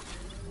that out!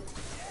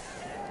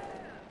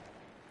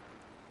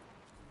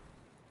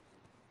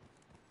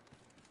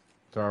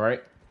 It's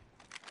alright.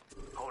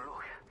 Oh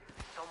look,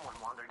 someone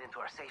wandered into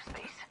our safe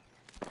space.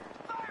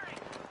 Firing!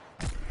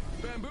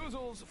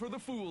 Bamboozles for the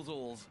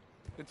foolsels.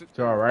 It's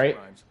alright.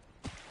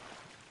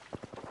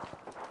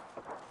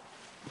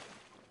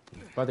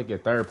 About to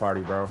get third party,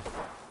 bro.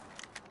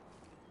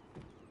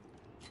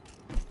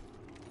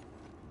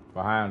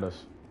 Behind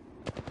us.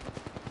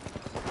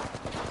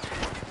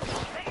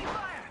 Taking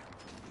fire!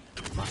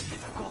 Must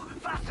go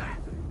faster!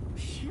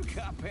 You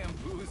got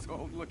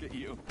bamboozled. Look at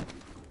you.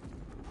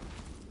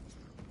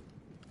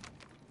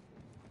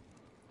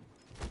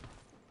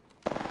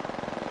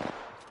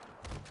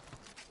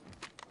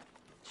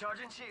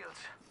 Charging shields.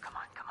 Come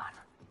on, come on.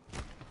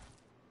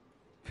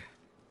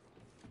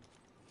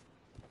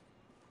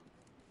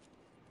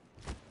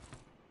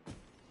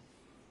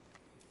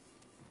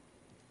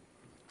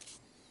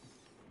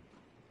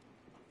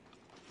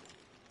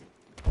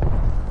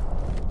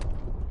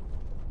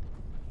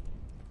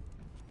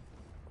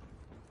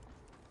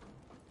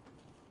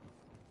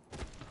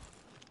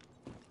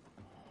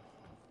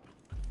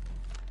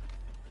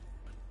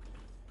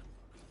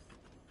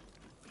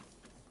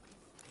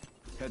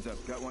 Heads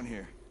up, got one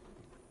here.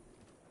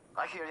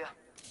 I hear ya.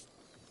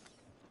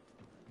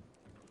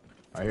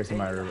 I hear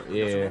somebody. Got some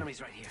Yeah.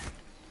 enemies right here.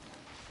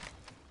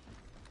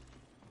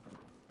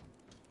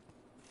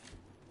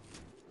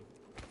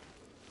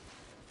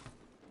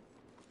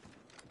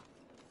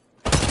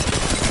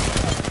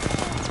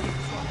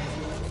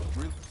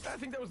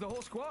 think that was the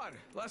whole squad.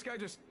 Last guy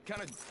just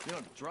kind of, you know,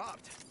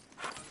 dropped.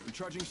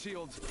 Recharging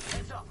shields.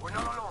 Heads up, we're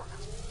not alone.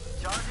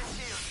 Charging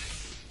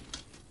shields.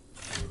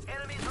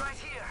 Enemies right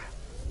here.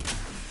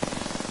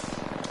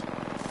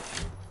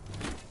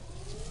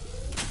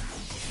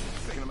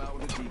 Taking him out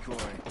with a decoy.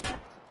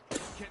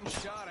 Getting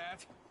shot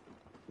at.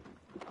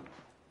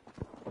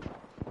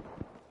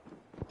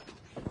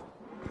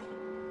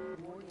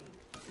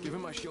 Give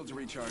him my shield to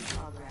recharge.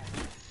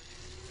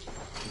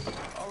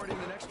 Already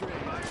in the next ring.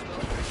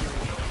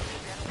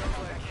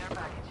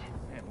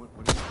 Man, what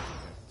is that?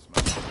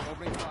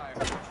 Opening fire.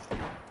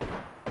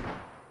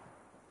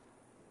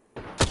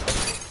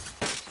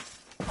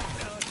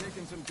 Now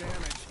taking some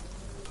damage.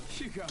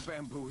 She got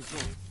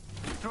bamboozled.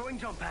 Throwing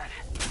jump pad.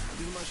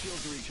 Give him my shield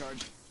to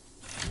recharge.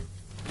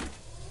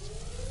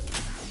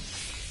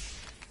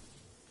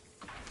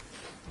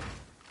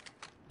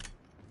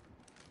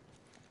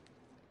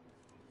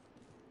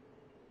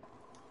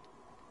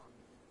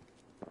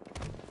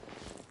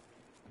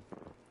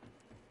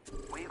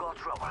 We got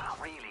trouble,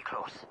 really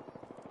close.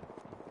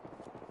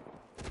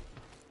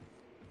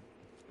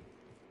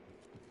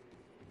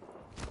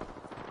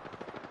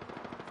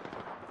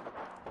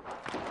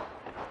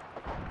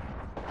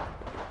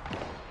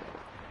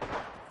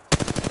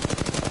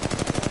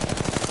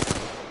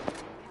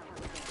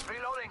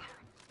 Reloading.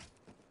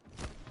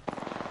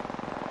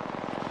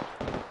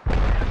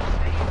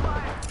 Taking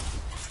fire.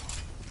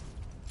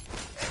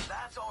 And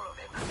that's all of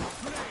him.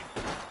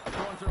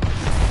 Going through.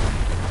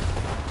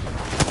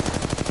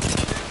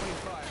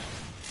 Fire.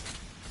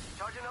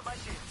 Charging up my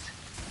shields.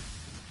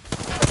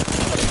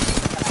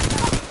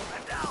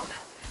 I'm down.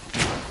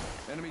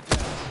 Enemy down.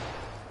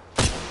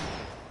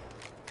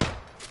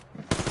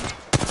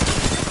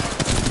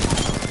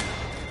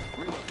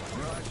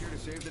 Mirage here to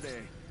save the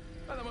day.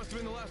 Oh, that must have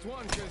been the last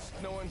one, because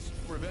no one's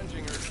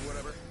revenging or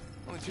whatever.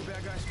 Only 2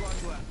 bad guy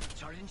squads left.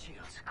 Charging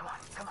shields. Come on,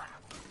 come on.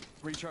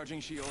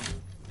 Recharging shield.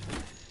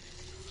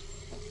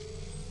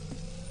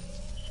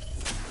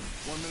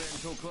 1 minute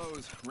until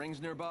close. Rings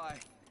nearby.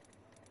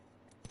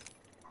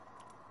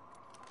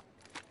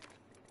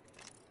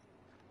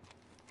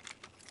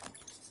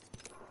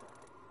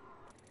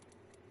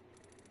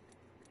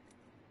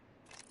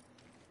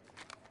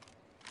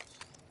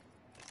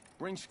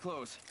 Rings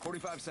close.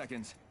 45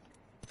 seconds.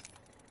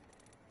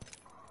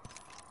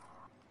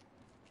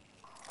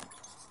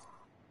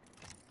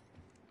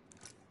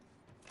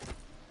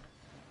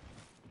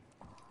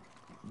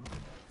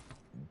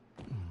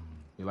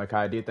 You like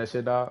how I did that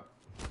shit, dog?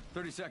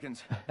 30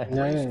 seconds.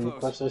 Dang,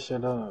 clutch that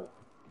shit up.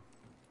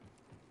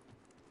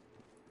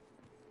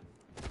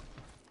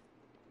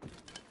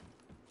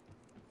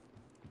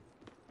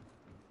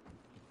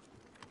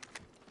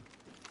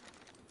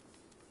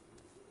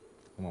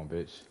 Come on,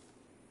 bitch.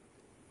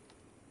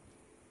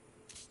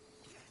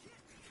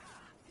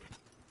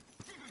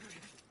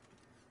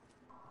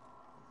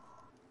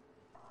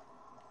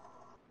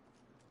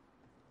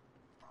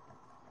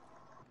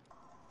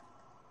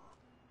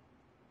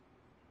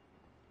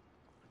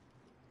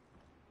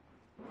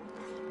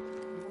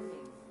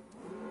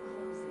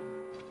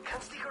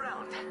 Can't stick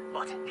around,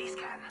 but these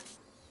can.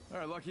 All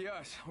right, lucky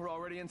us. We're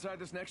already inside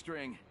this next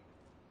ring.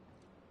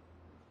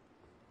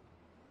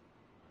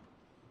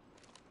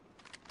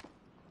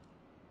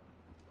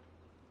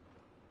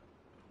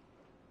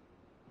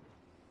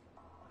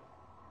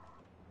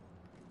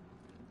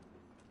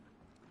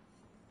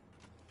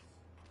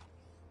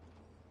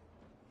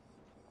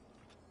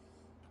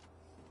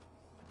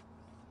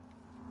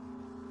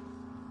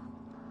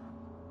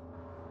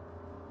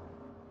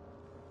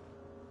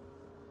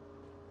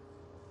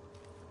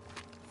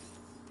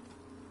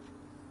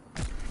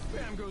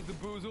 Bam goes the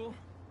boozle.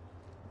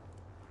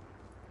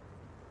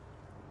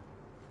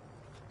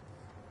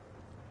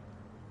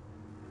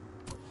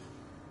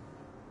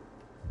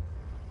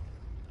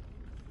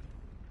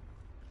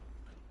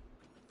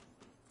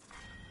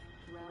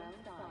 Round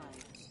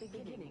 5.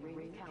 Beginning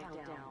ring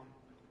countdown.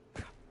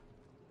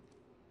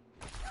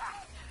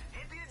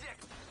 Hit the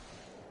eject.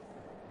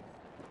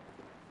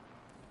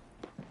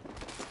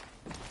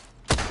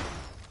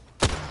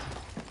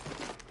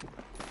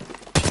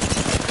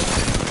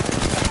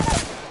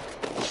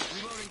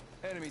 Reloading.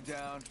 Enemy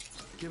down.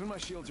 Giving my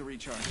shield to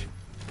recharge.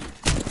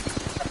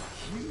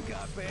 You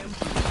got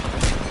bamboozled.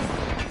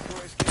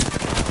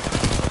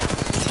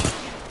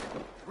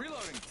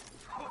 Reloading.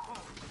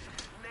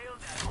 Nailed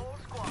that whole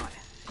squad.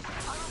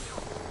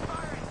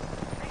 Firing.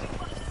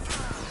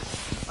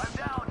 I'm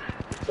down.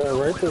 So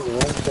right to the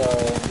one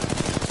side.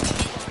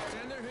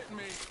 And they're hitting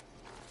me.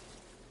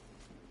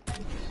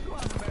 Go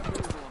out and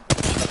bamboozle them.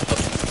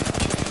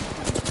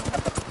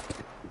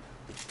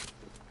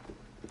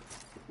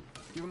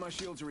 Giving my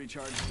shield to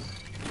recharge.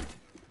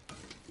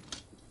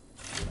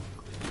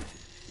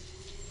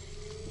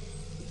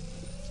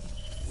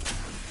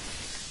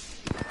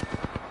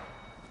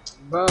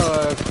 Bro,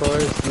 of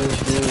course this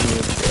dude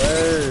is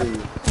dirty.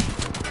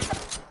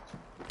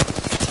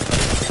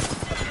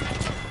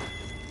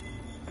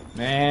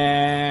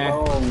 Man.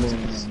 Oh,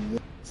 man.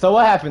 So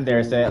what happened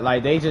there, Seth?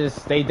 Like they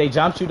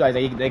jumped you, like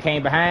they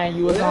came behind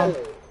you or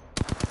something?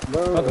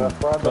 Bro, I Fucking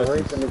fried the rape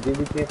and pussies. the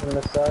DB came from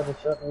the side and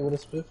shot me with a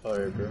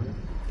Spitfire, bro.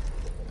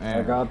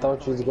 Like, Man. I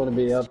thought you was gonna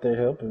be out there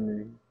helping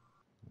me.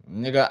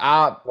 Nigga,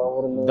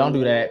 don't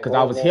do that, cause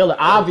I was healing. What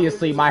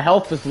Obviously, my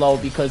health is low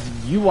because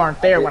you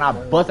weren't there when I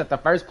didn't know. bust at the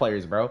first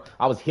players, bro.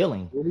 I was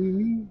healing. What do you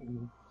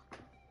mean?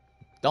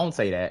 Don't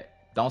say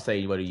that. Don't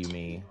say what do you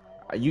mean.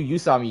 You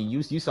saw me.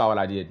 You saw what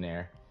I did in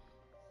there.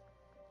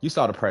 You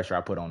saw the pressure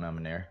I put on them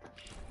in there,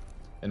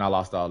 and I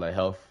lost all that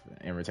health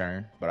in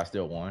return, but I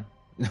still won.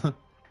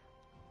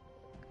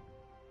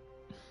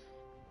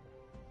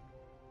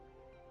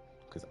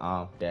 Cause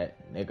I'm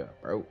that nigga,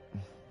 bro.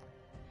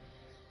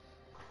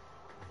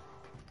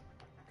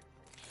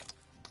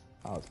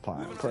 I was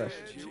applying pressure.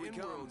 Here we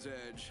come. World's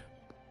Edge.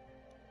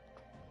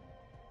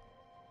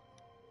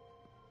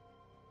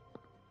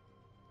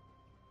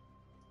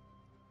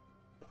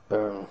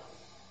 Bro,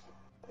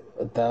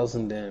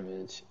 1,000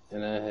 damage,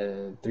 and I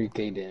had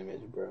 3K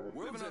damage, bro.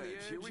 World's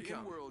Edge. Here we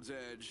come. World's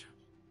Edge.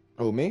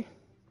 Oh, me?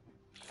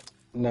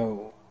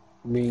 No,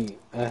 me.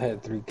 I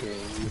had 3K.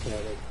 You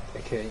had a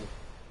K.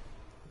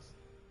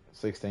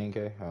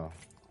 16K? Oh.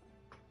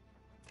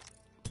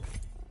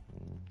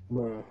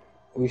 Bro,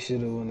 we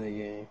should have won that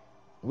game.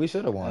 We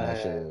should have won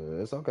that shit.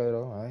 It's okay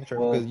though. I ain't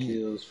tripping. 12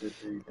 kills for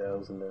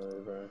 3,000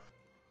 damage, bro.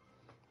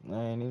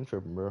 I ain't even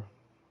tripping, bro.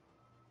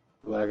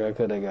 Like, I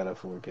could have got a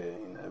 4K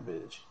in that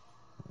bitch.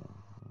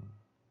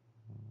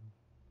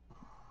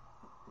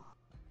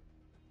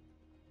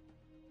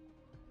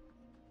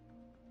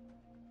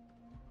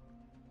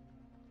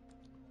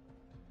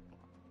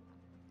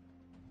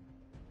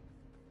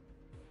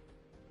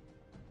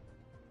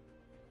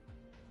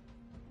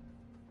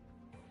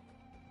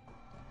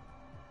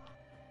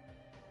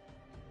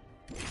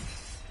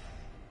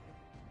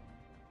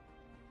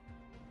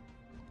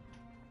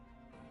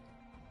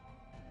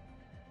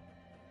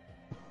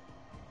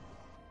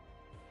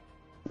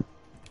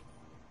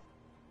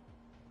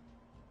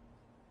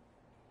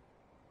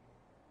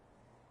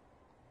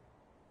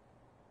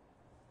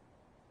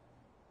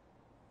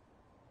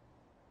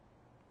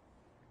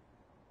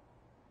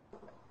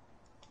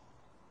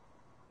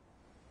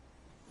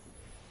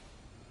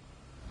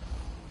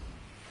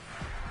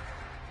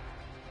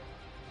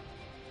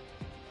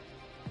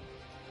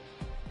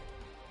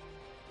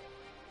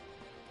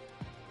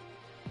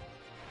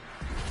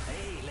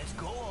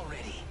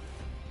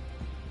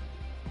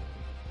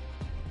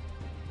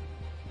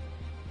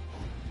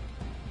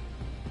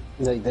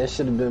 Like, that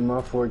should have been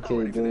my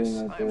 4K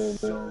game right there,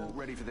 bro.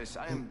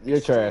 You're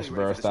trash,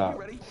 bro. Stop.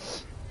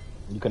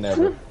 You can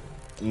never.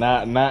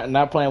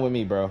 Not playing with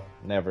me, bro.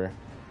 Never.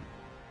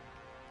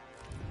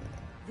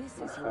 This is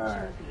your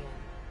champion.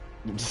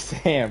 I'm just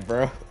saying,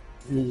 bro.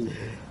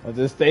 I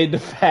just stated the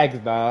facts,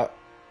 dog.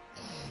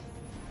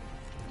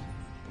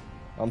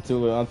 I'm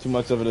too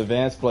much of an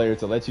advanced player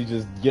to let you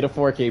just get a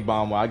 4K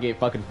bomb while I get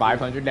fucking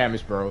 500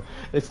 damage, bro.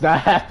 It's not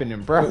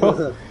happening,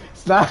 bro.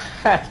 It's not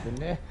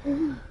happening.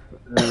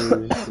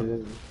 Oh,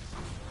 shit.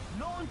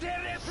 Non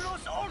terre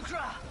plus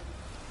ultra.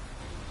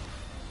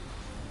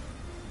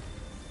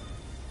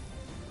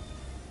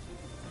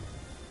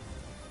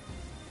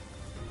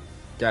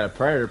 Got a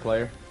Predator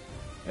player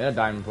and a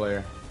Diamond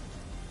player.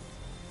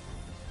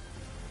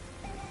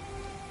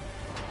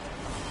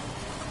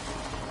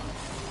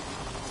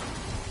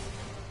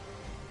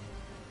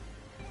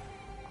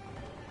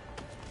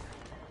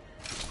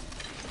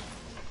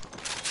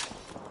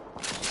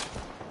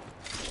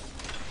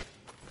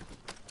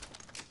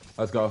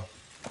 Let's go.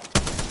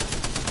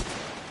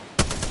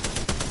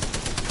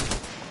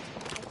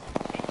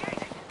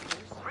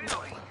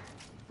 Reloading.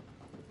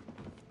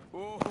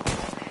 Oh.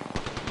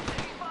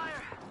 Taking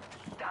fire.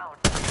 Down.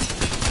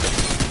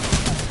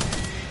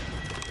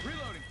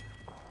 Reloading.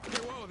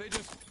 Okay, whoa, they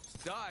just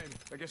died.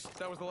 I guess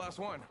that was the last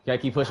one. Yeah,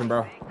 keep pushing,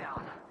 bro.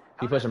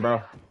 Keep pushing,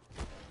 bro.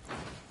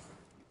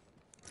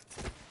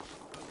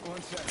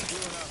 One sec,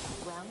 healing up.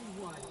 Round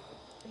one.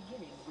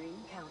 Beginning ring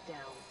countdown.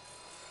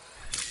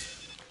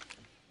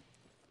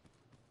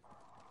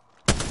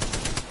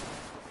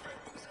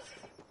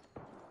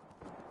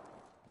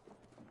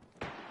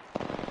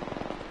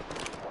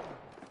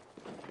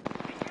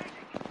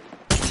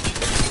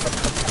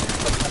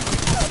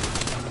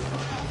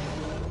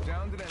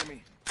 Downed an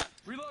enemy.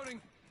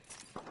 Reloading.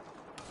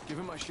 Give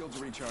him my shield to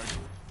recharge.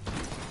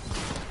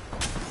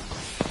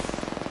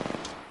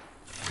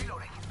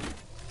 Reloading.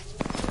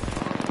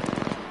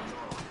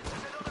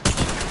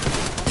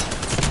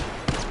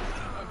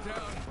 I'm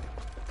down.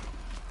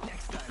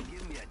 Next time,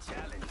 give me a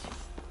challenge.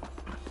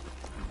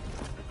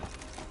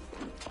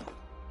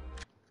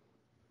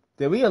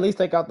 Did we at least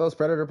take out those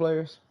Predator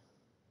players?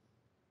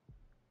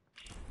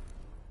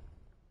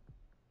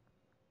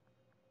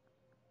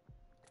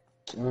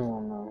 I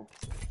don't know.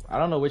 I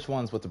don't know which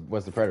ones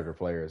was the Predator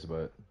players,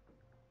 but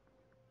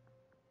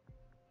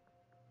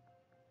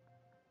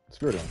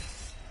screw them.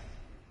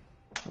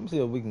 Let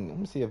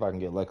me see if I can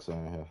get Lexa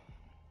in here.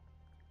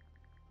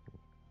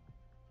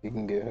 You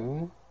can get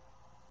who?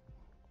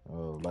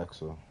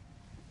 Lexa.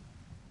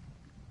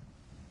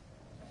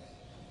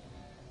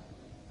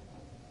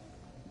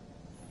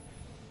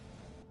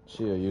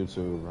 She a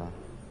YouTuber.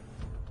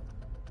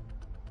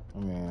 I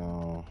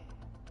mean,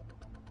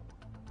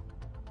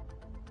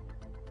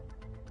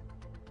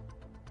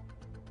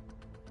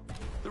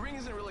 the ring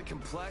isn't really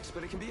complex,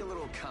 but it can be a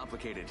little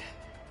complicated.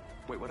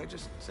 Wait, what'd I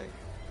just say?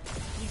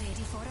 You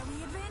ready for a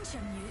wee adventure,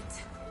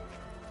 Newt?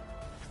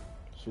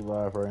 she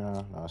live right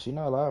now. No, she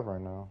not live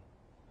right now.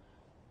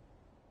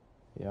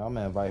 Yeah, I'm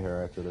gonna invite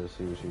her after this,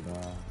 see what she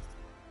doing.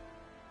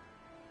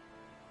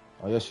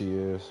 Oh, yes, she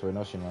is. Wait,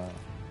 no, she not.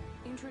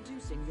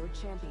 Introducing your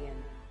champion.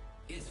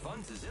 It's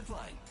fun to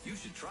zipline. You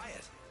should try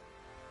it.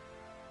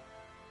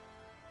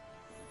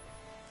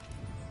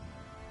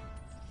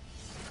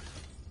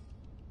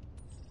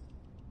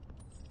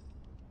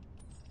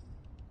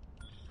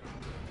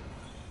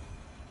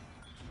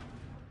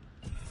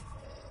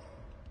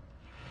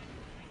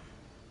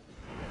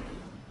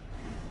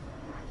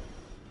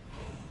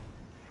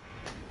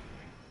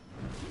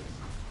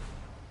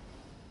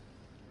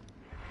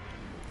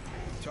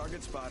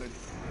 Target spotted.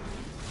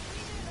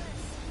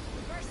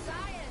 For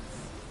science!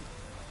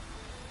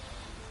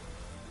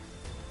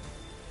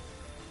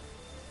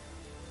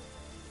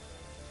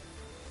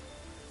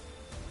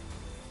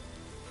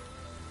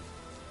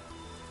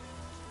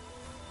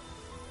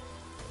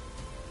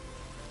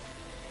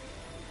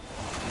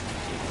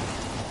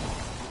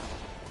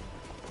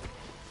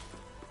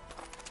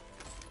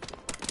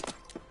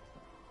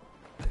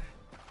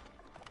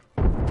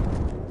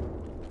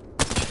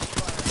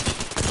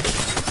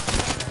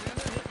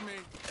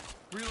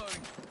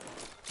 Reloading.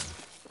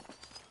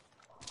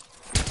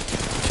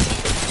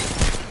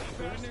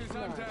 Bad news,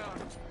 I'm down.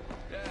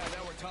 Yeah,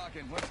 now we're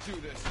talking. Let's do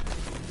this.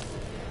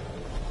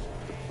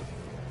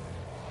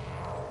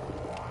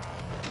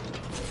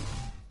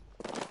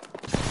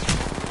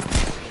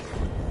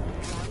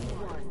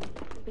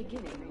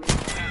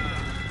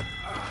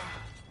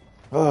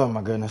 Oh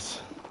my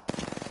goodness.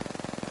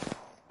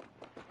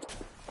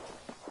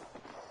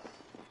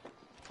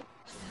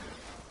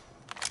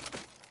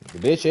 The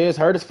bitch is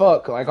hurt as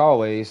fuck, like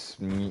always.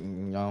 You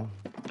know.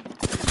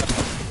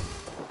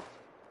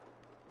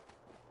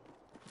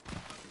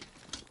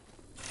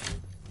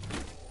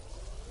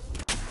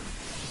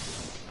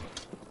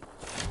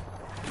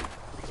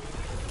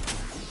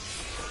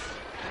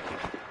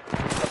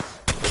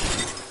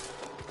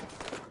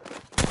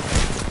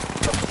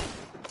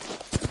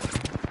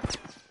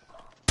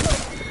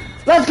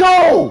 Let's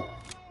go!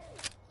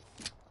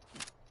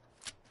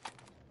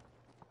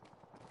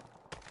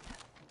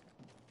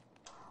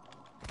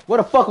 What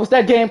the fuck was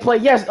that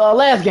gameplay? Yes,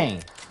 last game.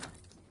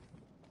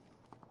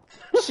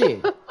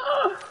 Shit.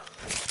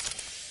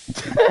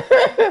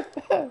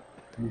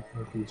 You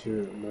fucking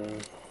shit, man.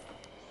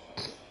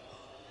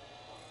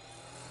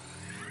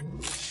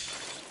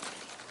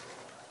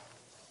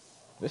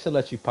 This should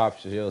let you pop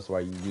shields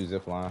while you use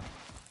zipline.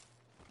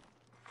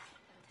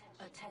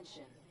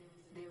 Attention.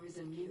 There is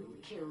a new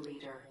kill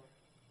leader.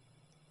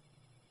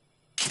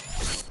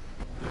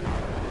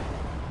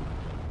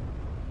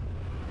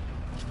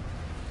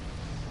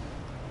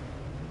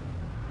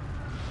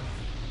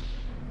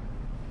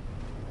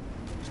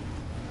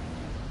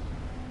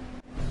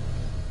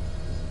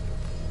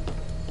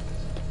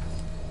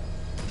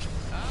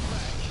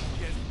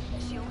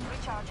 Shield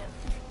recharging.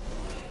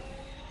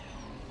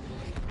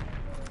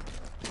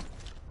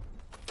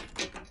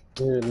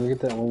 Here, let me get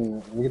that one.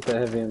 Let me get that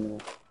heavy ammo.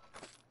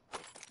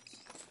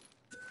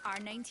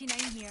 R99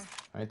 here.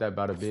 Ain't that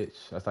about a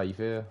bitch? That's how you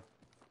feel?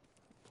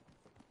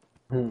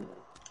 Light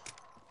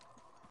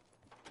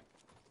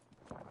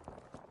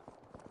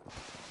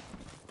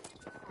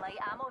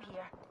ammo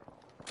here.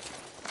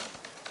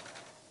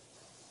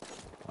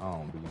 I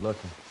don't be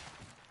looking.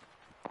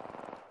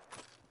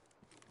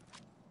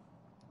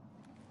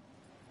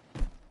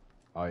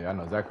 Oh yeah, I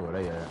know exactly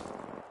where they at.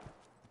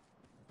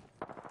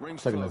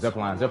 Rings Taking the close.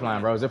 zipline,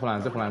 zipline, bro,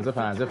 zipline, zipline,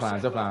 zipline,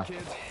 zipline, zipline.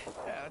 Kids.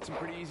 Yeah, that's some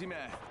pretty easy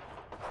math.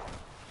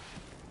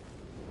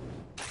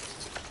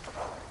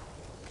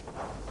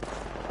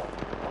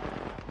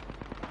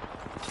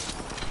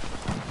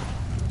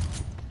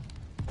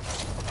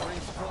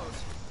 Rings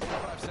close.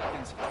 45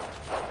 seconds.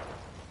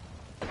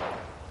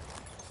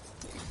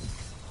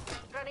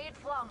 Grenade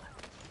flung.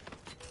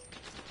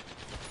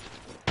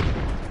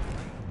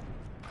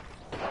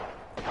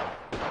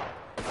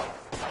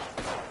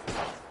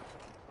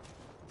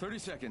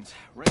 Seconds.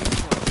 Range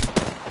close.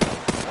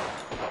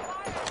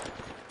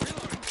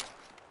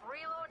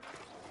 Reload.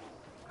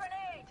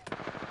 Grenade.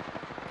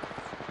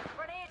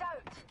 Grenade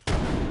out.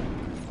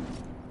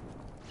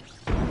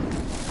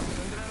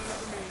 Send it out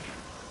another me.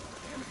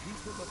 Damn it, he's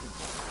good looking.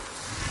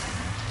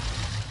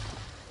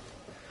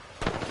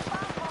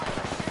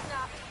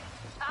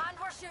 And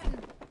we're shooting.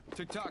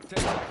 Tick tock, 10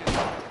 seconds.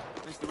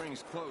 At least the ring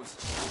is close.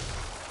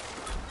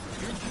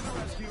 Good to the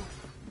rescue.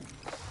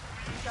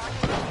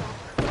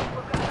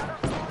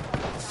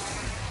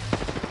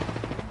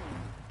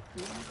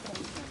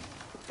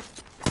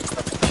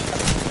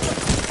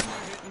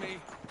 Hitting me.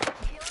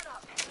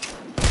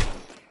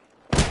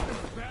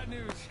 Bad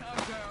news. I'm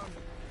down.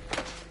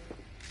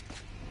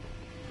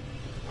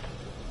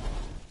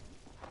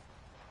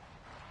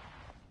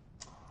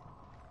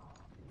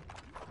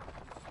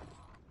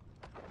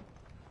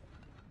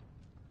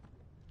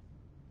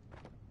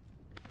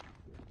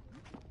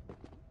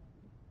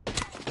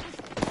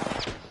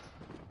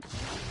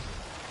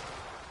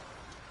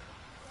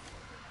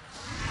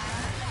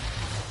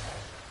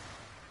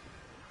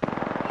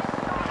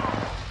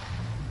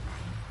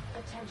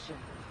 Attention,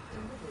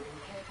 delivering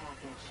care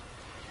package.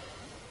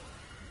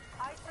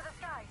 Eyes to the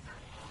skies.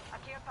 A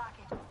care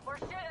package. We're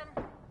shooting.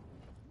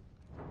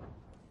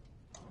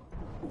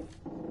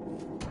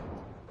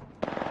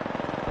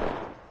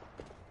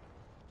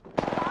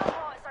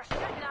 Robots are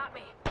shooting at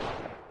me.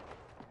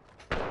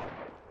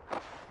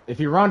 If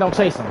you run, don't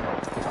chase him.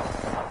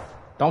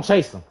 Don't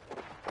chase him.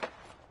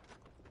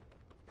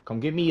 Come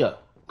get me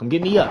up. Come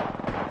get me up.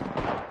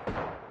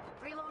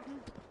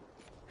 Reloading.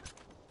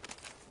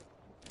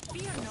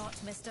 Fear not,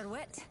 Mr.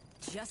 Wit.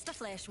 Just a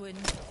flesh wound.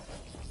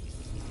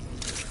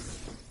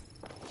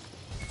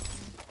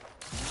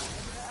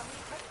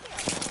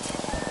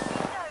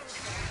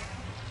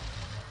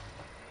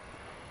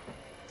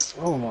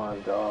 Oh my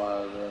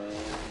god, man.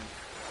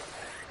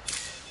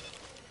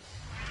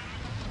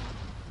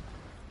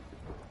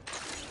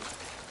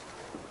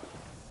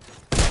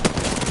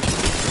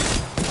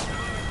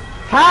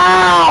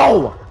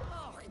 How?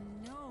 Oh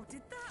no,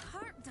 did that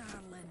hurt,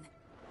 darling?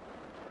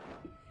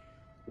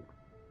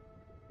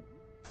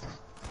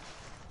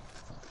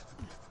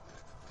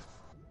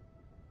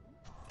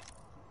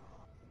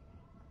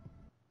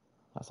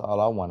 That's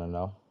all I want to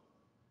know.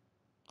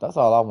 That's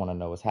all I want to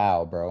know is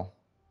how, bro.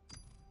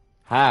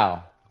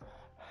 How?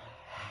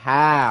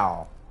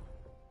 How?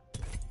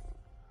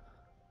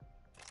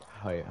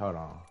 Wait, hold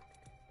on.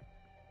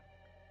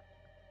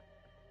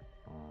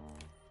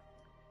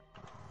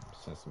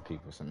 Send some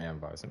people some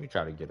invites. Let me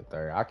try to get a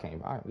third. I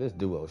can't. This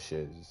duo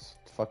shit is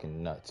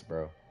fucking nuts,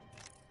 bro.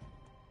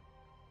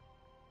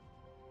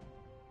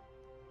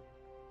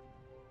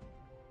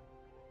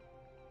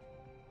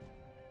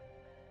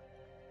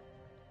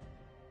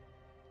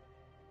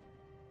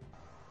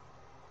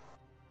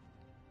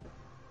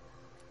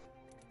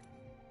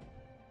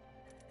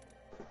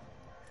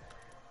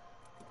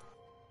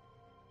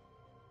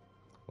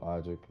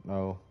 Logic,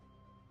 no.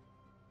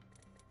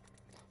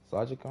 Is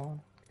Logic on?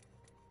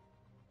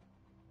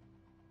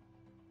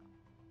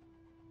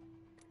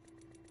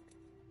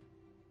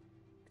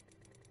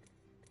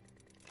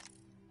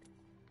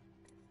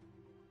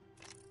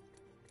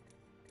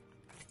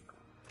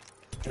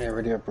 Yeah,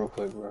 ready up real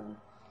quick, bro.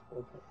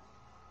 Okay.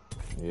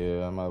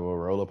 Yeah, I might as well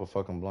roll up a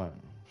fucking blunt.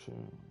 Shit.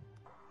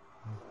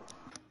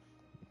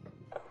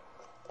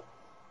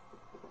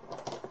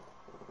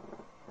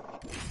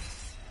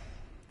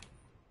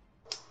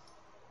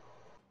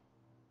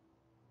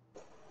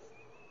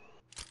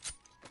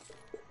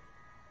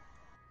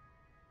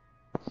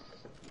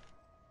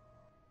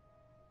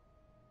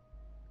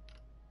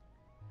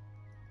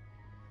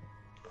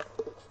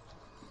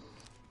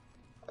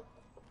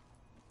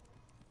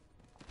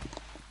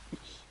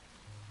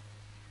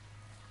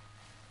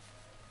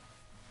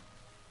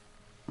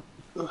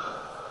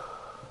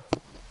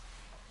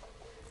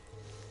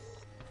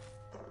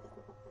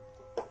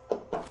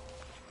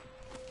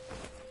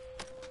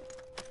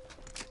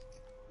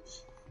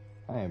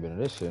 I ain't been to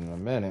this shit in a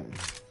minute.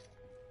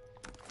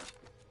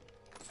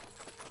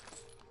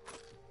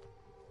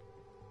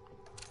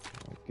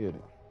 Let's get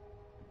it.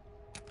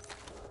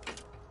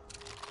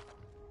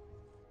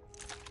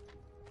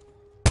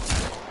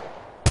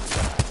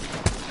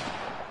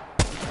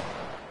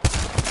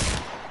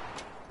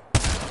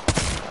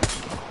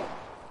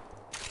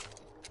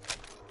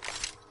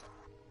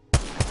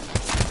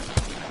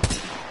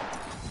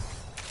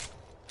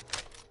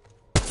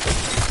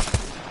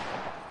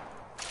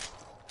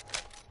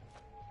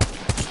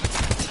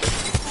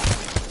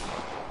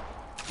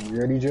 You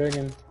ready,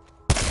 Dragon?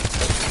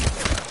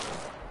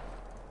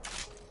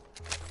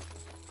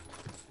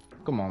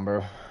 Come on,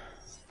 bro.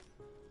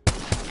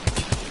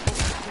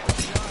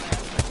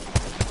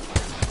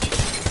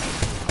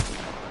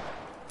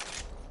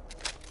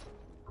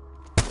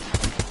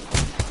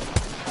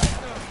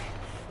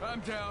 I'm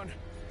down.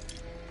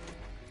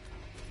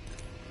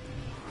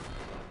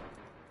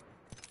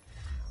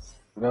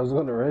 I was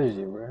going to raise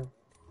you, bro.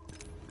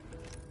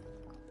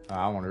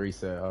 I want to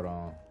reset. Hold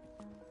on.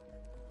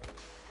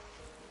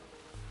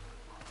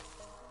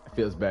 It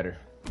feels better.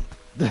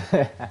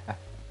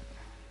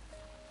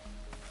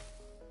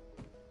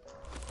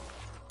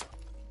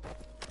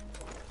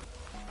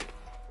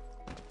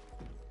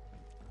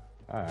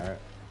 Alright.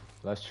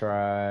 Let's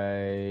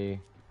try...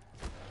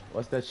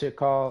 What's that shit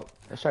called?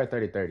 Let's try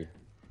 30-30.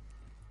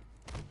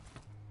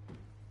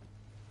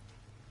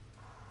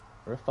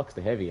 Where the fuck's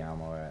the heavy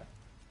ammo at?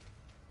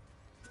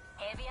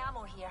 Heavy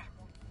ammo here.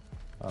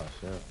 Oh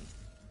shit.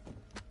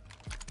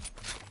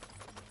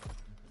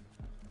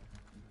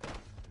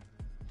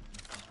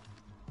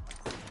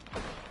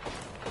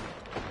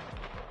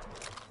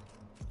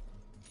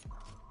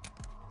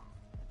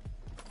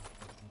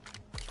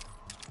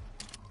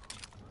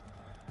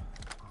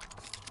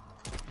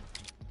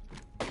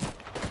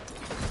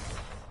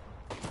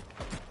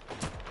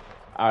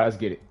 Alright, let's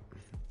get it.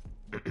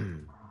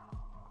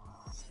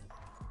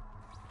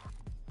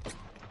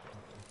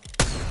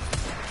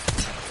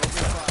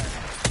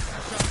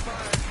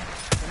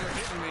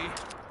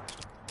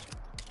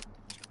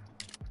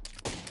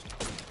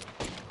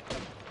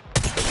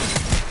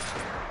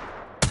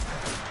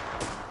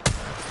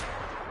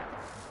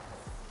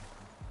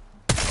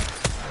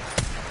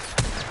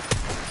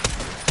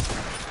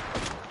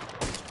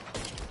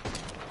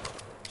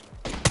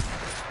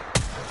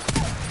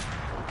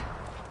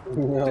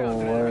 No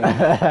way.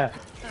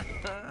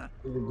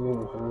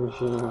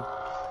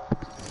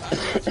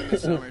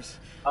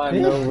 I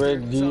know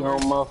Rick D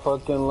on my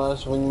fucking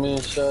last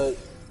wingman shot.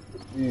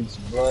 This dude's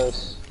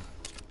blessed.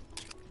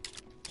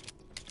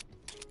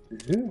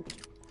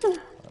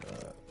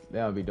 They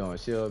don't be doing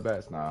shield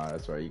bats? Nah,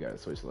 that's right. You gotta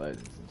switch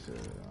legends and shit.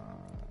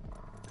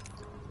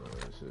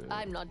 Shit.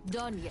 I'm not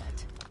done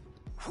yet.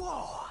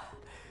 Whoa!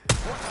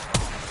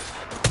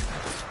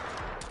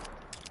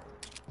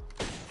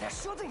 They're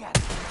shooting at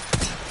me.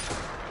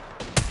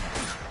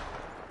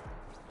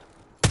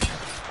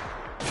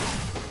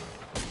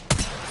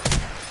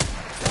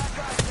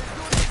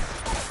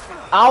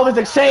 I was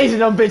exchanging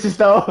them bitches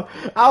though.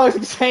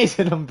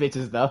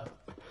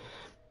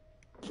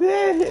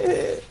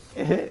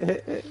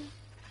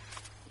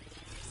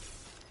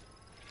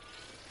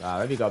 Nah,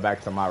 let me go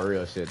back to my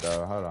real shit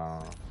though. Hold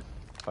on.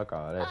 Fuck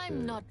all that shit.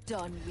 I'm not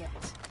done yet.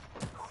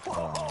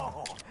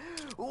 Whoa!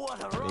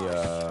 What a rush!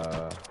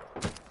 Yeah.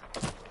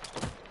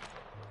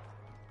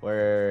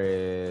 Where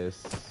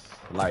is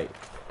light?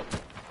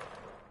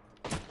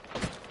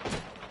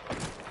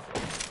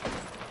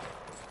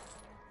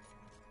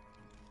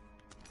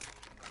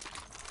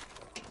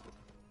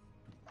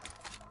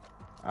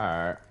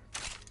 Alright.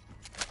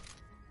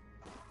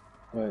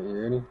 Alright,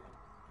 you ready?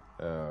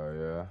 Oh,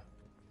 yeah.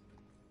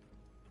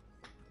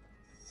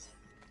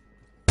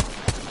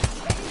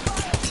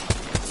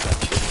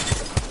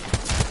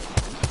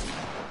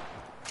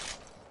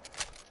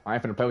 I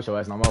ain't finna play with your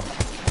ass no more.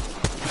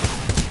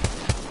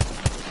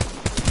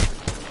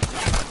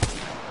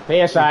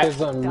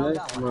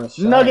 Headshot.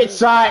 Nugget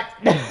shot.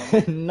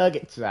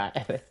 Nugget shot.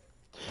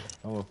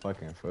 I'm a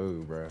fucking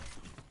fool, bro.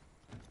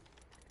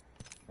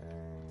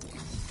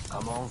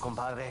 Come on,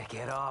 compadre,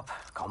 get up.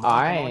 Come Oh,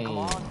 on, come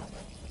on.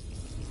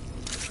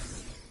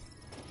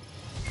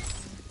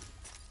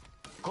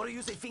 Gotta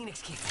use a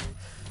Phoenix kit.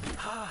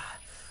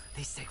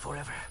 These take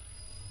forever.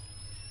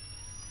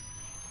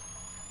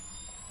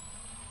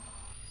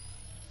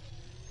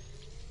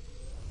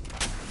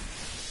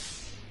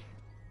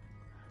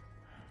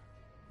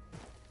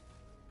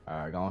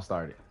 Alright, go on,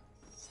 start it.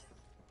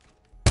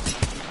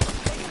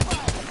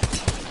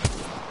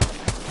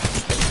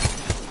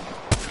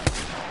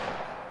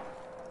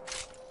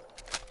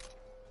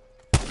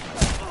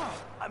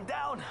 I'm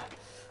down.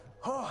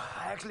 Oh,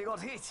 I actually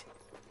got hit.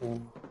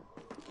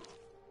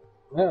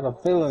 I had a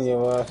feeling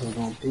your ass was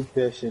gonna peek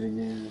that shit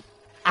again.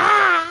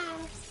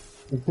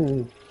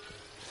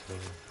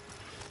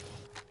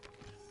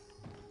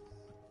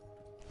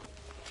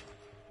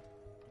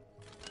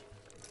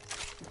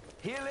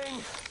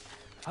 Healing.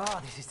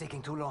 Ah, this is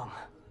taking too long.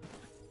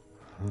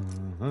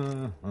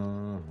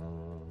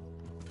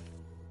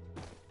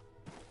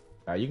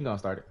 Alright, you can go and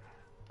start it.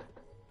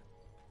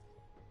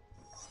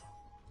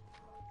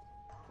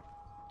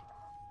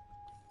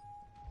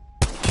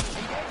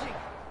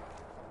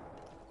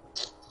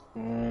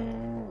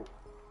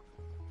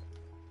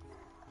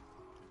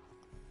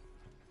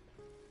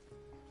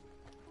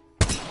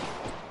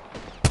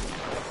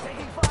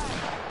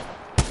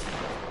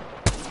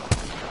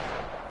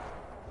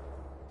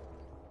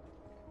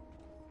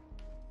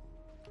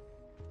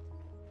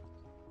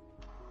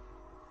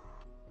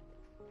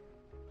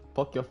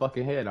 Fuck your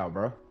fucking head out,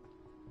 bro.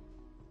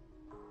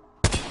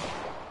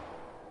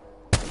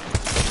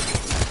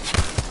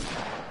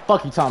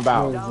 Fuck you talking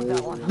about?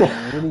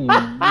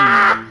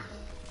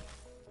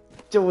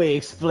 Your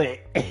wig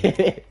split.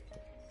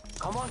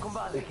 Come on,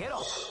 compadre, get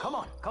up. Come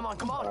on, come on,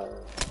 come on.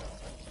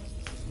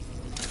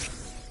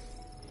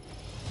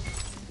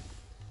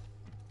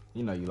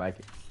 You know you like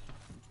it.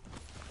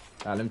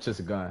 Alright, let me choose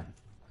a gun.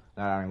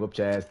 Alright, whip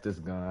your ass with this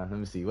gun. Let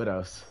me see, what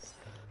else?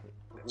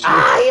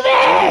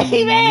 Ah,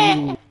 he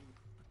mad!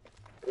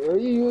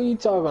 You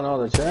talking all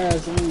the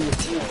trash?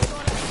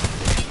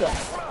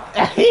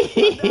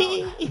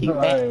 He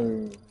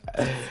mad. I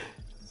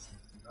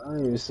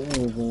didn't even say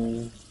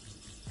anything.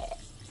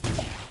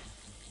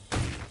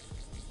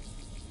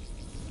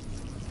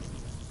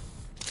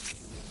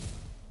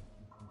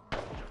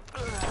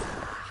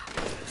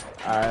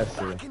 Alright, let's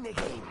see.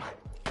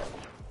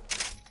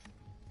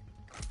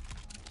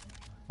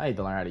 I need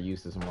to learn how to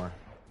use this more.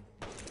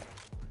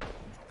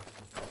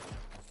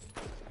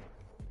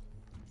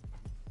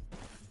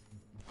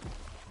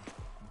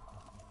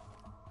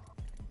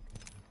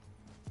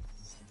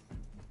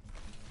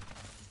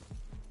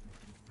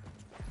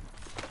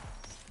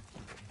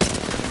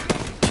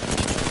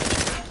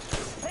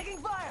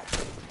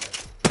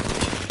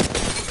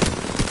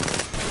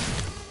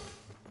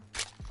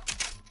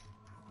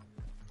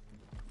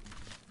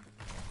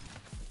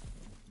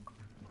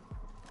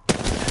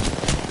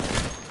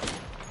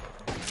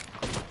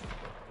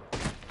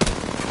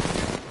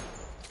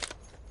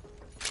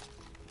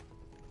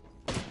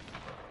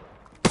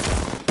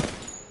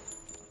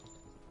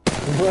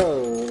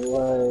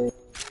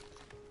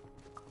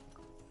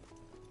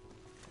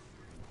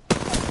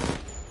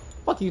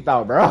 Fuck you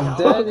thought, bro?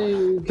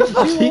 Daddy,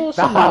 cause you on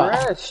some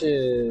rat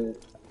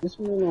shit. This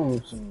man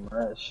on some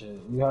rat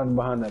shit. You hiding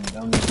behind that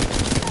dummy.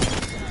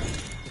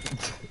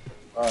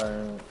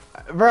 Alright.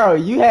 Bro,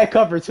 you had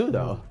cover too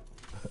though.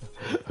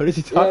 What is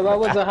he talking Yeah, but I about?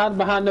 wasn't hiding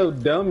behind no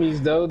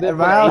dummies though. They put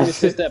Man, aim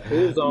assist that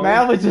proves on.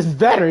 man was just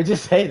better.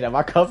 Just say that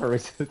my cover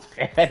was just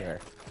better.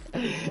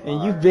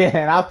 And you been,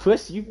 and I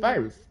pushed you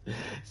first.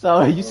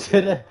 So you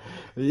should have.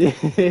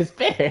 It's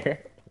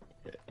fair.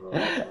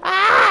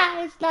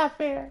 Ah, it's not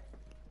fair.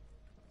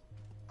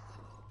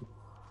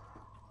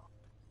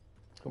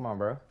 Come on,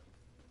 bro.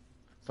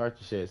 Start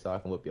your shit so I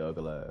can whip your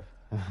ugly ass.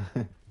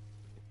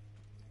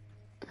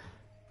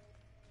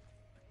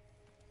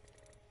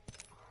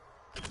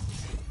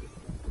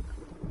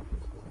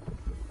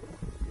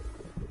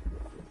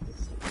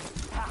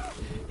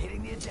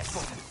 Hitting the eject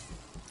button.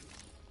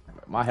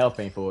 My health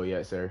ain't full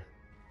yet, sir.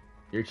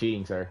 You're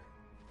cheating, sir.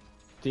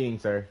 Cheating,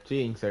 sir.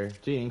 Cheating, sir.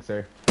 Cheating,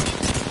 sir.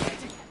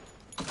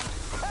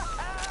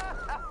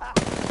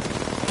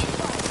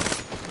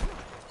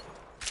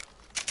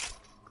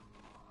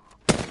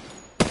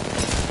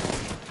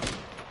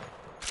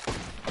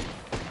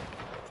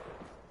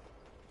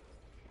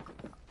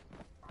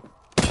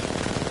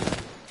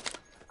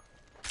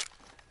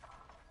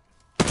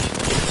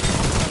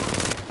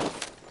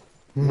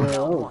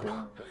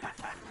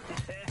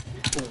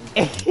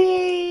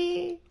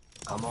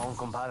 Come on,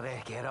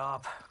 compadre, get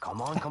up.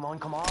 Come on, come on,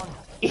 come on.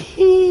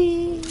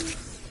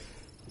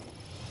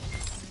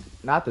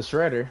 Not the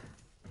shredder.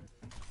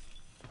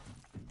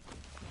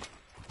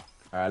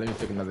 Alright, let me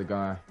pick another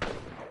gun.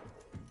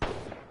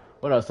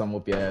 What else I'm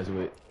whoop your ass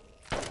with?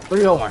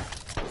 301.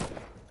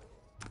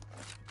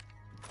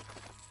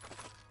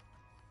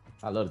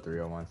 I love the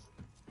 301s.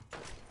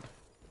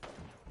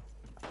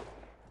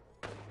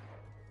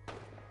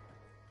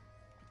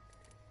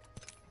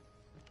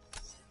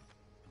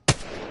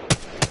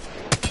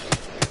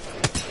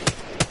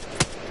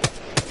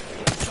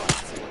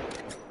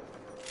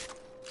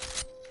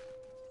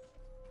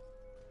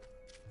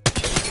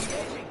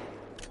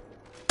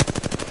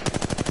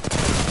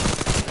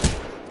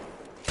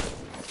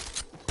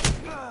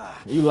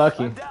 You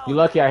lucky. You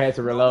lucky I had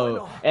to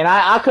reload. And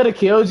I could have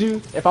killed you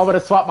if I would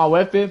have swapped my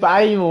weapon, but I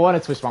didn't even want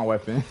to switch my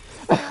weapon.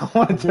 I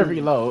wanted to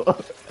reload.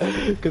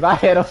 Cause I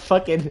had a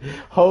fucking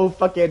whole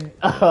fucking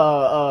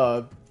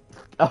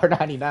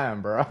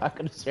R99, bro. I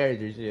could have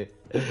shared your shit.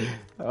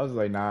 I was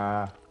like,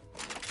 nah.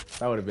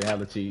 That would have been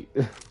hella cheap.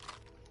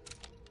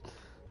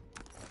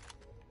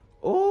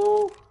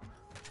 Ooh.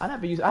 I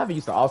haven't used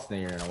the Austin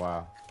in a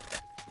while.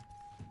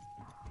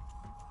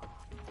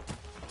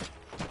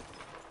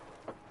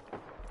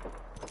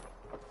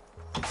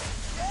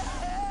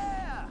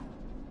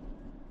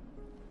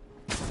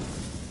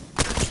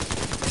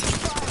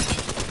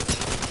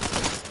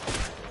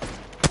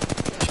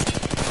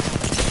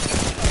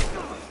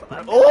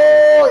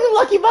 Oh, you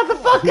lucky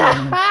motherfucker!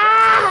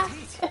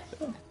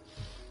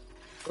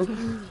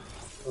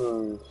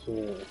 Oh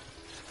shit.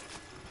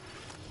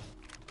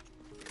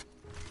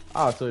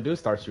 Oh, so it do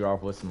start you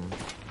off with some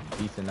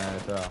decent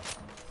ass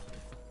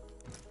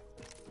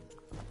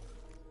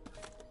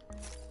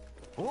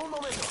Un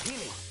momento,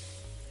 healing.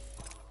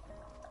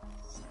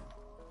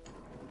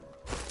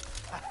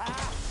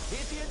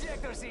 Hit the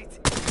ejector seat.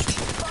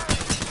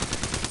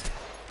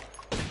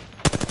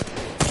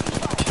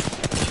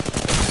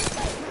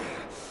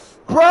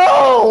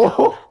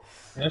 Bro!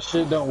 That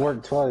shit don't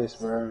work twice,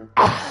 bro.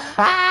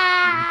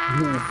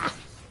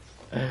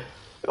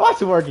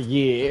 Watch it work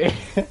again.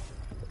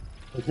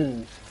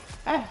 I'm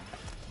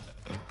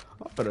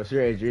gonna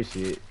shred your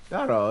shit.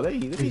 Hold on, let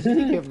me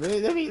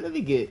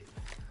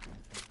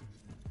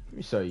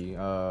show you. You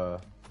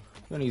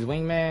wanna use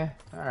wingman?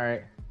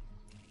 Alright.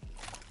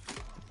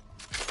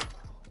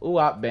 Ooh,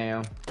 op,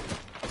 bam.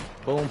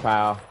 Boom,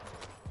 pow.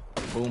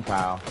 Boom,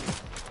 pow.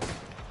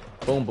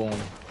 Boom, boom.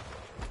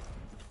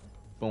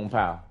 Boom,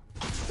 pow.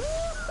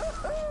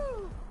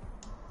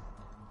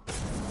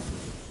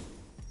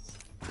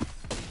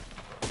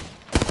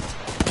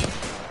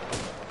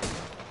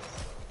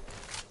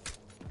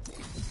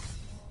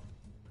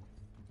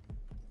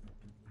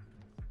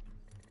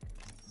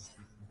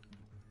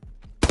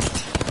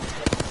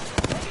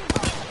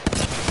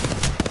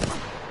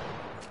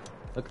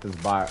 Look at this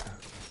bot.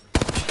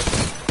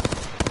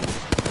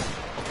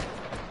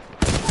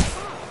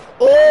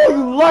 Oh,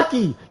 you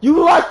lucky!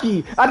 You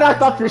lucky! I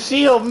knocked off your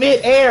shield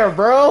mid-air,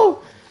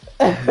 bro!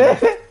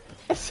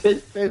 That's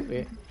just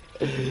stupid.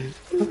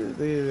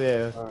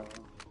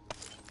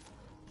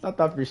 Knocked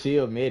off your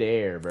shield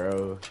mid-air,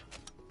 bro.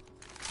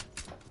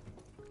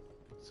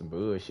 Some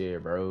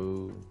bullshit,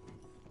 bro.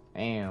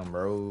 Damn,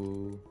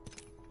 bro.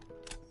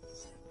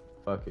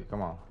 Fuck it,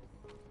 come on.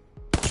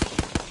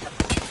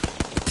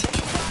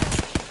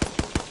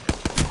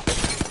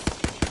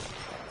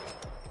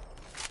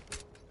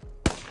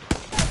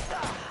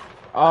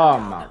 Oh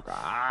my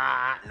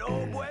god.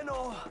 No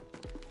bueno.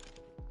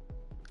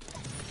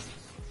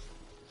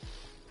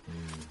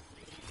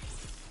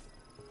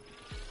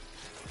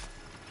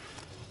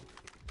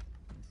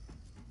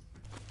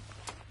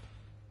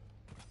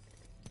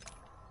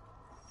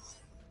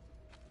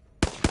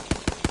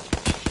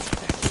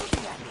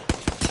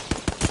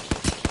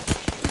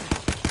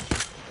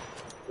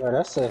 Yeah,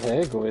 that's a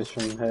head glitch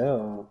from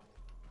hell.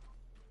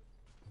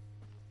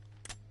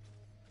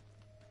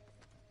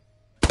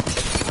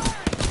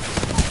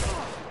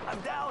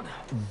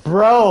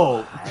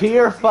 Bro,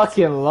 pure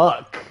fucking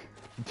luck.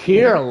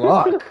 Pure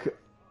luck.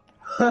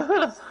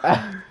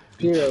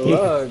 Pure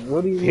luck.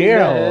 What do you mean Pure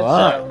that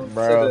luck, headshot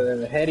bro. to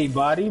the heady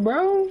body,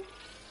 bro?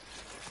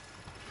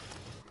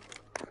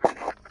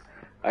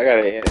 I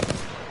gotta hit it.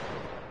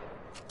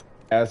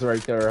 That's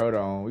right there. Hold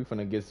on. We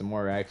finna get some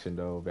more action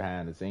though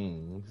behind the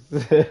scenes.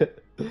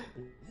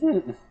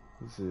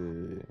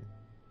 Shit.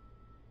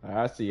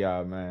 I see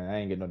y'all, man. I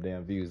ain't get no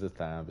damn views this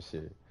time, but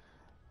shit.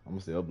 I'm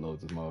gonna still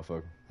upload this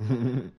motherfucker.